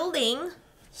 building.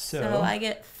 So I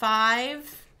get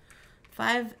 5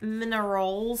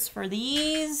 minerals for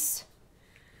these.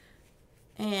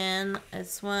 And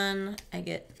this one I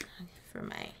get for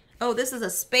my Oh, this is a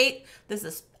space. This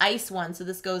is ice one, so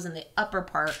this goes in the upper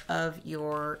part of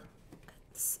your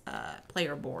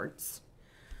player boards.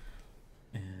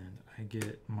 And I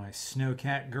get my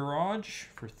Snowcat Garage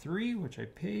for 3, which I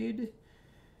paid.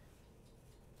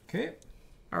 Okay.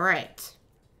 All right.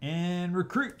 And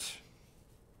Recruit.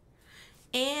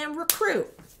 And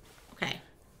Recruit. Okay.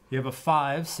 You have a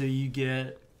 5, so you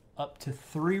get up to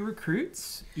 3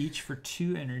 recruits, each for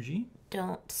 2 energy.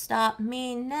 Don't stop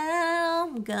me now.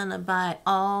 I'm gonna buy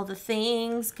all the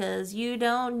things because you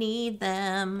don't need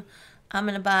them. I'm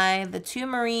gonna buy the 2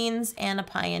 Marines and a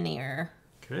Pioneer.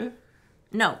 Okay.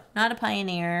 No, not a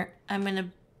Pioneer. I'm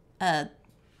gonna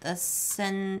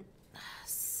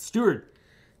Steward.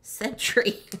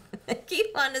 Sentry. I keep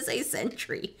wanting to say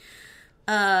Sentry.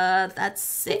 That's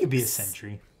 6. It could be a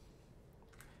Sentry.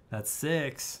 That's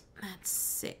 6. That's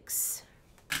 6.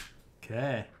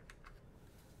 Okay.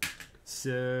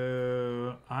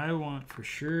 So I want for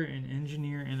sure an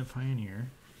Engineer and a Pioneer.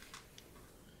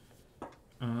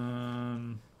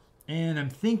 And I'm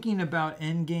thinking about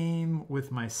endgame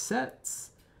with my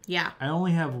sets. Yeah. I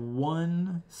only have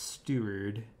 1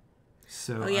 Steward.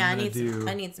 So Oh yeah, I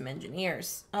need some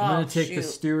engineers. I'm gonna take the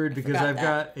Steward because I've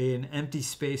got got an empty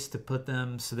space to put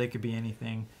them, so they could be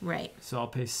anything. Right. So I'll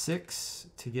pay 6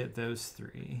 to get those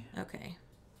 3. Okay.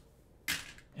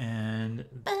 And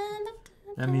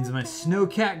that means my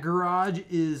Snowcat Garage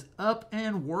is up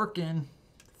and working,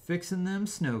 fixing them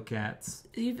Snowcats.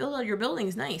 You build all your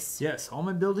buildings nice. Yes, all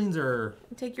my buildings are...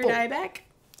 Take your die back.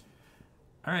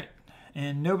 All right,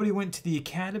 and nobody went to the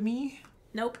academy.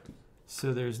 Nope.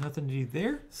 So there's nothing to do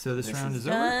there. So this round is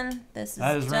done. over. This is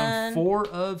That is done. round 4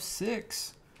 of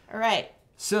 6. All right.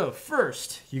 So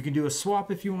first, you can do a swap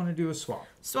if you want to do a swap.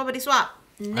 Swappity swap.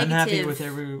 Negative. I'm happy with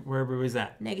where everybody's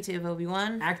at. Negative,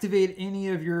 Obi-Wan. Activate any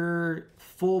of your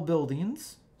full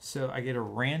buildings. So I get a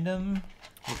random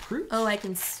recruit. Oh, I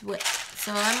can switch.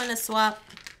 So I'm going to swap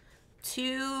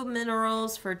 2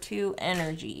 minerals for 2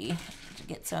 energy to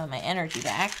get some of my energy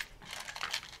back.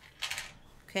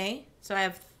 Okay. So I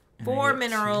have 4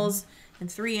 minerals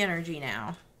and 3 energy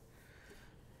now.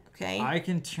 Okay. I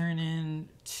can turn in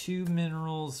 2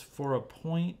 minerals for a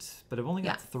point, but I've only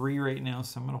got 3 right now,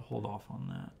 so I'm going to hold off on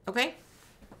that. Okay.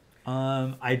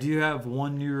 I do have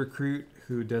 1 new recruit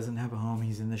who doesn't have a home.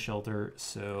 He's in the shelter,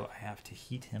 so I have to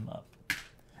heat him up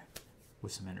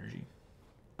with some energy.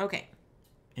 Okay.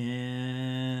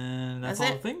 And that's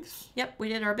all the things? Yep, we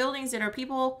did our buildings, did our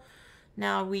people.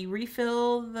 Now we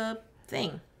refill the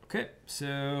thing. Okay,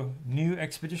 so new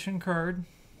expedition card.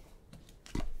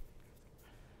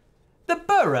 The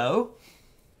burrow?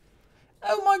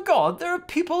 Oh my god, there are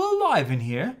people alive in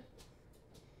here.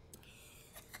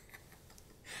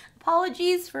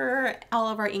 Apologies for all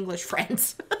of our English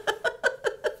friends.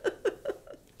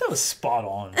 That was spot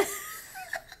on.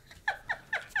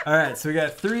 Alright, so we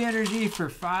got 3 energy for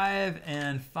 5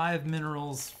 and 5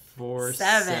 minerals for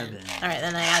 7. Alright,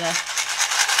 then I gotta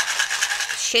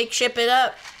ship it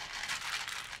up.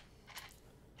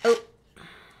 Oh.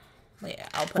 Wait,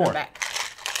 I'll put 4. it back.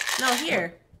 No,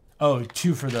 here. Oh,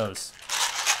 2 for those.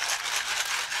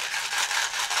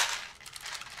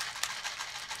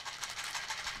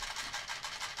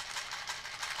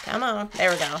 Come on. There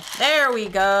we go. There we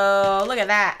go. Look at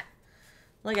that.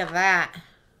 Look at that.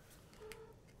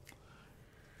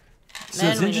 So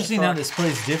it's interesting how this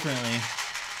plays differently.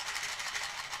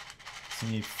 So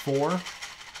you need 4.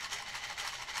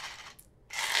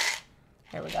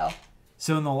 Here we go.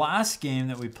 So in the last game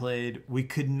that we played, we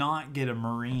could not get a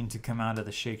Marine to come out of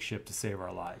the shake ship to save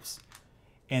our lives.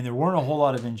 And there weren't a whole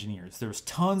lot of engineers. There was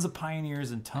tons of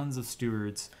pioneers and tons of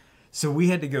stewards. So we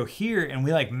had to go here, and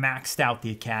we like maxed out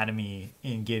the academy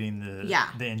in getting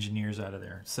the engineers out of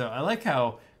there. So I like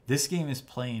how this game is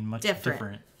playing much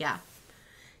different. Yeah.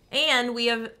 And we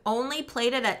have only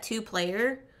played it at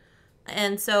 2-player.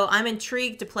 And so I'm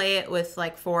intrigued to play it with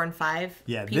like 4 and 5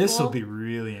 Yeah, people, this will be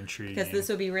really intriguing. because this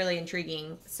will be really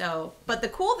intriguing. So, but the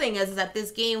cool thing is that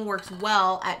this game works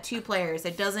well at 2 players.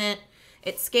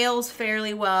 It scales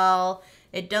fairly well.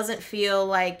 It doesn't feel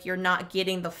like you're not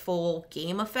getting the full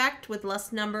game effect with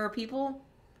less number of people.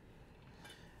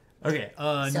 Okay,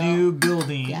 new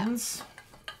buildings.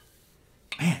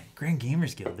 Man, Grand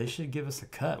Gamers Guild, they should give us a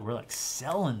cut. We're like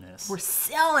selling this. We're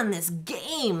selling this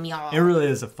game, y'all. It really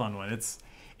is a fun one.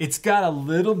 It's got a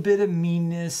little bit of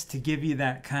meanness to give you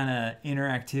that kind of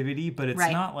interactivity, but it's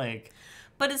not like...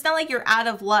 But it's not like you're out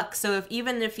of luck. So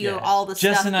even if you all the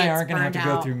Jess stuff and I gets aren't going to have to burned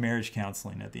go out- through marriage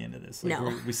counseling at the end of this. Like,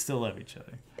 No. we still love each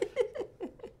other.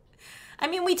 I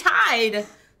mean, we tied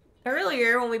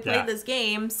earlier when we played this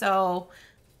game, so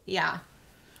yeah.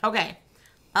 Okay.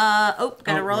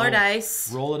 Gotta roll our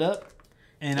dice. Roll it up.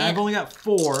 And I've only got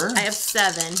 4. I have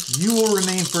 7. You will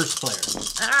remain first player.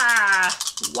 Ah,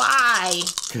 why?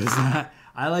 Because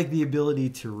I like the ability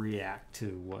to react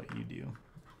to what you do.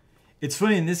 It's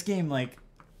funny, in this game, like,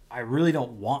 I really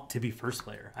don't want to be first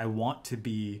player. I want to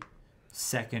be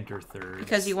second or third.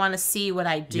 Because you want to see what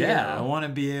I do. Yeah, I want to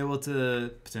be able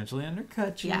to potentially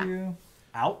undercut you,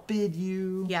 outbid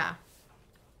you. Yeah.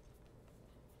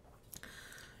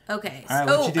 Okay. All right,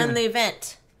 what you doing? And the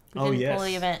event. We didn't pull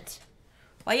the event.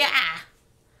 Well, yeah.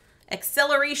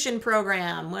 Acceleration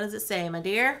program. What does it say, my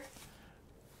dear?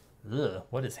 Ugh,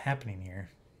 what is happening here?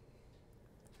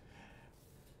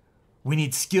 We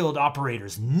need skilled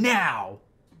operators now.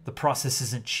 The process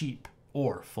isn't cheap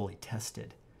or fully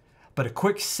tested. But a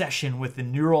quick session with the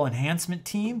neural enhancement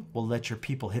team will let your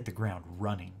people hit the ground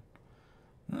running.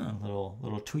 Oh,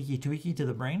 little tweaky to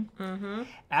the brain. Mm-hmm.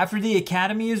 After the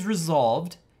academy is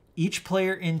resolved, each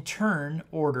player in turn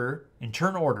order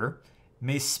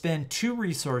may spend 2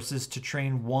 resources to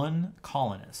train 1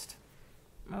 colonist.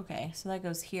 Okay, so that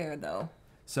goes here, though.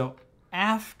 So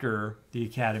after the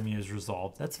academy is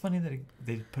resolved, that's funny that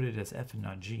they put it as F and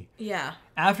not G. Yeah.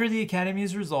 After the academy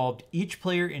is resolved, each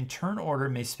player in turn order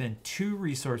may spend 2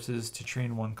 resources to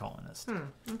train 1 colonist.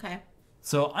 Okay.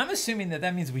 So I'm assuming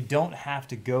that means we don't have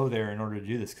to go there in order to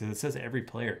do this, because it says every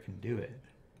player can do it.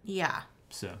 Yeah.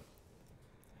 So.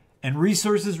 And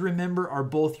resources, remember, are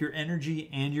both your energy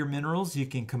and your minerals. You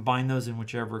can combine those in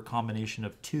whichever combination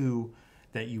of 2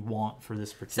 that you want for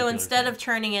this particular So instead thing. of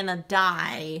turning in a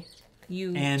die,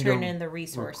 you turn in the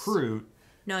resource. Recruit.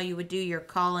 No, you would do your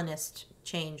colonist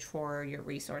change for your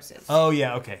resources. Oh,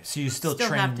 yeah, okay. So you still have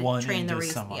train to one train into the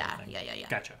some other yeah, thing. yeah.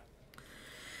 Gotcha.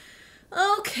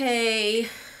 Okay.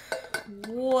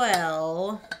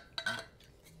 Well.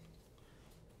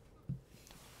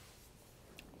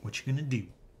 What you gonna do?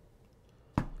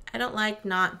 I don't like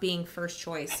not being first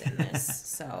choice in this.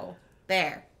 So,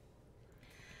 there.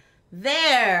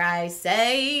 There, I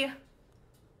say.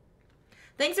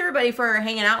 Thanks, everybody, for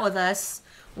hanging out with us.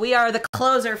 We are the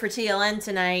closer for TLN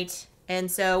tonight.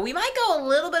 And so we might go a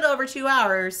little bit over 2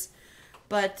 hours.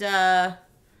 But,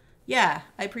 yeah,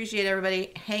 I appreciate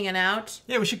everybody hanging out.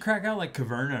 Yeah, we should crack out like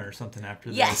Caverna or something after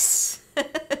this. Yes.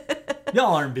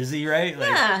 Y'all aren't busy, right? Like,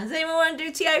 Yeah. Does anyone want to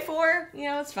do TI4? You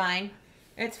know, it's fine.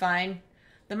 It's fine.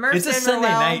 The Mercs it's a Sunday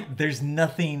night. There's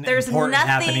nothing important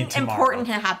happening tomorrow. important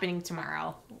happening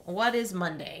tomorrow. What is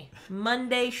Monday?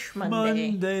 Monday.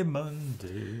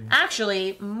 Monday.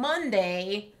 Actually,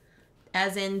 Monday,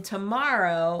 as in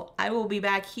tomorrow, I will be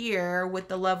back here with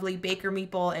the lovely Baker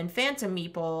Meeple and Phantom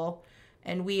Meeple,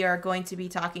 and we are going to be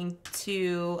talking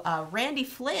to Randy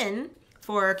Flynn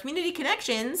for Community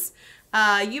Connections.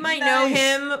 You might know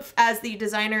him as the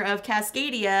designer of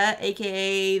Cascadia,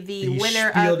 aka the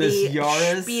winner of the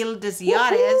Spiel des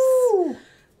Jahres.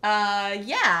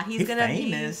 Yeah, he's going to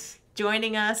be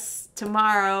joining us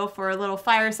tomorrow for a little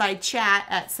fireside chat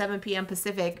at 7 p.m.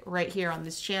 Pacific right here on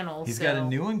this channel. He's got a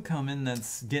new one coming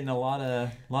that's getting a lot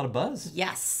of buzz.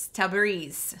 Yes,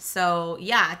 Tabriz. So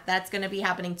yeah, that's going to be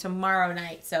happening tomorrow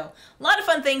night. So a lot of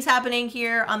fun things happening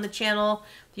here on the channel.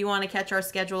 If you want to catch our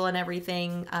schedule and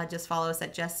everything, just follow us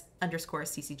at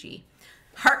Jess_CCG.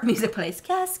 Heart Music Place,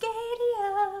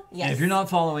 Cascadia. Yes. And if you're not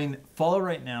following, follow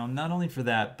right now. Not only for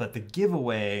that, but the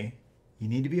giveaway. You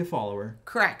need to be a follower.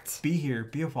 Correct. Be here,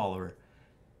 be a follower,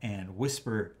 and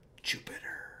whisper Jupiter.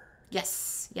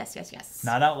 Yes.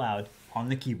 Not out loud, on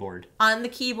the keyboard. On the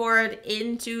keyboard,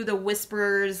 into the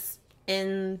whispers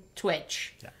in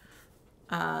Twitch. Yeah.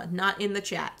 Not in the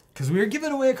chat. Because we are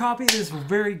giving away a copy of this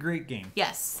very great game.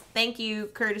 Yes. Thank you,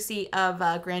 courtesy of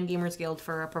Grand Gamers Guild,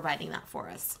 for providing that for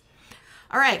us.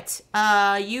 All right.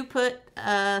 You put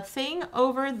a thing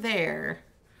over there.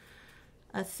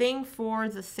 A thing for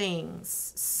the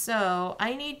things. So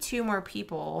I need 2 more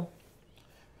people.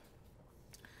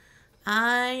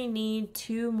 And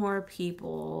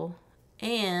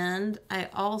I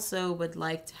also would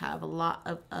like to have a lot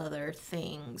of other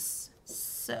things.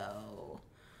 So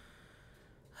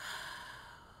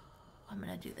I'm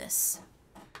going to do this.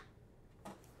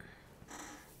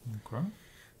 Okay.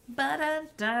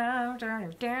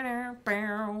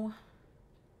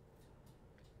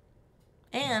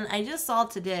 And I just saw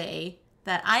today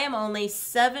that I am only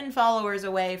 7 followers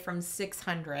away from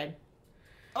 600.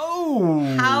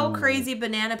 Oh! How crazy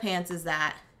banana pants is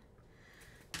that?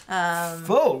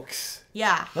 Folks!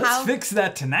 Yeah. Let's fix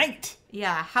that tonight.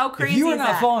 Yeah, how crazy is that? If you are is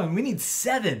not following, we need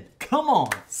 7. Come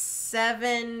on.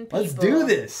 7 people. Let's do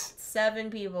this. 7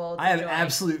 people to I have join.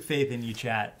 absolute faith in you,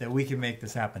 chat, that we can make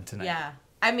this happen tonight. Yeah.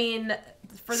 I mean,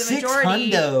 for the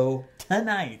majority... 600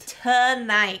 tonight.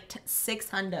 Tonight.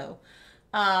 600.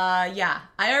 Yeah,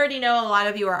 I already know a lot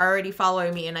of you are already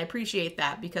following me, and I appreciate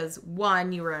that because,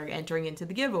 one, you were entering into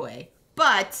the giveaway.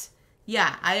 But,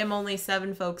 yeah, I am only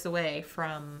 7 folks away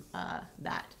from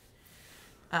that.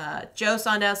 Joe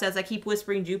Sondow says, I keep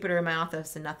whispering Jupiter in my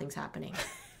office and nothing's happening.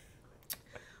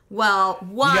 Well,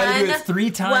 one... You gotta do it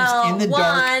 3 times in the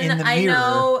dark, in the mirror. I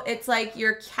know it's like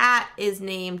your cat is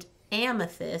named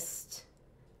Amethyst.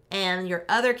 And your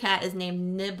other cat is named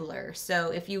Nibbler. So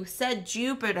if you said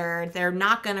Jupiter, they're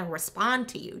not going to respond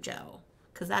to you, Joe.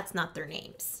 Because that's not their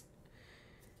names.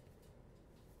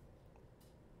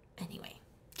 Anyway.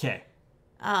 Okay.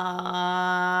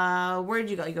 Where'd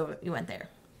you go? You went there.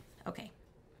 Okay.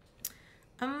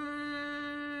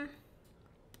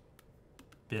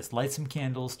 Just light some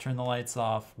candles, turn the lights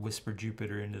off, whisper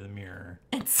Jupiter into the mirror.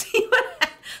 And see what happens.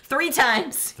 3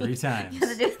 times. 3 times. You have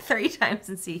to do it 3 times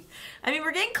and see. I mean,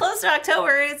 we're getting close to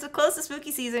October. It's close to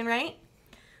spooky season, right?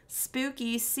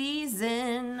 Spooky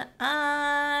season.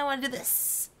 I want to do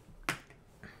this.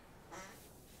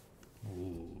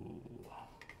 Ooh.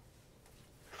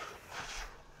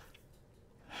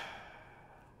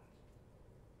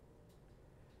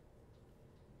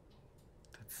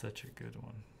 That's such a good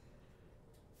one.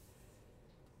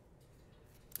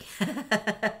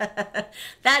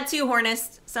 That too,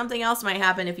 Hornist. Something else might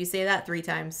happen if you say that 3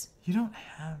 times. You don't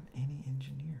have any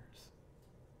engineers.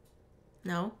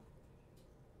 No,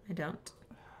 I don't.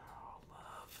 Oh,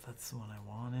 love. That's the one I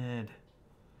wanted.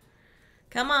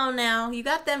 Come on now. You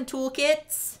got them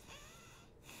toolkits.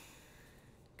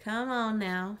 Come on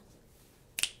now.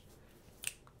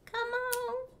 Come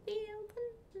on.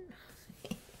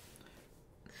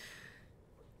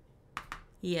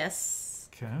 Yes.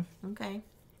 Okay. Okay.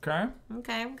 Okay.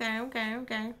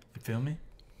 Okay. You feel me?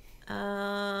 I'm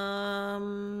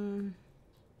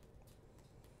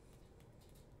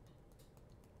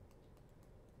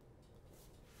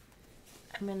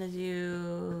gonna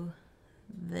do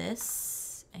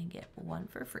this and get 1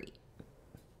 for free.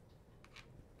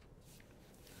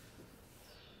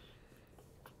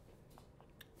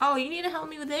 Oh, you need to help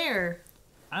me with there.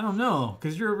 I don't know,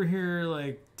 because you're over here,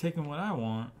 like, taking what I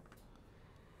want.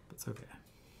 But it's okay.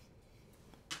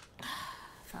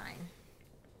 Fine.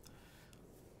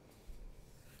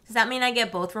 Does that mean I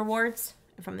get both rewards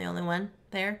if I'm the only one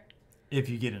there? If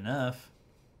you get enough.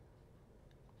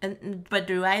 But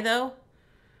do I, though?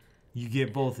 You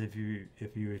get both if you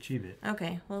achieve it.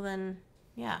 Okay, well then,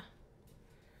 yeah.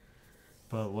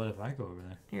 But what if I go over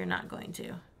there? You're not going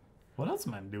to. What else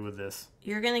am I to do with this?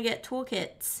 You're going to get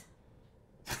toolkits.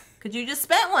 Because you just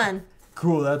spent one.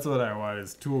 Cool, that's what I want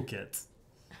is toolkits.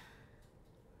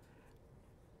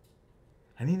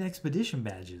 I need expedition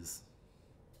badges.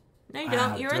 No, you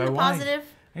don't. You're in the positive.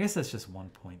 I guess that's just 1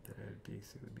 point that I would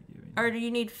basically be giving. Or do you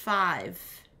need 5?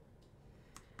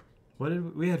 What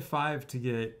did we had 5 to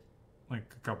get like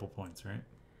a couple points, right?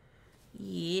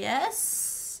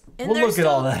 Yes. And we'll look still,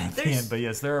 at all that at the end, but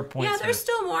yes, there are points. Yeah, there's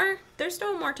still more. There's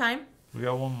still more time. We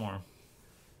got 1 more.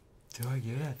 Do I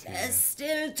give that to you? There's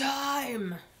still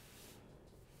time.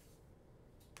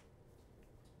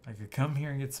 I could come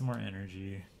here and get some more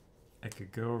energy. I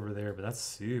could go over there, but that's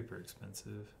super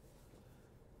expensive.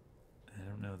 I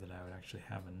don't know that I would actually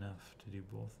have enough to do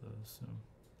both those. So.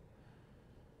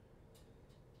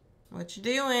 What you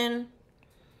doing?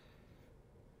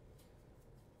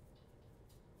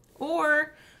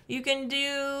 Or you can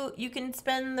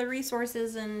spend the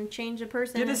resources and change a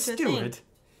person Get a into a thing. steward.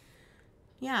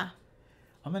 Yeah.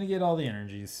 I'm gonna get all the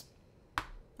energies.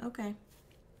 Okay.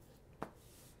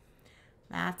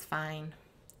 That's fine.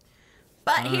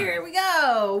 But here we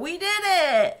go. We did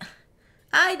it.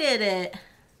 I did it.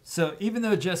 So even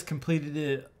though Jess completed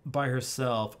it by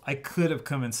herself, I could have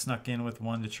come and snuck in with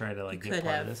one to try to like get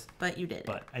part of this. But you did.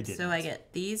 But I didn't. So I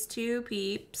get these 2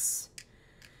 peeps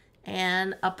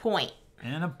and a point.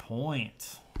 And a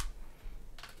point.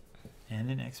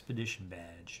 And an expedition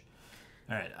badge.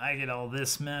 Alright, I get all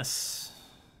this mess.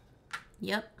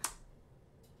 Yep.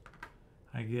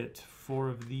 I get 4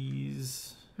 of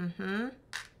these. Mm-hmm.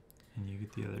 And you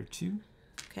get the other 2.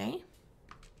 Okay.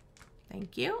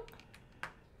 Thank you.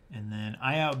 And then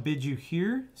I outbid you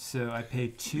here, so I pay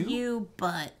 2. You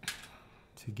butt.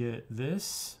 To get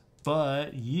this.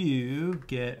 But you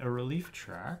get a relief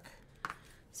track.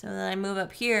 So then I move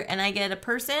up here and I get a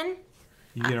person.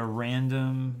 You get a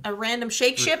random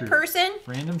shake ship person.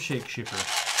 Random shake shipper.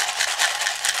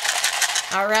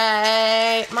 All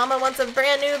right. Mama wants a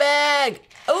brand new bag.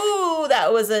 Oh,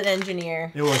 that was an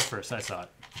engineer. It was first. I saw it.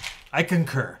 I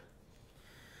concur.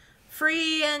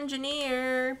 Free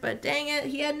engineer. But dang it,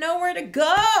 he had nowhere to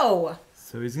go.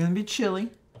 So he's going to be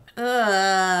chilly.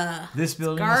 This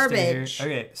building will stay here. garbage.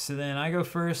 Okay, so then I go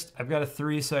first. I've got a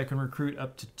 3, so I can recruit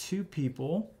up to 2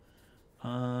 people.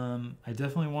 I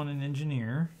definitely want an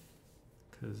engineer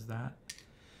because that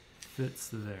fits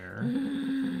there.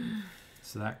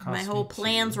 So that costs My whole me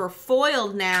plans 2. were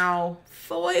foiled now.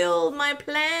 Foiled my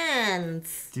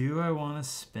plans. Do I want to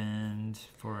spend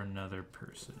for another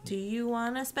person? Do you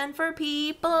want to spend for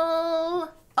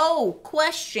people? Oh,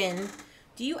 question.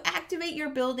 Do you activate your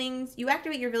buildings? You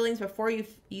activate your buildings before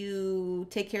you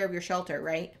take care of your shelter,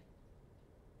 right?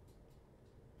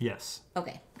 Yes.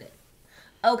 Okay, good.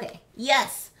 Okay,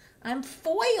 yes. I'm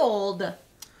foiled.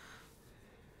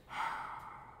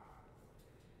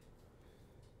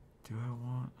 Do I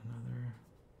want another?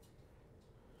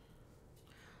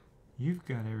 You've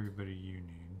got everybody you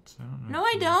need, so I don't know. No,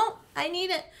 I don't. I need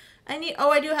it.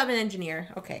 Oh, I do have an engineer.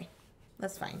 Okay,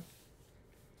 that's fine.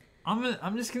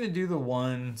 I'm just gonna do the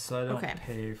 1 so I don't Okay.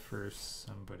 pay for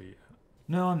somebody.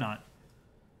 No, I'm not.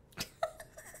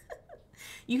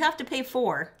 You have to pay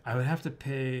 4. I would have to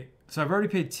pay. So I've already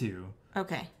paid 2.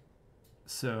 Okay.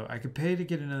 So I could pay to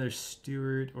get another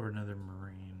steward or another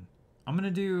marine. I'm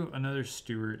gonna do another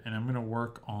steward, and I'm gonna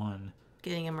work on.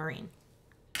 Getting a marine.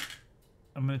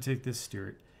 I'm gonna take this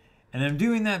steward, and I'm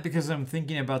doing that because I'm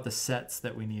thinking about the sets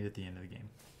that we need at the end of the game.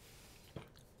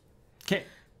 Okay.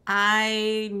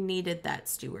 I needed that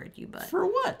steward, you butt. For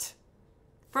what?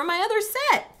 For my other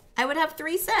set. I would have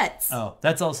 3 sets. Oh,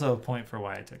 that's also a point for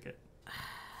why I took it.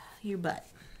 You butt.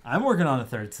 I'm working on a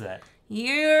 3rd set.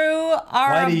 You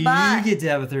are Why a do butt. you get to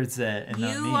have a 3rd set and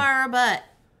not You me? are a butt.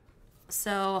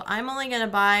 So I'm only going to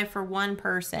buy for 1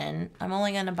 person. I'm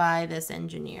only going to buy this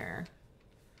engineer.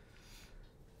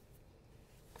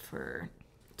 For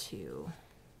 2.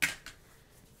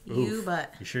 You Oof.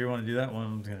 butt. You sure you want to do that? One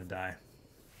of them's gonna die.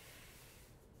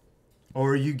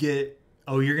 Or you get.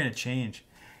 Oh, you're gonna change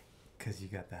because you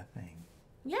got that thing.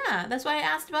 Yeah, that's why I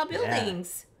asked about Yeah.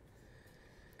 buildings.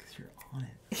 Because you're on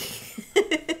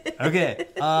it. Okay.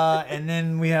 And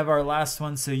then we have our last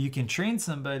one, so you can train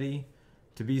somebody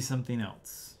to be something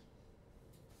else.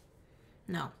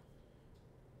 No.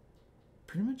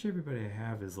 Pretty much everybody I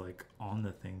have is like on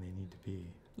the thing they need to be.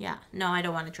 Yeah. No, I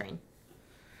don't want to train.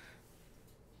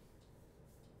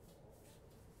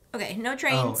 Okay, no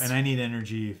trains. Oh, and I need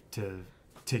energy to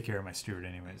take care of my steward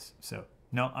anyways. So,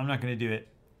 no, I'm not going to do it.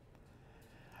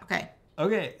 Okay.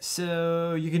 Okay,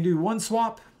 so you can do 1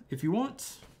 swap if you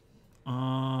want.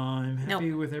 I'm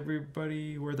happy with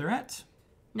everybody where they're at.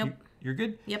 Nope. You're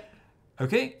good? Yep.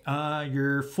 Okay,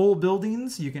 your full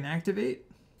buildings you can activate.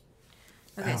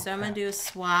 Okay, Oh, so I'm going crap. to do a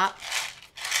swap.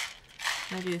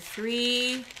 I'm going to do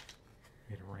 3.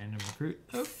 Get a random recruit,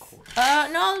 of course.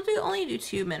 No, I'll only do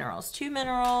 2 minerals. 2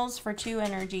 minerals for 2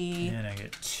 energy. And I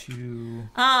get 2.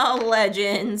 Oh,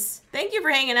 Legends. Thank you for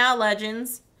hanging out,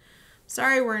 Legends.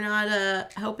 Sorry we're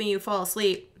not helping you fall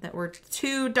asleep. That we're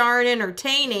too darn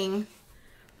entertaining.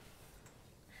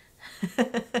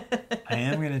 I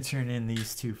am going to turn in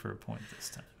these 2 for a point this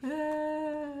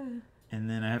time. And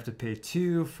then I have to pay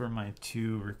 2 for my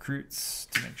 2 recruits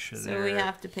to make sure So they're we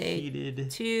have to pay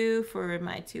heated. 2 for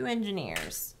my 2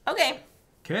 engineers. Okay.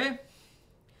 Okay.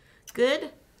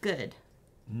 Good. Good.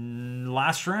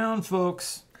 Last round,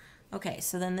 folks. Okay,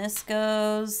 so then this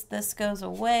goes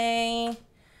away.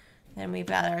 Then we've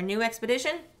got our new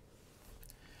expedition.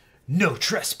 No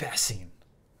trespassing.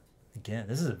 Again,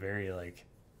 this is a very like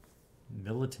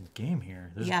militant game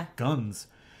here. There's Yeah. guns.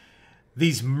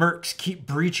 These mercs keep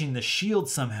breaching the shield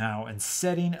somehow and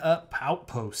setting up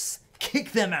outposts.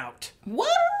 Kick them out.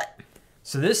 What?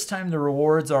 So this time the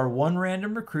rewards are 1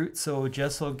 random recruit, so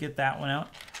Jess will get that one out,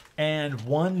 and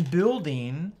 1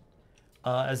 building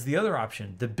as the other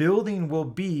option. The building will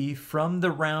be from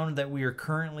the round that we are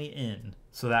currently in,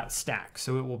 so that stacks.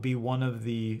 So it will be one of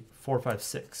the 4, 5,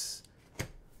 6.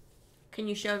 Can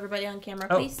you show everybody on camera,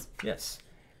 please? Oh, yes.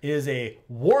 It is a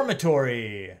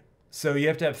warmatory. So you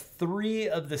have to have 3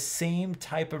 of the same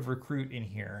type of recruit in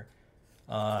here.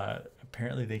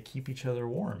 Apparently they keep each other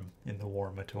warm in the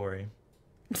warmatory.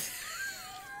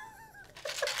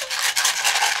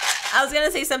 I was going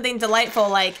to say something delightful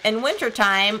like, in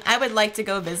wintertime, I would like to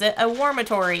go visit a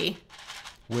warmatory.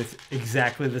 With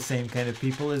exactly the same kind of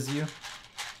people as you,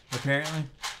 apparently.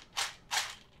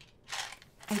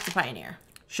 It's a pioneer.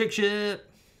 Shake shit.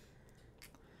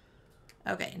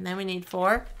 Okay, and then we need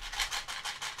 4.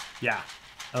 Yeah.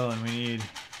 Oh, and we need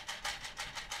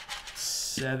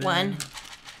 7. 1.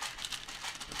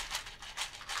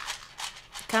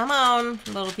 Come on,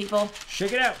 little people.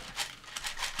 Shake it out.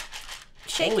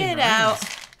 Shake Holy it Marines. out.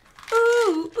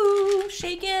 Ooh, ooh,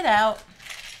 shake it out.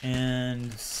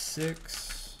 And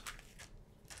 6.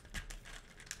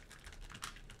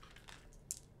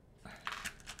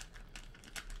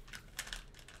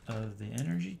 of the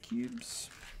energy cubes.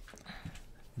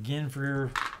 Again,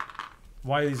 for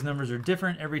why these numbers are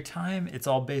different every time, it's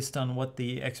all based on what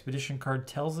the expedition card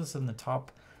tells us in the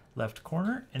top left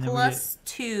corner. And then plus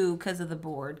 2 because of the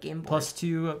game board. Plus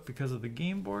 2 because of the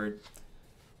game board.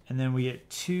 And then we get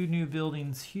 2 new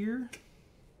buildings here.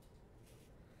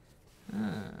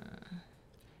 And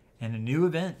a new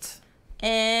event.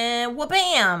 And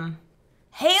wha-bam!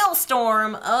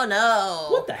 Hailstorm! Oh no!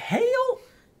 What the hell?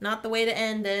 Not the way to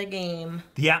end a game.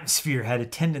 The atmosphere had a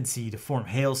tendency to form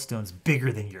hailstones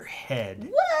bigger than your head.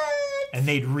 What? And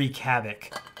they'd wreak havoc,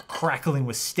 crackling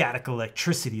with static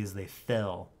electricity as they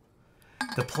fell.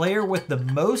 The player with the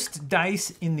most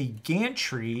dice in the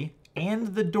gantry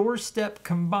and the doorstep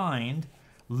combined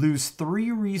lose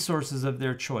 3 resources of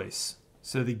their choice.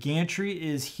 So the gantry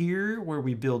is here where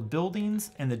we build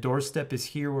buildings, and the doorstep is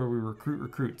here where we recruit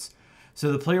recruits.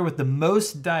 So the player with the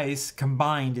most dice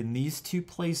combined in these 2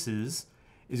 places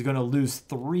is going to lose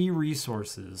 3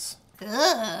 resources.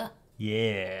 Ugh.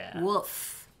 Yeah.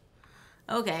 Woof.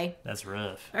 Okay. That's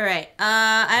rough. All right.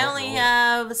 I only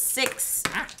have 6.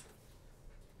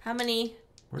 How many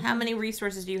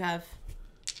resources do you have?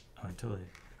 Oh, totally.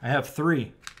 I have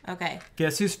 3. Okay.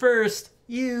 Guess who's first?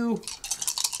 You.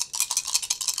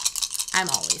 I'm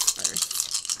always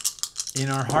first. In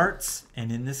our hearts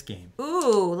and in this game.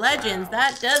 Ooh, Legends. Wow.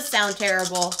 That does sound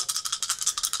terrible.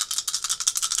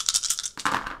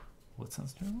 What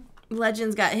sounds terrible?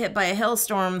 Legends got hit by a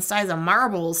hailstorm the size of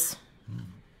marbles.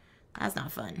 That's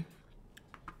not fun.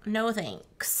 No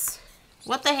thanks.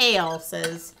 What the hail,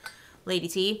 says Lady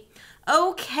T.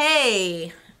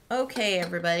 Okay. Okay,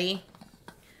 everybody.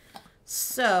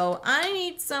 So, I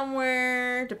need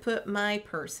somewhere to put my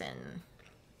person.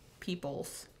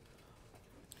 Peoples.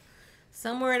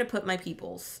 Somewhere to put my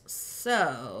peoples.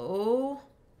 So,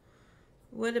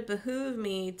 would it behoove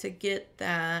me to get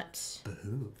that...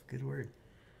 Behoove. Good word.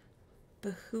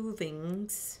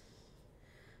 Behoovings.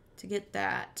 To get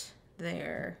that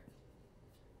there.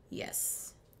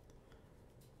 Yes.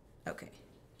 Okay.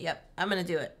 Yep. I'm going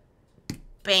to do it.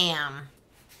 Bam.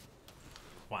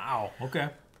 Wow. Okay.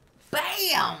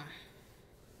 Bam.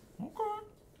 Okay. Okay.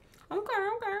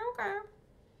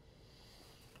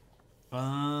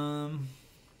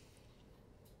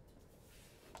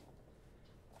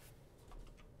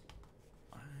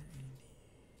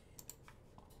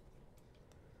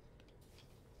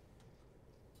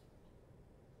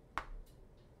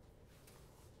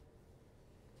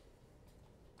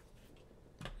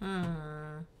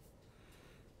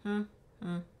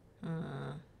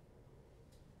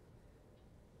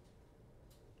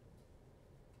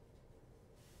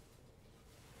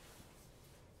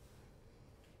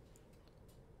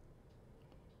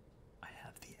 I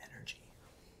have the energy.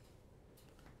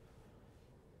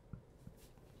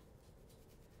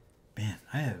 Man,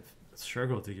 I have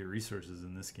struggled to get resources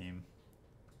in this game.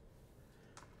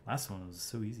 Last one was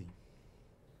so easy.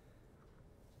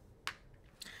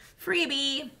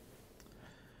 Freebie.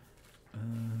 All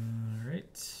right.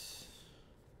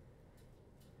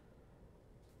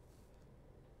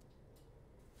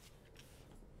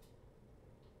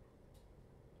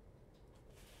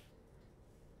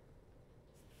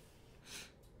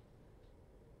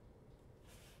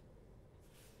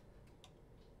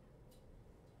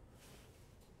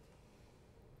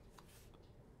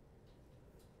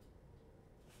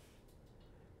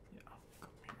 Yeah, I'll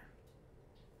come here.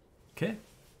 Okay.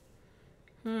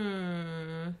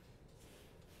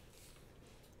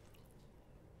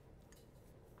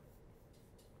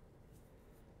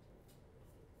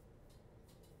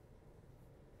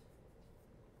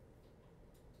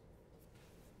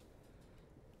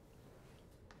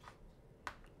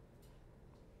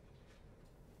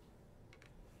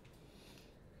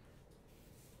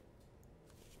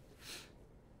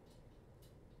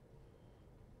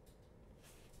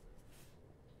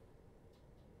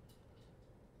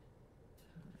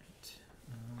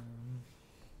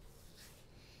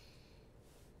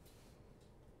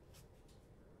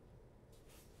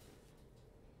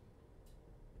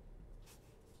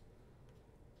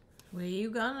 What are you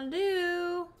gonna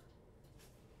do?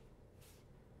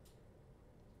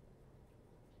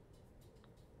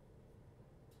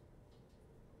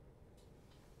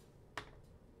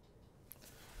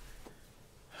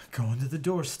 Going to the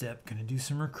doorstep. Gonna do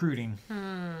some recruiting.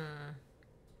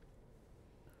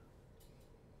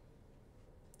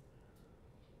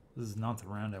 This is not the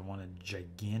round I wanted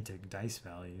gigantic dice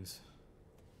values.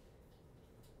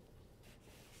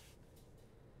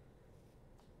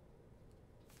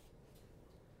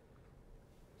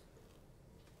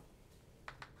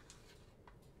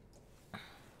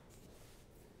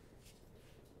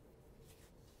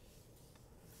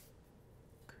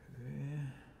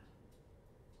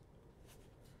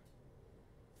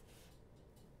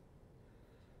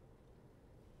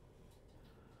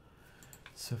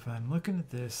 So if I'm looking at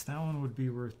this, that one would be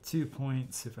worth 2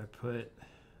 points if I put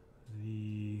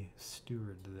the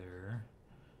steward there.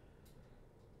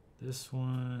 This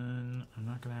one, I'm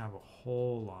not going to have a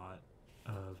whole lot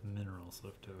of minerals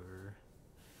left over.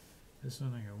 This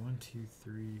one I got 1, 2,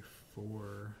 3,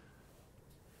 4.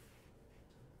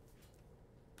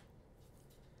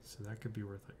 So that could be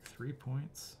worth like 3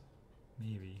 points,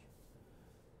 maybe.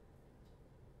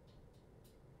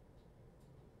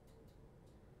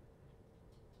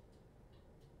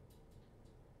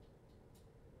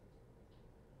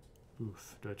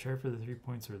 Oof. Do I try for the 3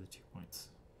 points or the 2 points?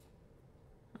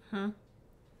 Uh-huh.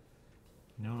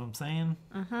 You know what I'm saying?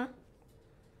 Uh-huh.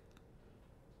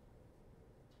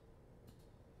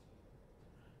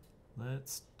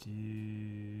 Let's do...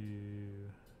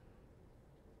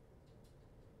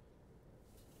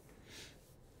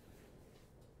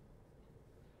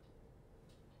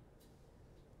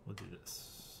 We'll do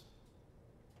this.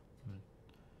 I'm going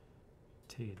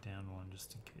to take it down one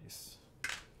just in case.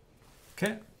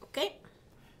 Okay. Okay.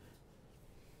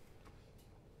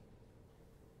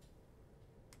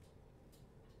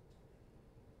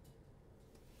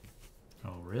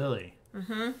 Oh, really?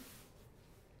 Mm-hmm. Do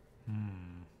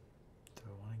I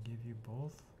want to give you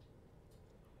both?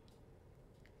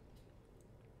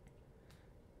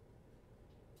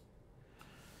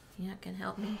 Yeah, can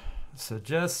help me. So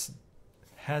Jess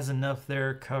has enough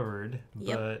there covered,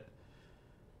 Yep. but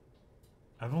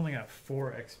I've only got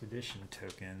 4 expedition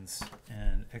tokens,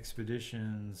 and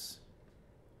expeditions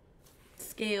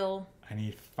Scale. I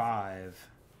need 5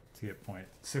 to get points.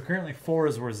 So currently 4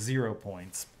 is worth 0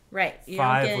 points. Right. You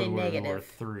 5 don't get would any be negative.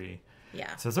 worth 3.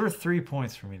 Yeah. So it's worth 3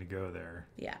 points for me to go there.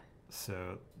 Yeah.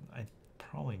 So I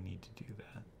probably need to do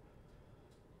that.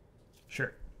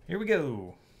 Sure. Here we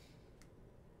go.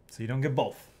 So you don't get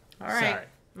both. All right. Sorry.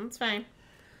 That's fine.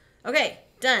 Okay.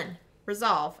 Done.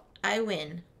 Resolve. I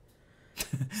win.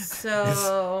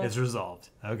 So It's resolved.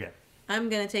 Okay. I'm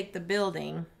going to take the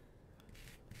building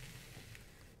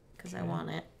because I want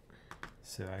it.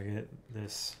 So I get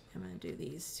this. I'm going to do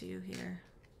these two here.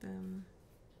 Boom.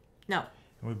 No.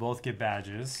 And we both get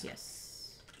badges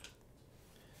Yes.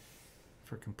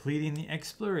 for completing the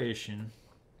exploration.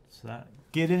 So that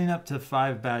getting up to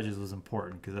 5 badges was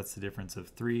important because that's the difference of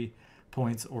 3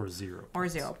 points or 0 Or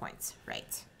points. 0 points.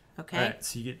 Right. Okay. All right,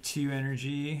 so you get 2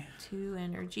 energy, 2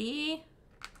 energy.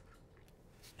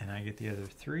 and I get the other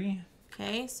 3.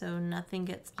 Okay, so nothing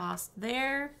gets lost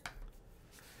there.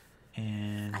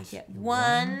 And I get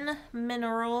 1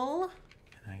 mineral.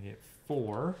 And I get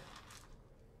 4.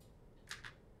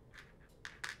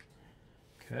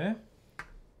 Okay. There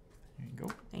you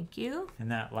go. Thank you.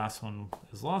 And that last one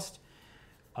is lost.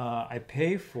 I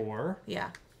pay for...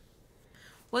 Yeah.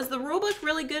 Was the rulebook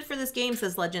really good for this game,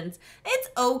 says Legends? It's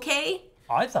okay.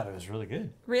 I thought it was really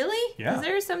good. Really? Yeah. Because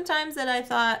there were some times that I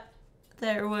thought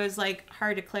there was like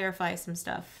hard to clarify some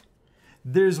stuff.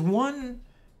 There's one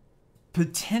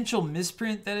potential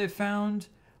misprint that I found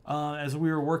as we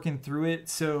were working through it.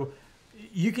 So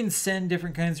you can send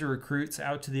different kinds of recruits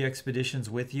out to the expeditions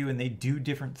with you, and they do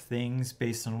different things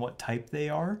based on what type they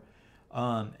are.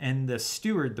 And the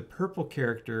steward, the purple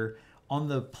character, on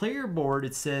the player board,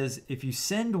 it says if you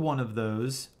send one of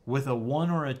those with a 1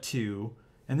 or a 2,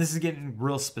 and this is getting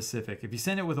real specific, if you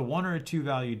send it with a 1 or a 2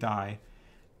 value die,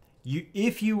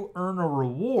 if you earn a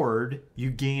reward, you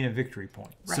gain a victory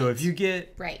point. Right. So if you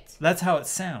get... Right. That's how it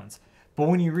sounds. But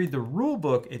when you read the rule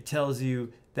book, it tells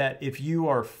you that if you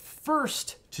are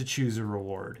first to choose a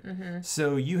reward,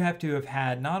 so you have to have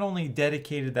had not only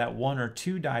dedicated that 1 or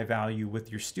 2 die value with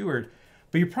your steward,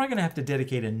 but you're probably going to have to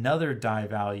dedicate another die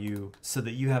value so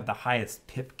that you have the highest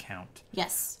pip count.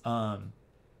 Yes.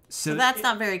 So That's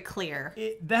not very clear.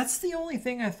 that's the only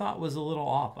thing I thought was a little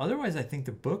off. Otherwise, I think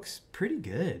the book's pretty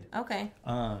good. Okay.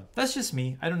 That's just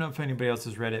me. I don't know if anybody else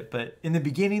has read it, but in the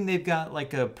beginning, they've got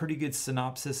like a pretty good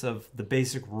synopsis of the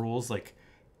basic rules. Like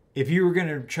if you were going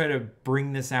to try to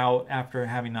bring this out after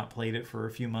having not played it for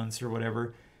a few months or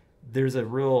whatever, there's a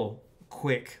real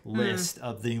quick list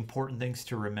of the important things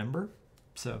to remember.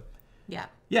 So Yeah.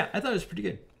 yeah, I thought it was pretty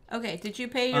good. Okay. Did you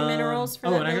pay your minerals for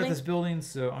that and I building? got this building,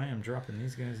 so I am dropping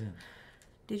these guys in.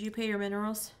 Did you pay your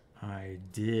minerals? I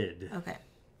did. Okay.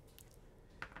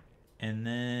 And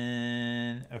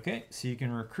then, okay, so you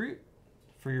can recruit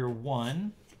for your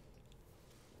 1.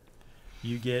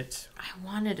 You get I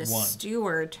wanted a 1.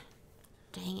 steward.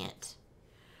 Dang it.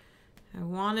 I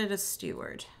wanted a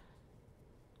steward.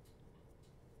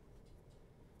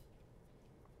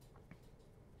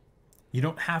 You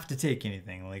don't have to take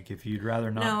anything. Like if you'd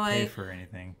rather not pay for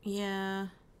anything. Yeah.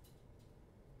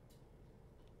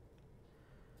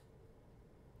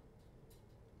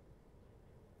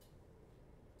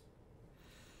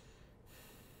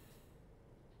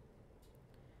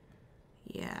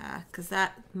 because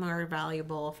that's more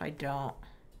valuable if I don't.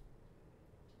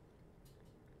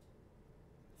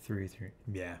 3, 3.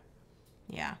 Yeah.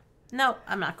 Yeah. No,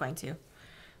 I'm not going to.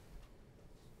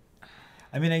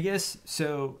 I mean, I guess,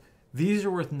 so these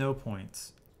are worth no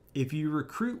points. If you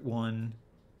recruit one,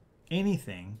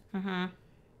 anything,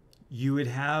 you would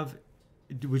have,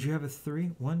 would you have a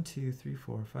 3? 1, 2, 3,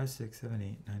 4, 5, 6, 7,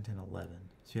 8, 9, 10, 11.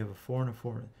 So you have a 4 and a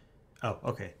 4. Oh,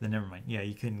 okay. Then never mind. Yeah,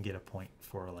 you couldn't get a point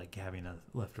for like having a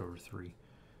leftover 3.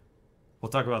 We'll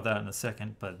talk about that in a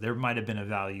second, but there might have been a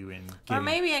value in getting... Or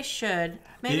maybe I should.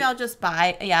 Maybe I'll just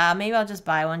buy... Yeah, maybe I'll just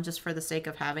buy one just for the sake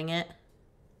of having it.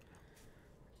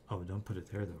 Oh, don't put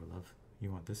it there, though, love.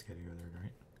 You want this guy to go there,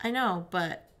 right? I know,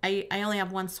 but I only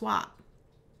have one swap.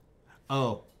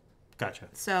 Oh, gotcha.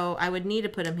 So I would need to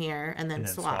put him here and then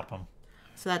swap. Them.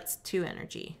 So that's 2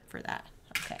 energy for that.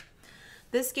 Okay.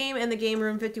 This game and the game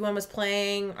room 51 was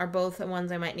playing are both the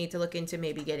ones I might need to look into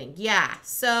maybe getting. Yeah,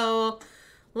 so...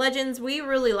 Legends, we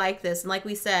really like this, and like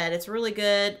we said, it's really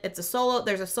good. It's a solo.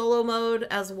 There's a solo mode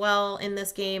as well in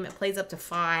this game. It plays up to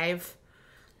 5.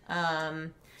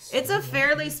 It's a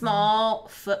fairly small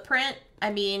footprint.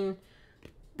 I mean,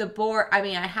 the board. I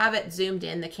mean, I have it zoomed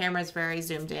in. The camera's very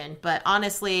zoomed in, but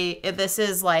honestly, this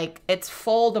is like it's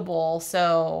foldable.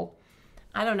 So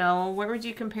I don't know. Where would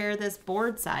you compare this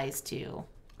board size to?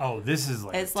 Oh, this is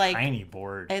like it's a like, tiny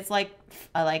board. It's like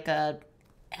a.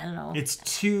 I don't know. It's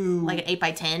 2... Like an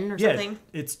 8x10 or something?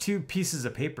 It's 2 pieces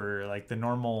of paper, like the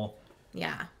normal...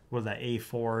 Yeah. What is that,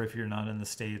 A4 if you're not in the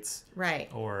States? Right.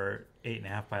 Or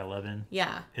 8.5 by 11.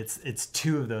 Yeah. It's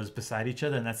 2 of those beside each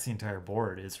other, and that's the entire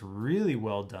board. It's really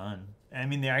well done. I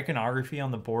mean, the iconography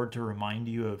on the board to remind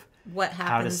you of what happens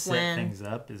how to set things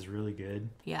up is really good.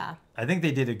 Yeah. I think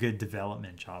they did a good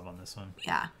development job on this one.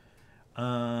 Yeah.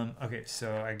 Okay,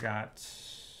 so I got...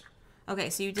 Okay,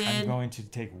 so you did... I'm going to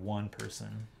take 1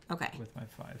 person with my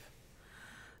 5.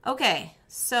 Okay,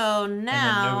 so now... And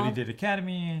then nobody did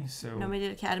Academy, so... Nobody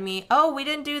did Academy. Oh, we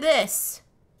didn't do this.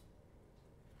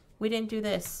 We didn't do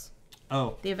this.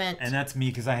 Oh. The event. And that's me,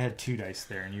 because I had 2 dice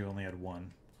there, and you only had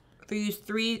 1.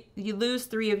 You lose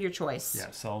 3 of your choice.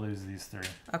 Yeah, so I'll lose these 3.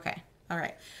 Okay, all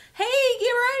right. Hey,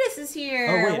 Gameritis is here.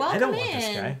 Oh, wait, welcome I don't in. want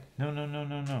this guy.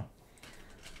 No.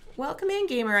 Welcome in,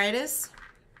 Gameritis.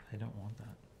 I don't want that.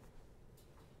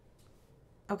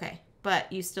 Okay,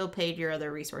 but you still paid your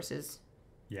other resources.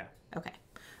 Yeah. Okay.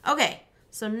 Okay,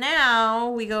 so now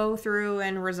we go through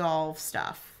and resolve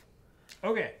stuff.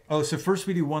 Okay. Oh, so first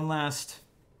we do one last...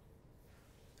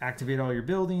 Activate all your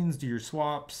buildings, do your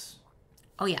swaps.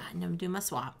 Oh, yeah, and I'm doing my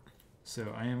swap.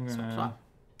 So I am going to...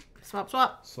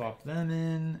 Swap. Swap them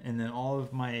in, and then all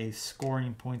of my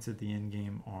scoring points at the end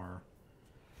game are...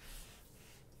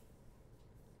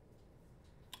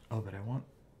 Oh, but I want...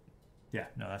 Yeah,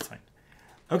 no, that's fine.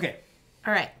 Okay.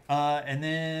 All right. And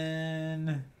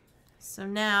then... So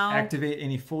now... Activate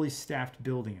any fully staffed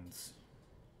buildings.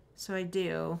 So I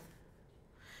do.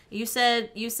 You said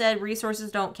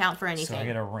resources don't count for anything. So I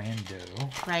get a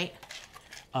rando. Right?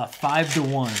 5 to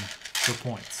 1 for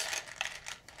points.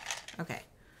 Okay.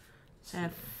 So I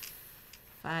have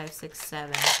 5, 6,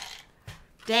 7.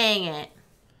 Dang it.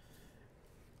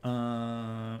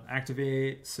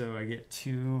 Activate, so I get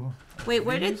 2. Wait,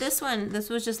 where did this one? This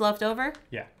was just left over?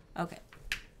 Yeah. Okay.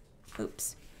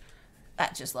 Oops.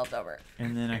 That just left over.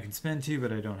 And then I can spend 2,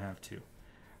 but I don't have 2.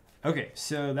 Okay,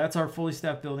 so that's our fully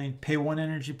staffed building. Pay 1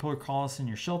 energy per colossus in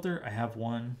your shelter. I have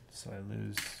 1, so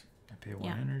I pay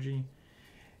 1 energy.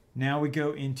 Now we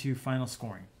go into final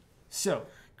scoring. So,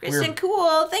 Christian,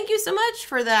 cool. Thank you so much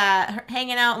for that.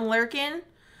 Hanging out and lurking.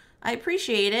 I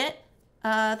appreciate it.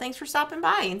 Thanks for stopping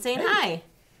by and saying hi.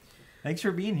 Thanks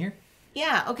for being here.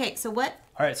 Yeah, okay, so what?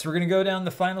 All right, so we're going to go down the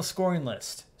final scoring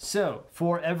list. So,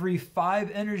 for every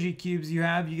 5 energy cubes you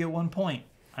have, you get 1 point.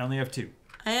 I only have 2.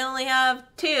 I only have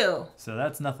 2. So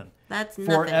that's nothing. That's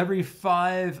nothing. For every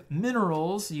 5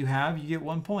 minerals you have, you get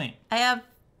 1 point. I have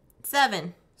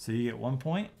 7. So you get 1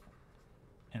 point.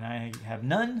 And I have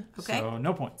none, so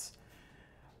no points.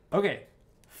 Okay,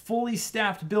 fully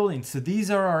staffed buildings. So these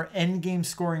are our end game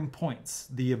scoring points.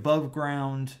 The above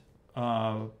ground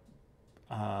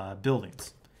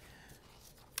buildings.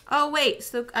 Oh, wait.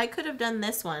 So I could have done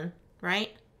this one,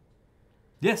 right?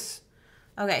 Yes.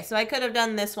 Okay, so I could have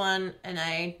done this one, and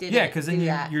I didn't. Yeah, because then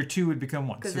your 2 would become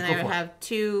 1. Because then I would have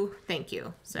 2. Thank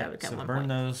you. So I would get 1 point. So burn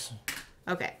those.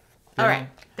 Okay. All right.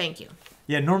 Thank you.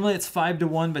 Yeah, normally it's 5 to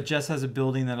 1, but Jess has a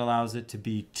building that allows it to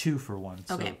be 2 for 1.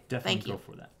 So definitely go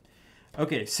for that.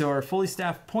 Okay, so our fully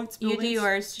staffed points buildings. You do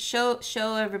yours.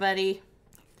 Show everybody.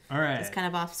 All right. It's kind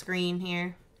of off screen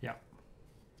here. Yeah.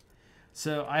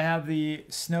 So I have the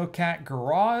Snowcat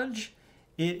Garage.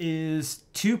 It is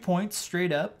 2 points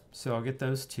straight up, so I'll get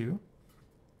those 2.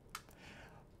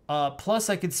 Plus,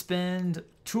 I could spend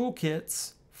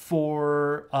toolkits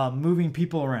for moving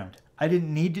people around. I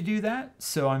didn't need to do that,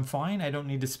 so I'm fine. I don't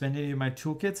need to spend any of my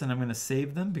toolkits, and I'm going to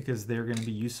save them because they're going to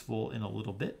be useful in a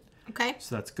little bit. Okay.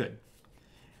 So that's good.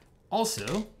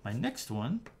 Also, my next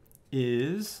one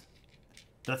is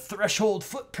the threshold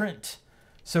footprint.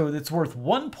 So it's worth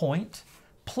 1 point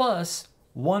plus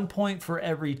 1 point for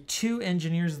every 2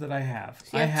 engineers that I have.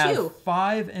 So you have I have 2.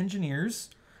 5 engineers.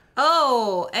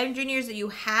 Oh, engineers that you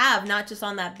have, not just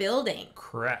on that building.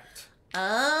 Correct.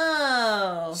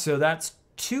 Oh. So that's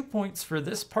 2 points for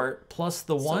this part plus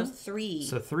the 1. So 3.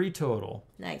 So 3 total.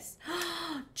 Nice.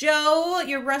 Joe,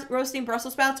 you're roasting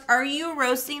Brussels sprouts. Are you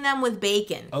roasting them with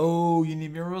bacon? Oh, you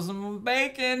need me to roast them with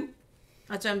bacon.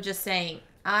 That's what I'm just saying.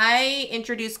 I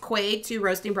introduced Quaid to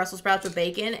roasting Brussels sprouts with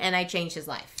bacon, and I changed his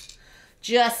life.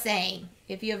 Just saying.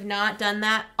 If you have not done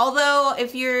that, although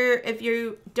if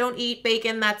you don't eat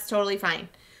bacon, that's totally fine.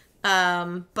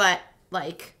 But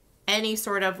like any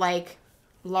sort of like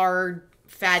lard,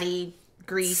 fatty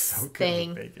grease So good thing.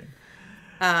 with bacon.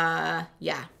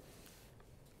 Yeah.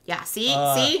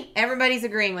 See, everybody's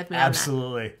agreeing with me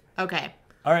Absolutely. on that. Okay.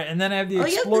 All right, and then I have the Oh,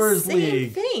 you have Explorers the same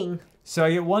League. thing. So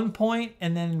I get 1 point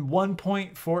and then 1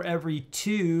 point for every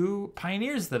 2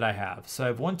 pioneers that I have. So I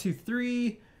have 1, 2,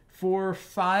 3, 4,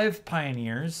 5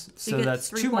 pioneers. you So get that's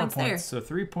 3 2 more points there. points. So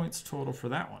 3 points total for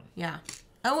that one. Yeah.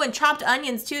 Oh, and chopped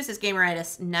onions too, says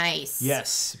Gameritis. Nice.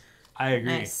 Yes, I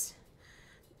agree. Nice.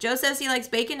 Joe says he likes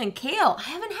bacon and kale. I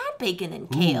haven't had bacon and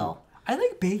kale. I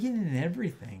like bacon in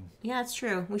everything. Yeah, it's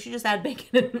true. We should just add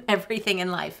bacon in everything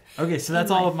in life. Okay, so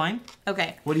that's all of mine.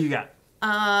 Okay. What do you got?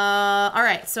 All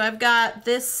right. So I've got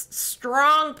this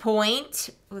strong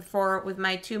point with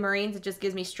my 2 Marines. It just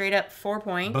gives me straight up 4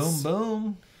 points. Boom,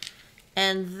 boom.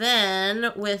 And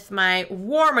then with my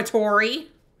Warmatory,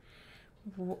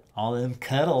 All them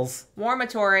cuddles.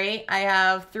 I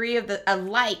have 3 of the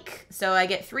alike. So I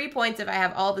get 3 points if I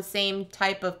have all the same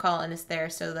type of colonists there.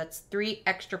 So that's 3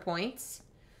 extra points.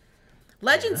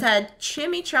 Legends had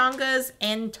chimichangas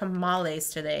and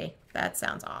tamales today. That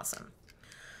sounds awesome.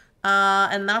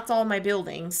 And that's all my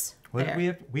buildings. What there. did we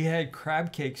have? We had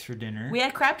crab cakes for dinner. We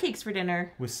had crab cakes for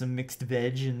dinner. with some mixed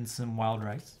veg and some wild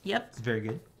rice. Yep. It's very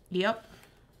good. Yep.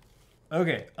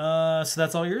 Okay, so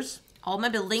that's all yours? All my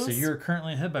buildings. So you're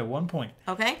currently ahead by 1 point.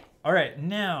 Okay. All right,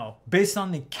 now, based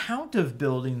on the count of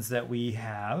buildings that we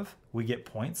have, we get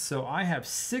points. So I have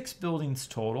 6 buildings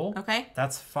total. Okay.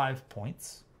 That's 5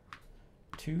 points.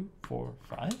 2, 4,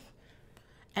 5.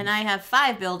 And I have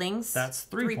 5 buildings. That's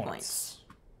 3 points.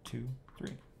 2, 3.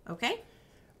 Okay.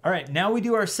 All right, now we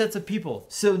do our sets of people.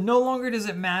 So no longer does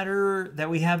it matter that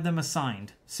we have them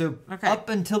assigned. So up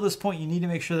until this point, you need to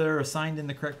make sure they're assigned in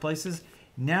the correct places.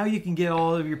 Now you can get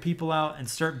all of your people out and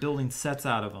start building sets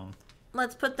out of them.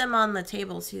 Let's put them on the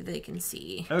table so they can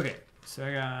see. Okay, so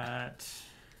I got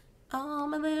All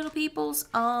my little peoples.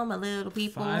 All my little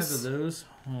peoples. 5 of those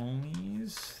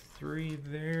homies. 3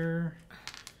 there.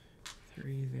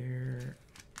 3 there.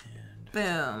 And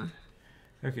Boom.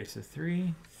 okay, so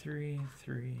 3, 3,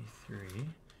 3, 3.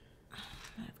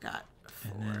 I've got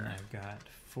 4. And then I've got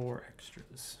 4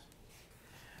 extras.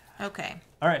 Okay.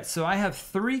 All right, so I have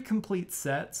 3 complete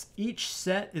sets. Each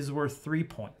set is worth 3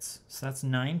 points. So that's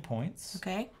 9 points.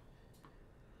 Okay.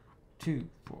 2,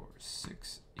 4,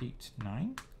 6, 8,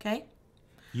 9. Okay.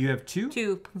 You have 2?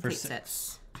 2 for complete 6.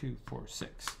 sets. 2, 4,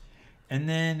 6. And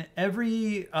then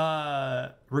every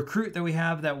recruit that we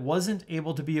have that wasn't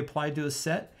able to be applied to a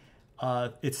set,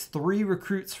 it's 3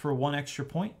 recruits for 1 extra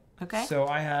point. Okay. So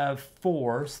I have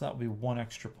 4, so that'll be 1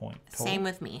 extra point total. Same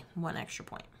with me. 1 extra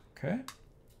point. Okay.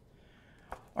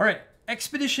 All right,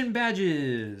 expedition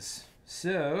badges.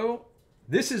 So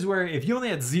this is where if you only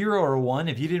had 0 or 1,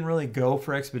 if you didn't really go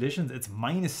for expeditions, it's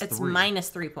 -3. It's minus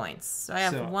 3 points. So I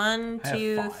have So, 1, I have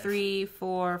 2, 5. 3,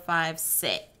 4, 5,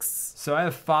 6. So I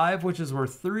have 5, which is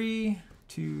worth 3,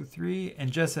 2, 3,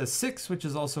 and Jess has 6, which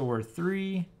is also worth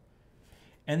 3.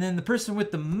 And then the person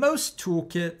with the most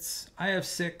toolkits, I have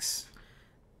 6.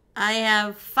 I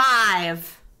have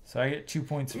 5. So I get 2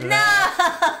 points for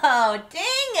that. No!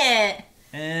 Dang it!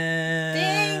 And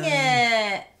Dang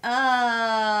it!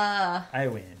 I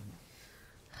win.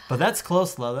 But that's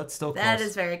close, though. That's still close. That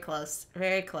is very close.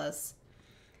 Very close.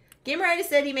 Gameritis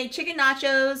said he made chicken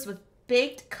nachos with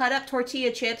baked cut-up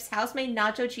tortilla chips, house-made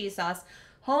nacho cheese sauce,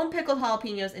 home-pickled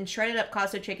jalapenos, and shredded-up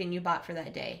Costco chicken you bought for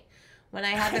that day. When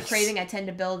I have the craving, I tend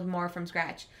to build more from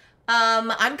scratch.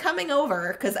 I'm coming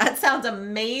over, because that sounds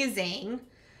amazing.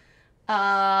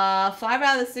 5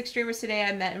 out of the 6 streamers today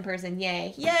I met in person.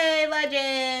 Yay. Yay,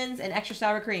 legends! And extra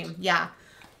sour cream. Yeah.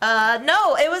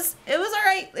 No, it was all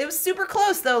right. It was super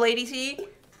close though, Lady T.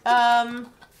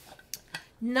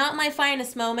 Not my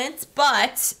finest moments,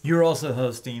 but You're also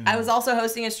hosting. I was also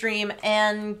hosting a stream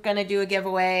and gonna do a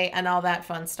giveaway and all that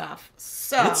fun stuff.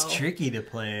 So It's tricky to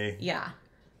play yeah,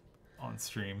 on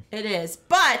stream. it is.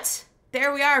 But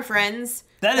there we are, friends.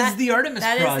 That is the Artemis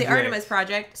That project. is the Artemis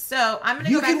project. So I'm gonna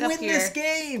You go back can up win here. this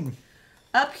game.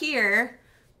 Up here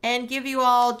and give you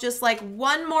all just like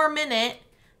one more minute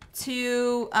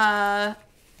to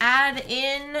add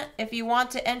in if you want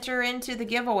to enter into the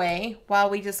giveaway while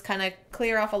we just kind of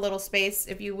clear off a little space.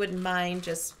 If you wouldn't mind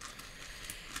just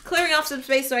clearing off some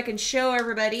space so I can show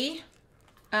everybody.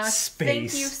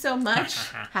 Thank you so much.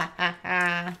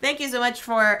 Thank you so much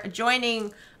for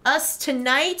joining us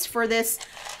tonight for this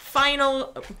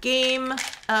final game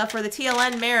for the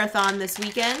TLN marathon this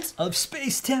weekend. Of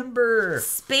Space Timber.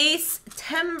 Space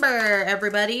Timber,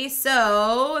 everybody.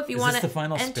 So if you want Is to this the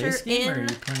final enter space game, or are in,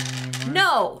 you playing any more?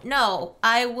 no,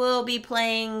 I will be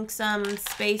playing some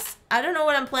space. I don't know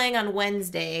what I'm playing on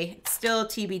Wednesday. It's still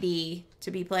TBD to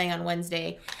be playing on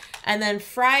Wednesday. And then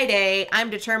Friday, I'm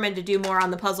determined to do more on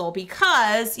the puzzle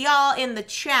because y'all in the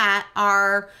chat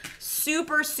are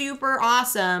super, super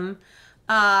awesome.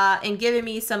 And giving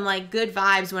me some like good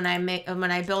vibes when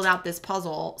I build out this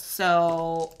puzzle.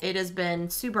 So it has been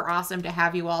super awesome to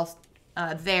have you all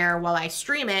there while I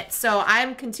stream it. So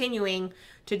I'm continuing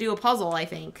to do a puzzle, I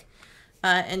think,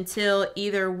 until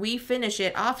either we finish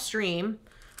it off stream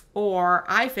or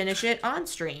I finish it on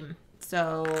stream.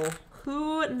 So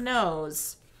who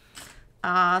knows?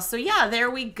 So yeah, there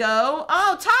we go.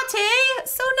 Oh, Tate,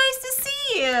 so nice to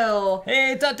see you.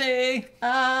 Hey, Tate.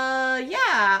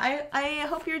 Yeah, I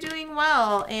hope you're doing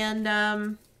well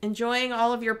and enjoying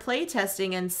all of your play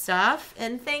testing and stuff.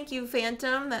 And thank you,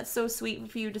 Phantom. That's so sweet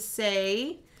of you to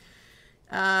say.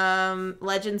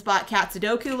 Legends bought Cat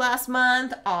Sudoku last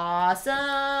month.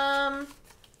 Awesome.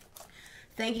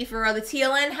 Thank you for all the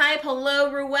TLN hype.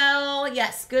 Hello, Ruel.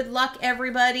 Yes, good luck,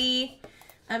 everybody.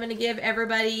 I'm going to give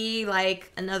everybody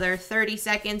like another 30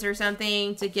 seconds or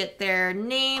something to get their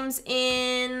names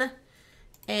in.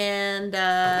 And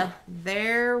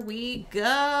there we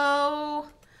go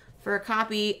for a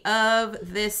copy of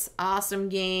this awesome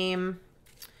game.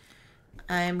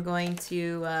 I'm going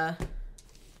to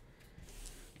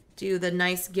do the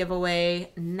nice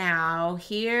giveaway now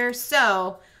here.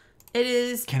 So it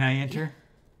is... Can I enter?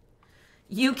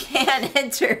 You can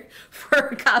enter for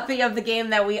a copy of the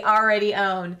game that we already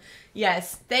own.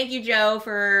 Yes. Thank you, Joe,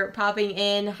 for popping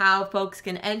in how folks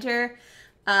can enter.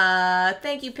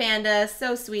 Thank you, Panda.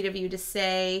 So sweet of you to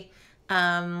say.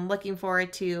 Looking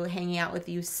forward to hanging out with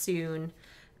you soon.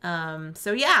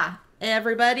 So yeah,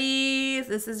 everybody,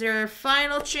 this is your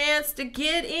final chance to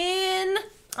get in.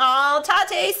 Oh,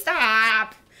 Tate,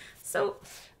 stop. So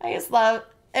I just love,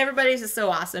 everybody's just so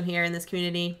awesome here in this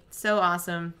community. So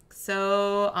awesome.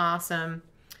 So awesome.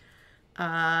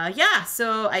 Yeah,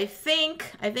 so I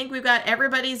think we've got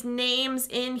everybody's names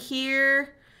in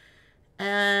here.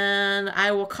 And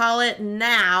I will call it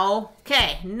now.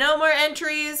 Okay, no more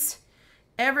entries.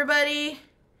 Everybody.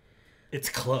 It's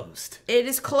closed. It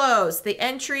is closed. The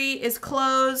entry is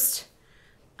closed.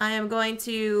 I am going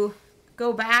to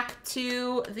go back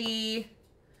to the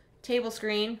table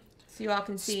screen so you all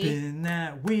can see. Spin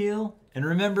that wheel. And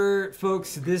remember,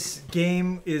 folks, this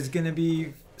game is going to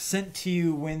be sent to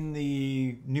you when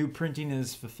the new printing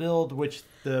is fulfilled, which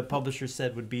the publisher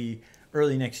said would be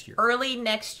early next year. Early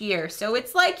next year. So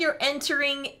it's like you're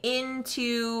entering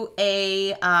into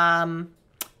a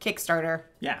Kickstarter.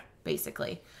 Yeah.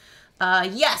 Basically.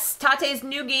 Yes, Tate's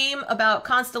new game about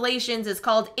constellations is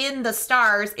called In the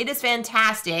Stars. It is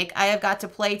fantastic. I have got to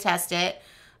play test it,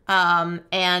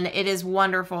 and it is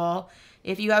wonderful.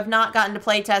 If you have not gotten to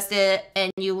play test it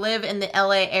and you live in the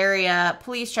LA area,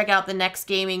 please check out the next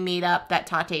gaming meetup that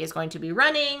Tate is going to be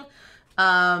running.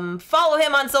 Follow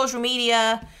him on social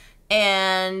media,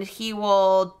 and he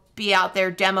will be out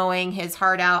there demoing his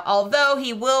heart out, although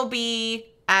he will be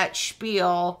at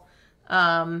Spiel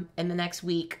in the next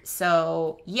week.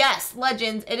 So yes,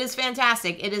 Legends, it is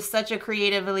fantastic. It is such a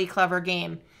creatively clever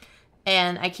game,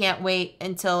 and I can't wait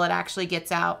until it actually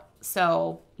gets out.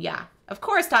 So yeah, of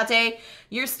course, Tate,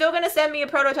 you're still gonna send me a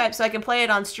prototype so I can play it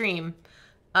on stream.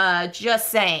 Just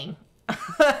saying.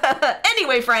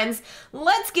 Anyway, friends,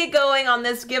 let's get going on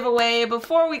this giveaway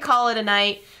before we call it a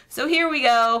night. So here we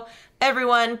go.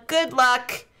 Everyone, good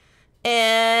luck.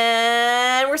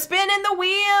 And we're spinning the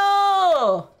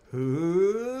wheel.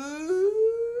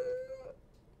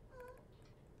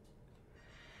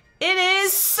 It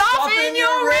is Soften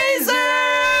Your Razor!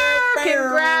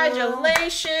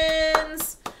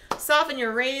 Congratulations! Soften sharpen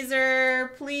your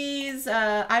razor, please.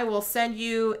 I will send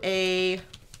you a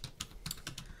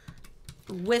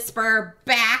whisper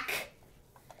back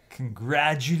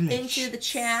Congratulations. into the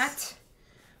chat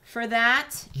for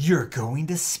that. You're going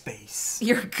to space.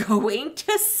 You're going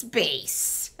to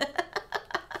space.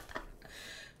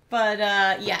 But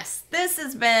yes, this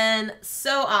has been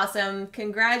so awesome.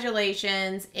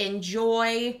 Congratulations.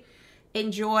 Enjoy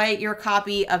your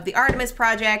copy of the Artemis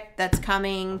project that's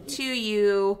coming to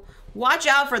you. Watch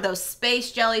out for those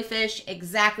space jellyfish.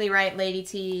 Exactly right, Lady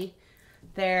T.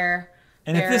 They're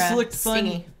if this looked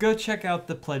stingy. fun, go check out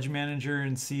the Pledge Manager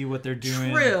and see what they're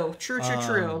doing. True.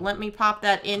 Let me pop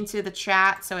that into the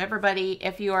chat. So everybody,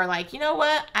 if you are like, you know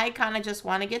what, I kind of just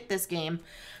want to get this game.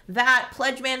 That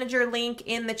Pledge Manager link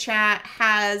in the chat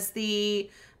has the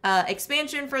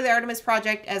expansion for the Artemis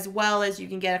project, as well as you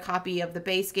can get a copy of the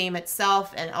base game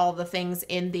itself and all the things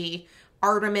in the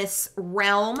Artemis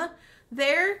realm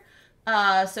there.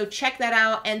 So check that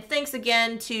out. And thanks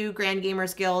again to Grand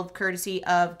Gamers Guild, courtesy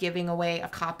of giving away a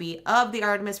copy of the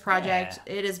Artemis project.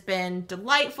 Yeah. It has been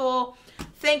delightful.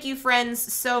 Thank you, friends,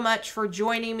 so much for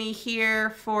joining me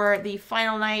here for the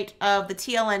final night of the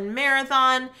TLN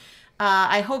Marathon.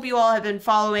 I hope you all have been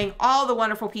following all the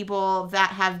wonderful people that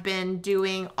have been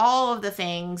doing all of the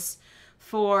things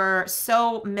for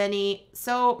so many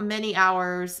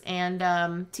hours. And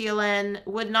TLN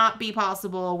would not be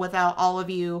possible without all of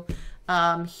you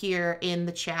here in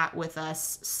the chat with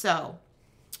us. So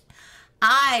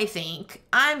I think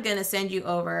I'm going to send you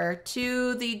over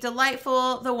to the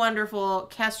delightful, the wonderful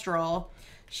Kestrel.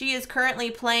 She is currently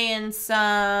playing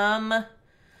some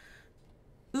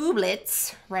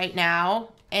Ooblets right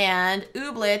now, and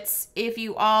Ooblets, if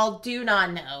you all do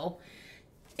not know,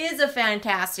 is a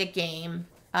fantastic game.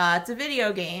 It's a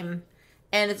video game,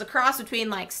 and it's a cross between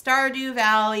like Stardew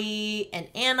Valley and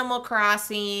Animal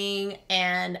Crossing,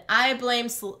 and I blame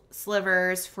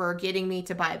Slivers for getting me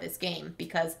to buy this game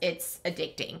because it's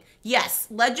addicting. Yes,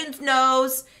 Legends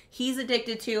knows he's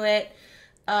addicted to it.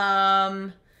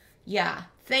 Yeah,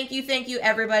 thank you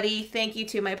everybody. Thank you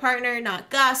to my partner, not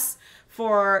Gus,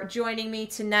 for joining me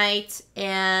tonight.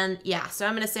 And yeah, so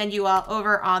I'm going to send you all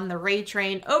over on the raid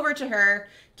train over to her.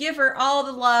 Give her all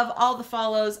the love, all the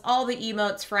follows, all the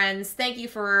emotes, friends. Thank you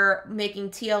for making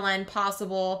TLN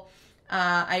possible.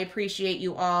 I appreciate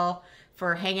you all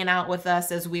for hanging out with us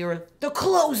as we were the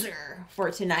closer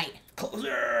for tonight.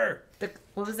 Closer!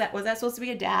 What was that? Was that supposed to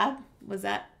be a dab? Was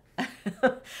that?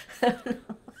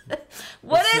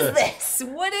 What is this?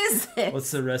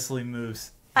 What's the wrestling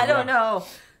moves? I don't know.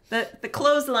 The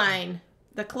clothesline.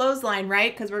 The clothesline,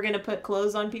 right? Because we're going to put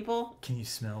clothes on people. Can you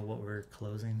smell what we're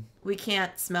closing? We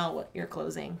can't smell what you're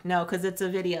closing. No, because it's a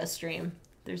video stream.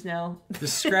 There's no...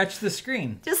 Just scratch the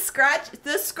screen. Just scratch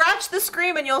the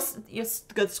screen and you'll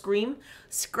scream.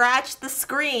 Scratch the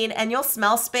screen and you'll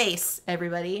smell space,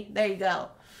 everybody. There you go.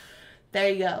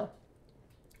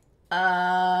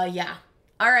 Yeah.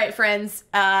 All right, friends.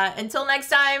 Until next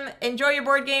time, enjoy your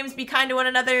board games, be kind to one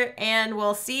another, and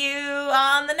we'll see you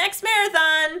on the next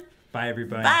marathon. Bye,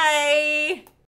 everybody. Bye.